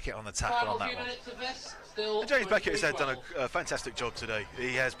 James Beckett on the tackle on that one. And James Beckett has done a fantastic job today.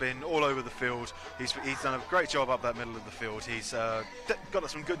 He has been all over the field. He's done a great job up that middle of the field. He's got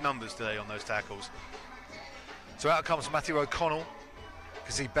some good numbers today on those tackles. So out comes Matthew O'Connell. You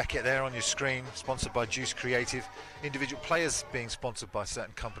can see Beckett there on your screen, sponsored by Juice Creative. Individual players being sponsored by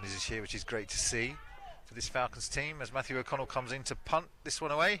certain companies this year, which is great to see for this Falcons team, as Matthew O'Connell comes in to punt this one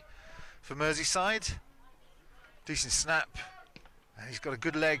away for Merseyside. Decent snap. He's got a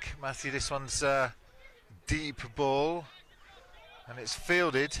good leg, Matthew. This one's deep ball, and it's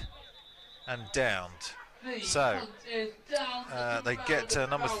fielded and downed. So they get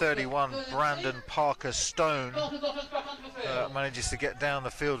number 31, Brandon Parker Stone, manages to get down the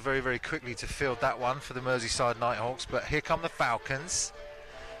field very, very quickly to field that one for the Merseyside Nighthawks. But here come the Falcons.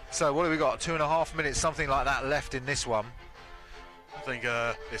 So what have we got? 2.5 minutes, something like that, left in this one. I think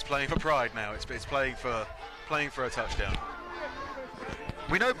it's playing for pride now. It's playing for a touchdown.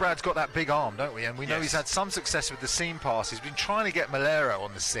 We know Brad's got that big arm, don't we? And we know Yes. he's had some success with the seam pass. He's been trying to get Malero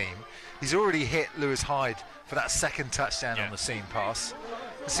on the seam. He's already hit Lewis Hyde for that second touchdown on the seam pass.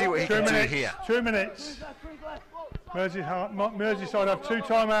 Let's see what he can do here. 2 minutes. Merseyside have 2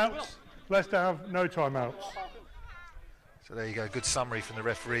 timeouts. Leicester have no timeouts. So there you go, good summary from the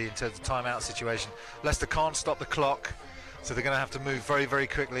referee in terms of timeout situation. Leicester can't stop the clock, so they're going to have to move very, very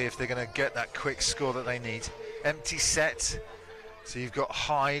quickly if they're going to get that quick score that they need. Empty set. So you've got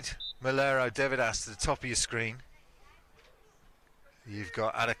Hyde, Malero, Devidas to the top of your screen. You've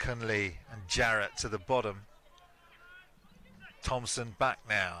got Adekunle and Jarrett to the bottom. Thompson back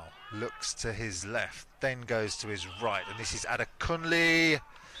now, looks to his left, then goes to his right, and this is Adekunle.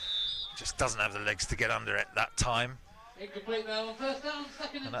 Just doesn't have the legs to get under it that time. Incomplete there on 1st down,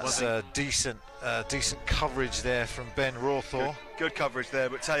 2nd and Decent coverage there from Ben Rawthor. Good coverage there,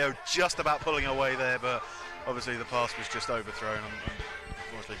 but Teo just about pulling away there, but obviously the pass was just overthrown,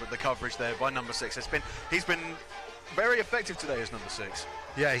 unfortunately. But the coverage there by number 6 he's been very effective today as number 6.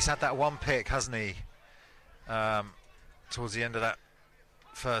 Yeah, he's had that one pick, hasn't he? Towards the end of that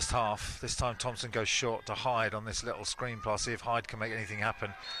first half. This time Thompson goes short to Hyde on this little screen pass. See if Hyde can make anything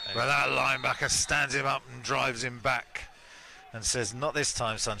happen. But that linebacker stands him up and drives him back and says, "Not this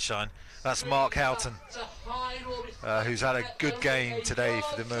time, sunshine." That's Mark Houghton, who's had a good game today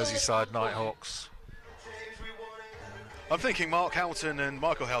for the Merseyside Nighthawks. I'm thinking Mark Houghton and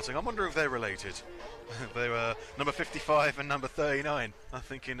Michael Houghton. I wonder if they're related. They were number 55 and number 39. I'm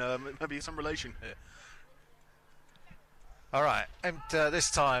thinking maybe some relation here. All right, and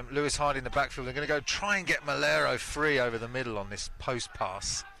this time Lewis Hyde in the backfield. They're going to go try and get Malero free over the middle on this post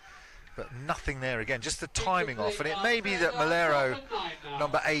pass, but nothing there again, just the timing off. And it may be that Malero,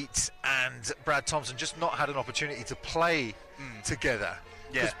 number 8, and Brad Thompson just not had an opportunity to play together.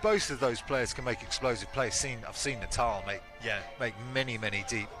 Because both of those players can make explosive plays. I've seen Natal make many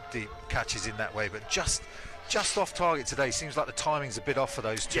deep catches in that way, but just off target today. Seems like the timing's a bit off for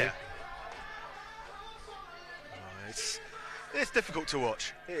those two. Yeah. It's difficult to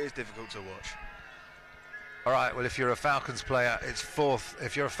watch. It is difficult to watch. All right, well, if you're a Falcons player, it's 4th.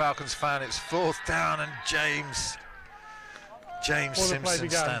 If you're a Falcons fan, it's 4th down, and James Simpson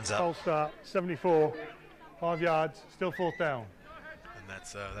stands up. False start, 74, 5 yards, still 4th down. And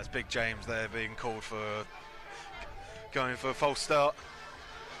That's Big James there being called for going for a false start.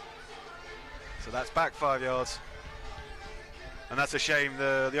 So that's back 5 yards. And that's a shame.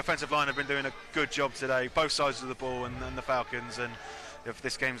 The offensive line have been doing a good job today, both sides of the ball and the Falcons. And if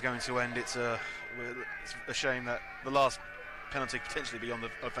this game's going to end, it's a shame that the last penalty could potentially be on the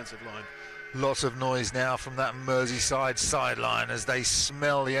offensive line. Lots of noise now from that Merseyside sideline as they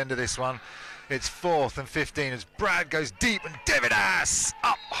smell the end of this one. It's 4th and 15 as Brad goes deep and Devidas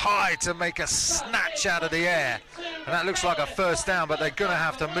up high to make a snatch out of the air. And that looks like a first down, but they're going to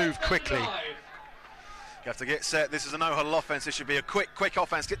have to move quickly. You have to get set. This is a no-huddle offense. This should be a quick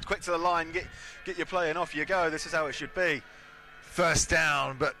offense. Get quick to the line. Get your play and off you go. This is how it should be. First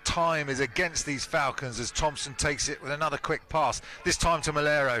down, but time is against these Falcons as Thompson takes it with another quick pass. This time to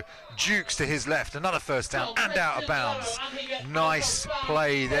Malero. Jukes to his left. Another first down and out of bounds. Nice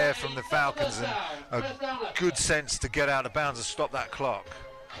play there from the Falcons and a good sense to get out of bounds and stop that clock.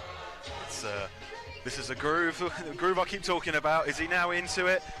 This is a groove. The groove I keep talking about. Is he now into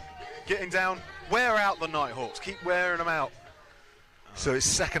it? Getting down. Wear out the Nighthawks. Keep wearing them out. So it's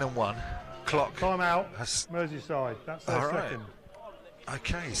 2nd and 1. Clock. Time out. Merseyside. That's their second.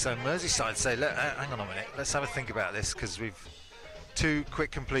 Okay, so Merseyside say, hang on a minute, let's have a think about this, because we've 2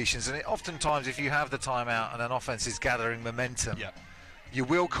 quick completions, and oftentimes if you have the timeout and an offense is gathering momentum, you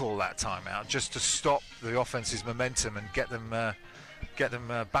will call that timeout just to stop the offense's momentum and get them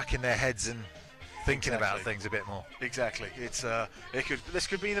back in their heads and thinking about things a bit more. Exactly. This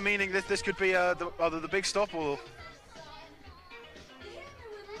could be the meaning. This could be either the big stop or.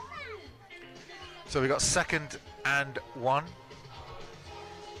 So we got 2nd and 1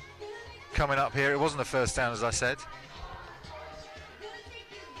 coming up here. It wasn't a first down, as I said.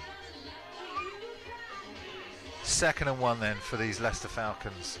 Second and 1 then for these Leicester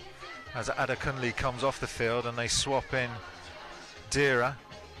Falcons as Adekunle comes off the field and they swap in Dira.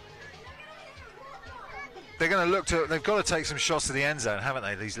 They're going to look to, they've got to take some shots to the end zone, haven't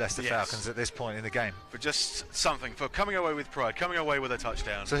they, these Leicester Falcons at this point in the game? For just something, for coming away with pride, coming away with a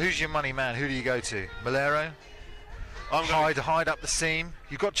touchdown. So who's your money man? Who do you go to? Malero? Hide up the seam.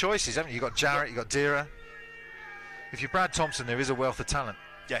 You've got choices, haven't you? You've got Jarrett, you've got Dira. If you're Brad Thompson, there is a wealth of talent.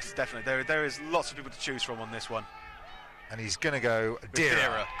 Yes, definitely. There is lots of people to choose from on this one. And he's going to go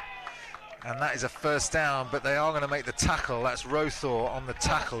Dira. And that is a first down, but they are going to make the tackle. That's Rothor on the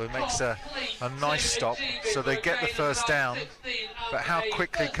tackle who makes a nice stop. So they get the first down, but how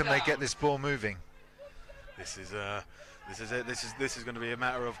quickly can they get this ball moving? This is it. This is going to be a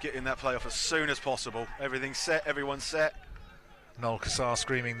matter of getting that play off as soon as possible. Everything's set. Everyone's set. Noel Cassar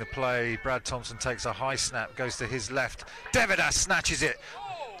screaming the play. Brad Thompson takes a high snap, goes to his left. Devidas snatches it.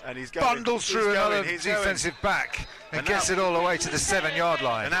 And he's going, bundles through another defensive back and gets it all the way to the 7-yard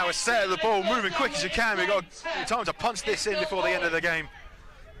line. And now it's set at the ball, moving quick as you can. We've got time to punch this in before the end of the game.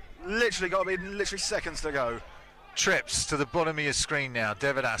 Literally seconds to go. Trips to the bottom of your screen now.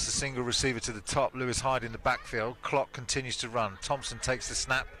 Devidas, a single receiver to the top. Lewis Hyde in the backfield. Clock continues to run. Thompson takes the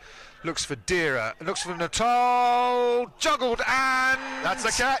snap. Looks for Dira, looks for Natal, juggled, and that's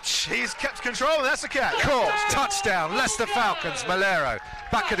a catch. He's kept control, and that's a catch. Caught, touchdown, Leicester Falcons. Malero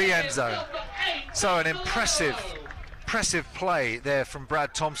back of the end zone. So an impressive play there from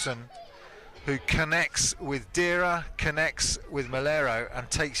Brad Thompson, who connects with Dira, connects with Malero, and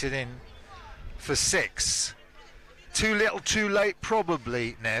takes it in for 6. Too little, too late,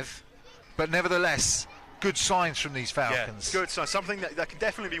 probably, Nev, but nevertheless. Good signs from these Falcons. Yeah, good signs. Something that can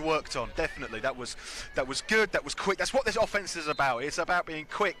definitely be worked on. Definitely, that was good. That was quick. That's what this offense is about. It's about being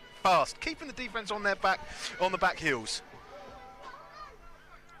quick, fast, keeping the defense on the back heels.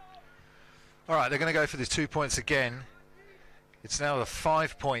 All right, they're going to go for these 2 points again. It's now a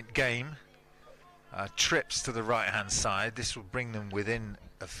 5-point game. Trips to the right-hand side. This will bring them within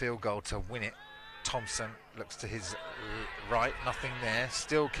a field goal to win it. Thompson looks to his right, nothing there,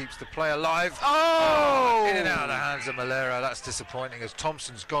 still keeps the play alive. Oh! In and out of the hands of Malero. That's disappointing as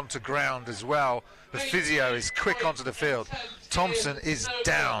Thompson's gone to ground as well. The physio is quick onto the field. Thompson is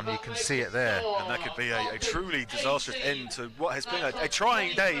down, you can see it there. And that could be a truly disastrous end to what has been a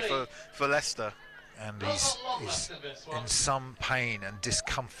trying day for Leicester. And he's in some pain and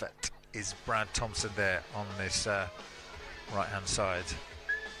discomfort, is Brad Thompson there on this right-hand side.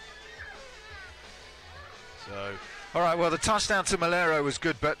 So, all right, well, the touchdown to Malero was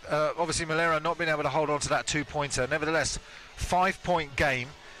good, but obviously Malero not being able to hold on to that 2-pointer. Nevertheless, 5-point game.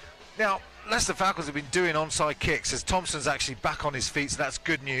 Now, Leicester Falcons have been doing onside kicks as Thompson's actually back on his feet, so that's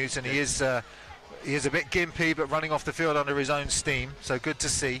good news, and he is a bit gimpy, but running off the field under his own steam, so good to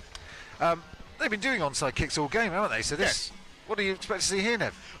see. They've been doing onside kicks all game, haven't they? So this. Yes. What do you expect to see here,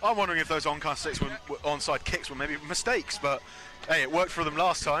 Nev? I'm wondering if those onside kicks were maybe mistakes, but hey, it worked for them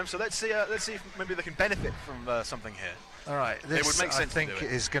last time. So let's see if maybe they can benefit from something here. All right, this it would make sense I think to do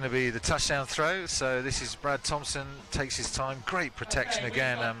it. is going to be the touchdown throw. So this is Brad Thompson, takes his time, great protection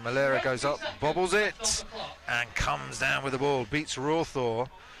again, and Malera goes up, bobbles it, and comes down with the ball, beats Rawthor.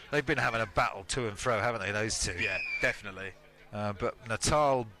 They've been having a battle to and fro, haven't they, those two? Yeah, definitely. But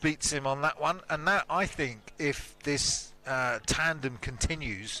Natal beats him on that one, and that, I think, if this tandem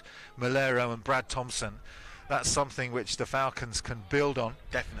continues, Malero and Brad Thompson, that's something which the Falcons can build on.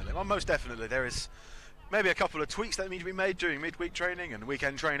 Definitely, well, most definitely. There is maybe a couple of tweaks that need to be made during midweek training and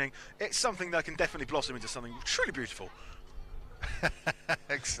weekend training. It's something that can definitely blossom into something truly beautiful.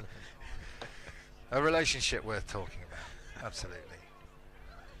 Excellent. A relationship worth talking about, absolutely.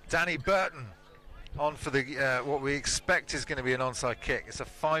 Danny Burton on for the what we expect is going to be an onside kick. It's a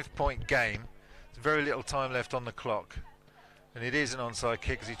 5-point game. There's very little time left on the clock, and it is an onside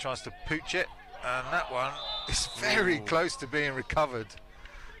kick as he tries to pooch it, and that one is very close to being recovered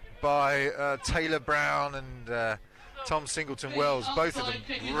by Taylor Brown and Tom Singleton Wells, both of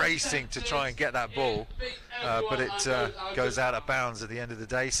them racing to try and get that ball, but it goes out of bounds at the end of the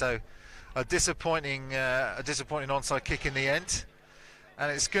day. So a disappointing onside kick in the end. And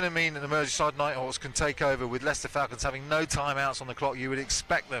it's going to mean that the Merseyside Nighthawks can take over with Leicester Falcons having no timeouts on the clock. You would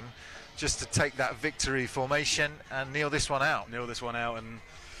expect them just to take that victory formation and kneel this one out. And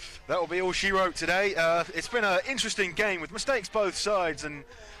that will be all she wrote today. It's been an interesting game with mistakes both sides, and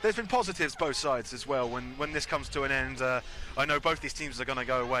there's been positives both sides as well. When this comes to an end, I know both these teams are going to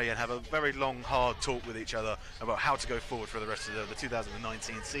go away and have a very long, hard talk with each other about how to go forward for the rest of the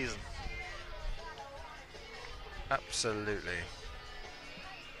 2019 season. Absolutely.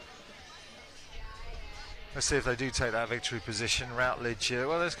 Let's see if they do take that victory position. Routledge,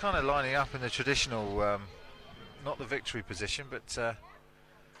 well, they're kind of lining up in the traditional, not the victory position, but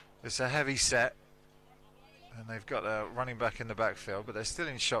it's a heavy set. And they've got a running back in the backfield, but they're still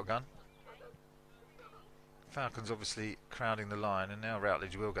in shotgun. Falcons obviously crowding the line, and now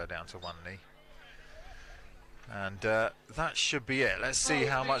Routledge will go down to one knee. And that should be it. Let's see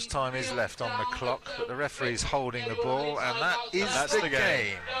how much time is left on the clock, but the referee's holding the ball, and that's the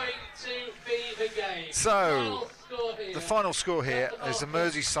game. So the final score here is the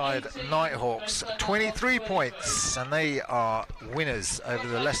Merseyside Nighthawks, 23 points, and they are winners over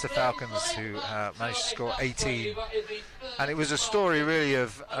the Leicester Falcons, who managed to score 18. And it was a story really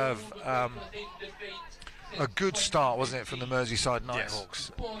of a good start, wasn't it, from the Merseyside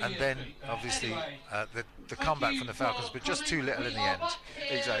Nighthawks? Yes. And then obviously the comeback from the Falcons, but just too little in the end.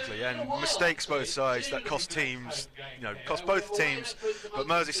 Exactly, and mistakes both sides that cost teams, cost both teams, but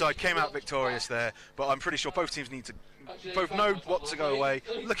Merseyside came out victorious there. But I'm pretty sure both teams need to both know what to go away,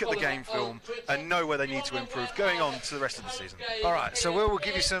 look at the game film, and know where they need to improve going on to the rest of the season. All right, so we'll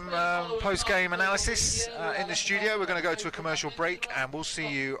give you some post-game analysis in the studio. We're going to go to a commercial break, and we'll see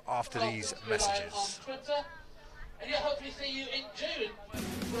you after these messages. And yeah, hopefully see you in June,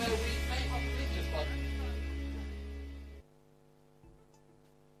 where we may have a features club.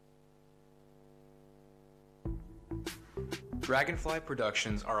 Dragonfly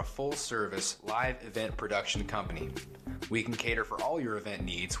Productions are a full-service live event production company. We can cater for all your event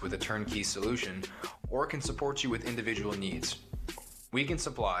needs with a turnkey solution, or can support you with individual needs. We can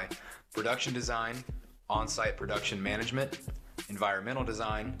supply production design, on-site production management, environmental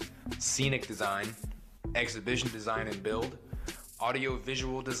design, scenic design, exhibition design and build,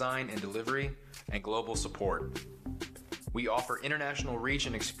 audio-visual design and delivery, and global support. We offer international reach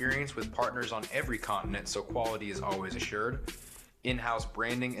and experience with partners on every continent, so quality is always assured, in-house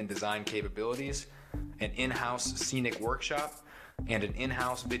branding and design capabilities, an in-house scenic workshop, and an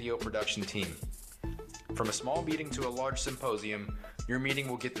in-house video production team. From a small meeting to a large symposium, your meeting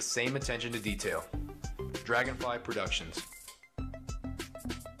will get the same attention to detail. Dragonfly Productions.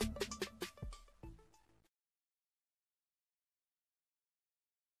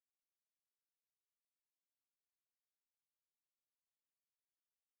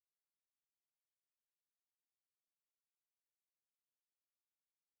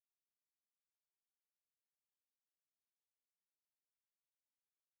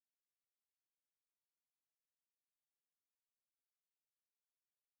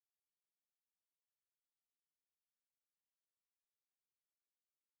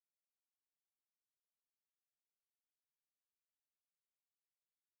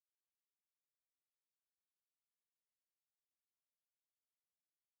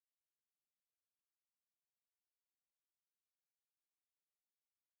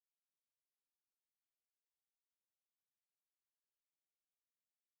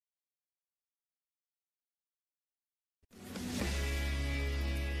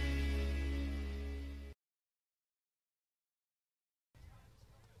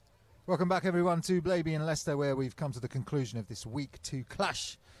 Welcome back, everyone, to Blaby and Leicester, where we've come to the conclusion of this Week 2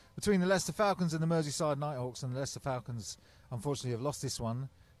 clash between the Leicester Falcons and the Merseyside Nighthawks. And the Leicester Falcons, unfortunately, have lost this one.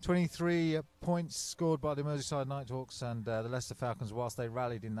 23 points scored by the Merseyside Nighthawks, and the Leicester Falcons, whilst they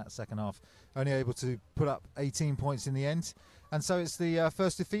rallied in that second half, only able to put up 18 points in the end. And so it's the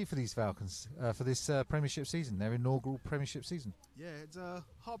first defeat for these Falcons for this Premiership season, their inaugural Premiership season. Yeah, it's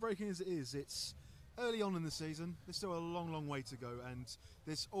heartbreaking as it is. It's early on in the season. There's still a long, long way to go, and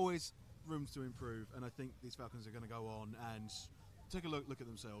there's always room to improve. And I think these Falcons are going to go on and take a look at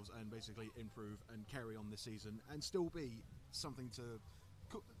themselves and basically improve and carry on this season and still be something to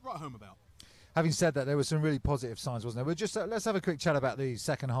write home about. Having said that, there were some really positive signs, wasn't there? But just let's have a quick chat about the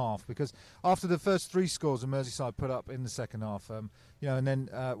second half, because after the first 3 scores the Merseyside put up in the second half, and then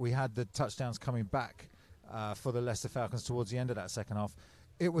we had the touchdowns coming back for the Leicester Falcons towards the end of that second half.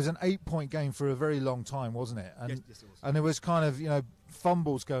 It was an 8-point game for a very long time, wasn't it? And, yes, it was. And there was kind of,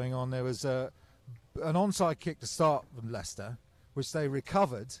 fumbles going on. There was an onside kick to start from Leicester, which they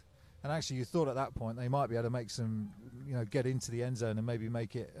recovered. And actually, you thought at that point they might be able to make some, get into the end zone and maybe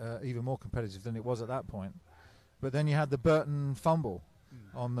make it even more competitive than it was at that point. But then you had the Burton fumble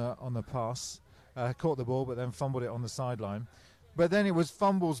on the pass, caught the ball, but then fumbled it on the sideline. But then it was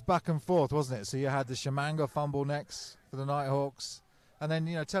fumbles back and forth, wasn't it? So you had the Shamanga fumble next for the Nighthawks. And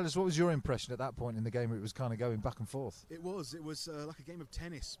then, tell us, what was your impression at that point in the game where it was kind of going back and forth? It was like a game of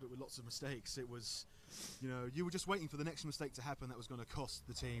tennis, but with lots of mistakes. It was, you were just waiting for the next mistake to happen that was going to cost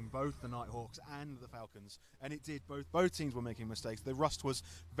the team, both the Nighthawks and the Falcons. And it did. Both teams were making mistakes. The rust was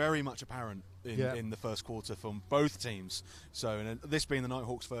very much apparent in the first quarter from both teams. So, and this being the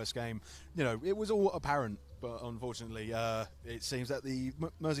Nighthawks' first game, it was all apparent. But unfortunately, it seems that the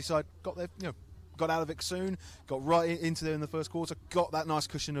Merseyside got their, got out of it soon, got right into there in the first quarter, got that nice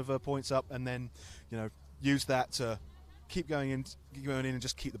cushion of points up, and then, used that to keep going in and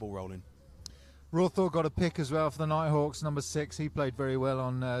just keep the ball rolling. Rawthorpe got a pick as well for the Nighthawks, number 6. He played very well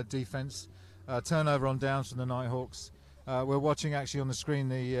on defence. Turnover on downs from the Nighthawks. We're watching actually on the screen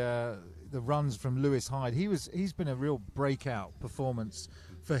the runs from Lewis Hyde. He's been a real breakout performance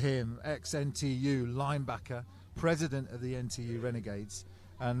for him. Ex-NTU linebacker, president of the NTU Renegades.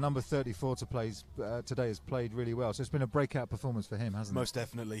 And number 34 today has played really well. So it's been a breakout performance for him, hasn't it? Most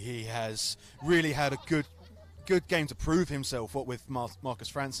definitely. He has really had a good game to prove himself. What with Marcus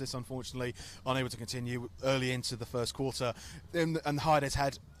Francis, unfortunately, unable to continue early into the first quarter. And Hyde has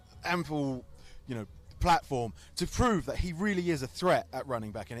had ample, platform to prove that he really is a threat at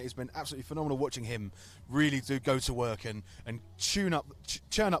running back. And it has been absolutely phenomenal watching him really go to work and churn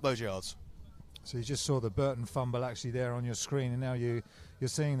up those yards. So you just saw the Burton fumble actually there on your screen, and now you're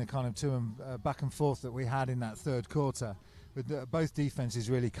seeing the kind of back and forth that we had in that third quarter, with both defences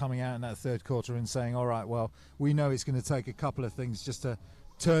really coming out in that third quarter and saying, all right, well, we know it's going to take a couple of things just to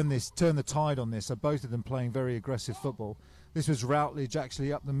turn the tide on this. So both of them playing very aggressive football. This was Routledge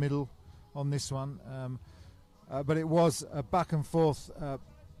actually up the middle on this one, but it was a back and forth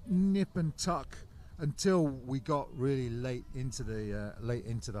nip and tuck until we got really late into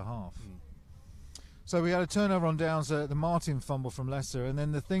the half. So we had a turnover on downs, the Martin fumble from Leicester, and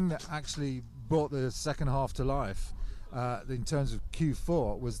then the thing that actually brought the second half to life in terms of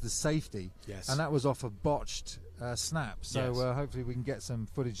Q4 was the safety. Yes. And that was off a botched snap. So yes. Hopefully we can get some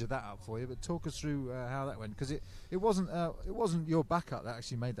footage of that up for you. But talk us through how that went, because it wasn't your backup that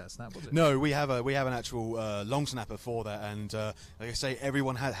actually made that snap, was it? No, we have an actual long snapper for that, and like I say,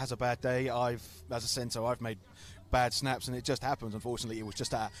 everyone has a bad day. As a centre, I've made bad snaps, and it just happens. Unfortunately, it was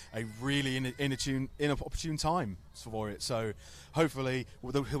just at a really inopportune time for it. So hopefully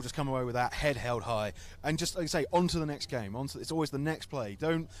he'll just come away with that head held high, and just like I say, on to the next game. It's always the next play.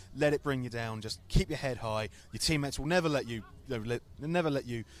 Don't let it bring you down. Just keep your head high. Your teammates will never let you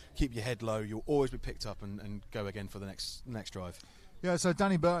keep your head low. You'll always be picked up and go again for the next drive. Yeah, so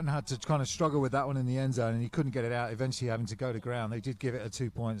Danny Burton had to kind of struggle with that one in the end zone, and he couldn't get it out, eventually having to go to ground. They did give it a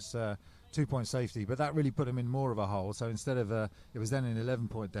 2-point safety, but that really put them in more of a hole. So instead of it was then an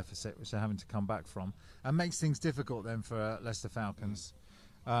 11-point deficit, which they're having to come back from, and makes things difficult then for Leicester Falcons.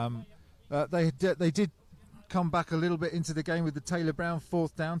 They did come back a little bit into the game with the Taylor Brown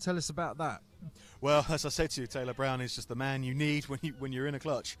 4th down. Tell us about that. Well, as I said to you, Taylor Brown is just the man you need when you're in a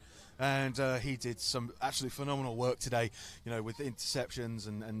clutch, and he did some absolutely phenomenal work today, with interceptions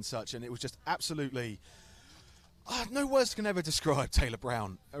and such, and it was just absolutely. No words can ever describe Taylor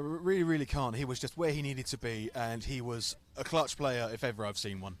Brown. I really, really can't. He was just where he needed to be, and he was a clutch player if ever I've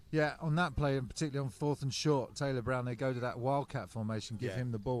seen one. Yeah, on that play, and particularly on 4th and short, Taylor Brown, they go to that wildcat formation, give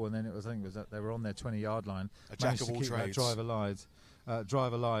him the ball, and then I think it was that they were on their 20-yard line. A jack of all trades. Drive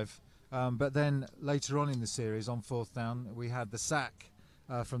alive. But then later on in the series, on 4th down, we had the sack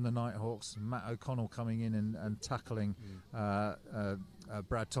from the Nighthawks. Matt O'Connell coming in and tackling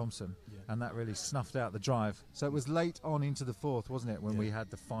Brad Thompson, and that really snuffed out the drive. So it was late on into the fourth, wasn't it, when we had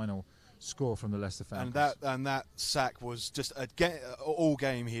the final score from the Leicester Falcons. And that sack was just all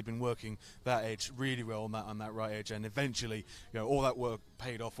game he had been working that edge really well on that right edge, and eventually all that work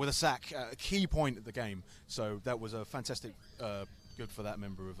paid off with a sack at a key point of the game. So that was a fantastic good for that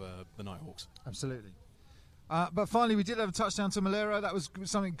member of the Nighthawks. Absolutely. But finally, we did have a touchdown to Malero. That was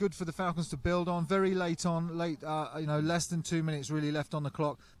something good for the Falcons to build on. Very late on, less than 2 minutes really left on the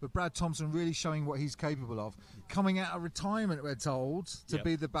clock. But Brad Thompson really showing what he's capable of. Coming out of retirement, we're told, to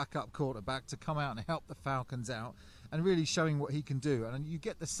be the backup quarterback, to come out and help the Falcons out, and really showing what he can do. And you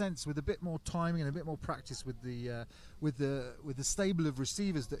get the sense, with a bit more timing and a bit more practice with the stable of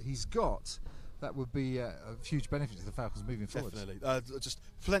receivers that he's got, that would be a huge benefit to the Falcons moving forward. Definitely. Just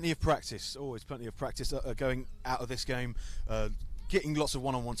plenty of practice, always plenty of practice going out of this game, getting lots of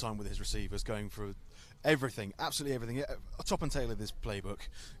one-on-one time with his receivers, going through everything, absolutely everything, top and tail of this playbook,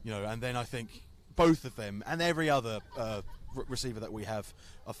 and then I think both of them and every other receiver that we have,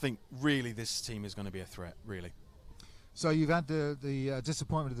 I think really this team is going to be a threat, really. So you've had the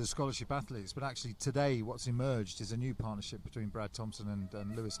disappointment of the scholarship athletes, but actually today what's emerged is a new partnership between Brad Thompson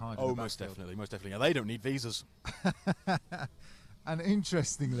and Lewis Hyde. Oh, most definitely. Now, they don't need visas. And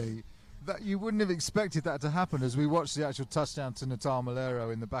interestingly, that you wouldn't have expected that to happen as we watched the actual touchdown to Natal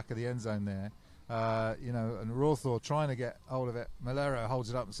Malero in the back of the end zone there. And Rawthor trying to get hold of it. Malero holds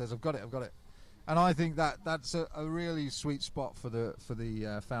it up and says, I've got it. And I think that's a really sweet spot for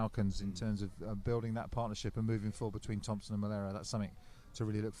the Falcons in terms of building that partnership and moving forward between Thompson and Malero. That's something to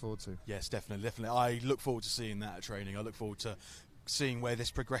really look forward to. Yes, definitely. I look forward to seeing that at training. I look forward to seeing where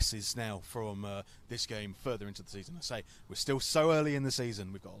this progresses now from this game further into the season. I say we're still so early in the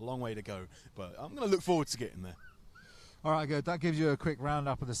season. We've got a long way to go, but I'm going to look forward to getting there. All right, good. That gives you a quick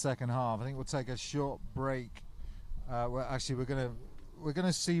roundup of the second half. I think we'll take a short break. We're going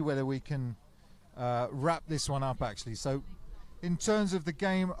to see whether we can wrap this one up, actually. So in terms of the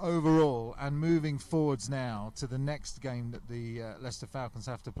game overall and moving forwards now to the next game that the Leicester Falcons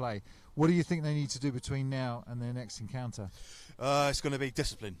have to play, what do you think they need to do between now and their next encounter? It's going to be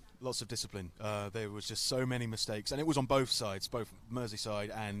discipline, lots of discipline. There was just so many mistakes, and it was on both sides, both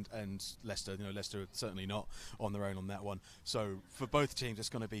Merseyside and Leicester. Leicester certainly not on their own on that one. So for both teams, it's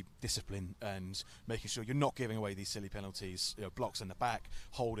going to be discipline and making sure you're not giving away these silly penalties, blocks in the back,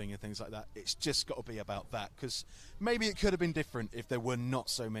 holding and things like that. It's just got to be about that, because maybe it could have been different if there were not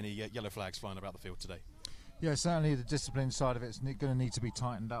so many yellow flags flying about the field today. Yeah, certainly the discipline side of it's going to need to be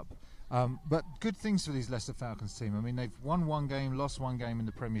tightened up. But good things for these Leicester Falcons team. I mean, they've won one game, lost one game in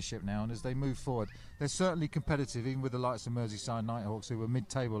the Premiership now, and as they move forward, they're certainly competitive, even with the likes of Merseyside Nighthawks, who were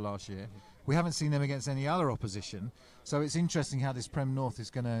mid-table last year. We haven't seen them against any other opposition, so it's interesting how this Prem North is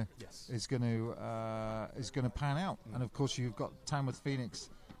going to pan out. And of course, you've got Tamworth Phoenix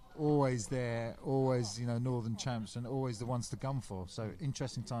always there, always Northern champs, and always the ones to gun for. So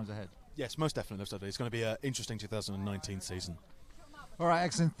interesting times ahead. Yes, most definitely. It's going to be an interesting 2019 season. All right,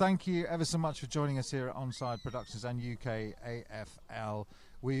 excellent. Thank you ever so much for joining us here at Onside Productions and UK AFL.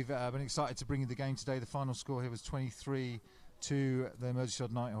 We've been excited to bring you the game today. The final score here was 23 to the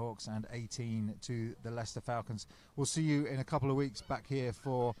Merseyside Nighthawks and 18 to the Leicester Falcons. We'll see you in a couple of weeks back here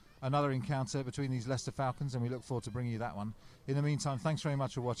for another encounter between these Leicester Falcons, and we look forward to bringing you that one. In the meantime, thanks very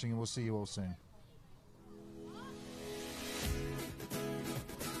much for watching, and we'll see you all soon.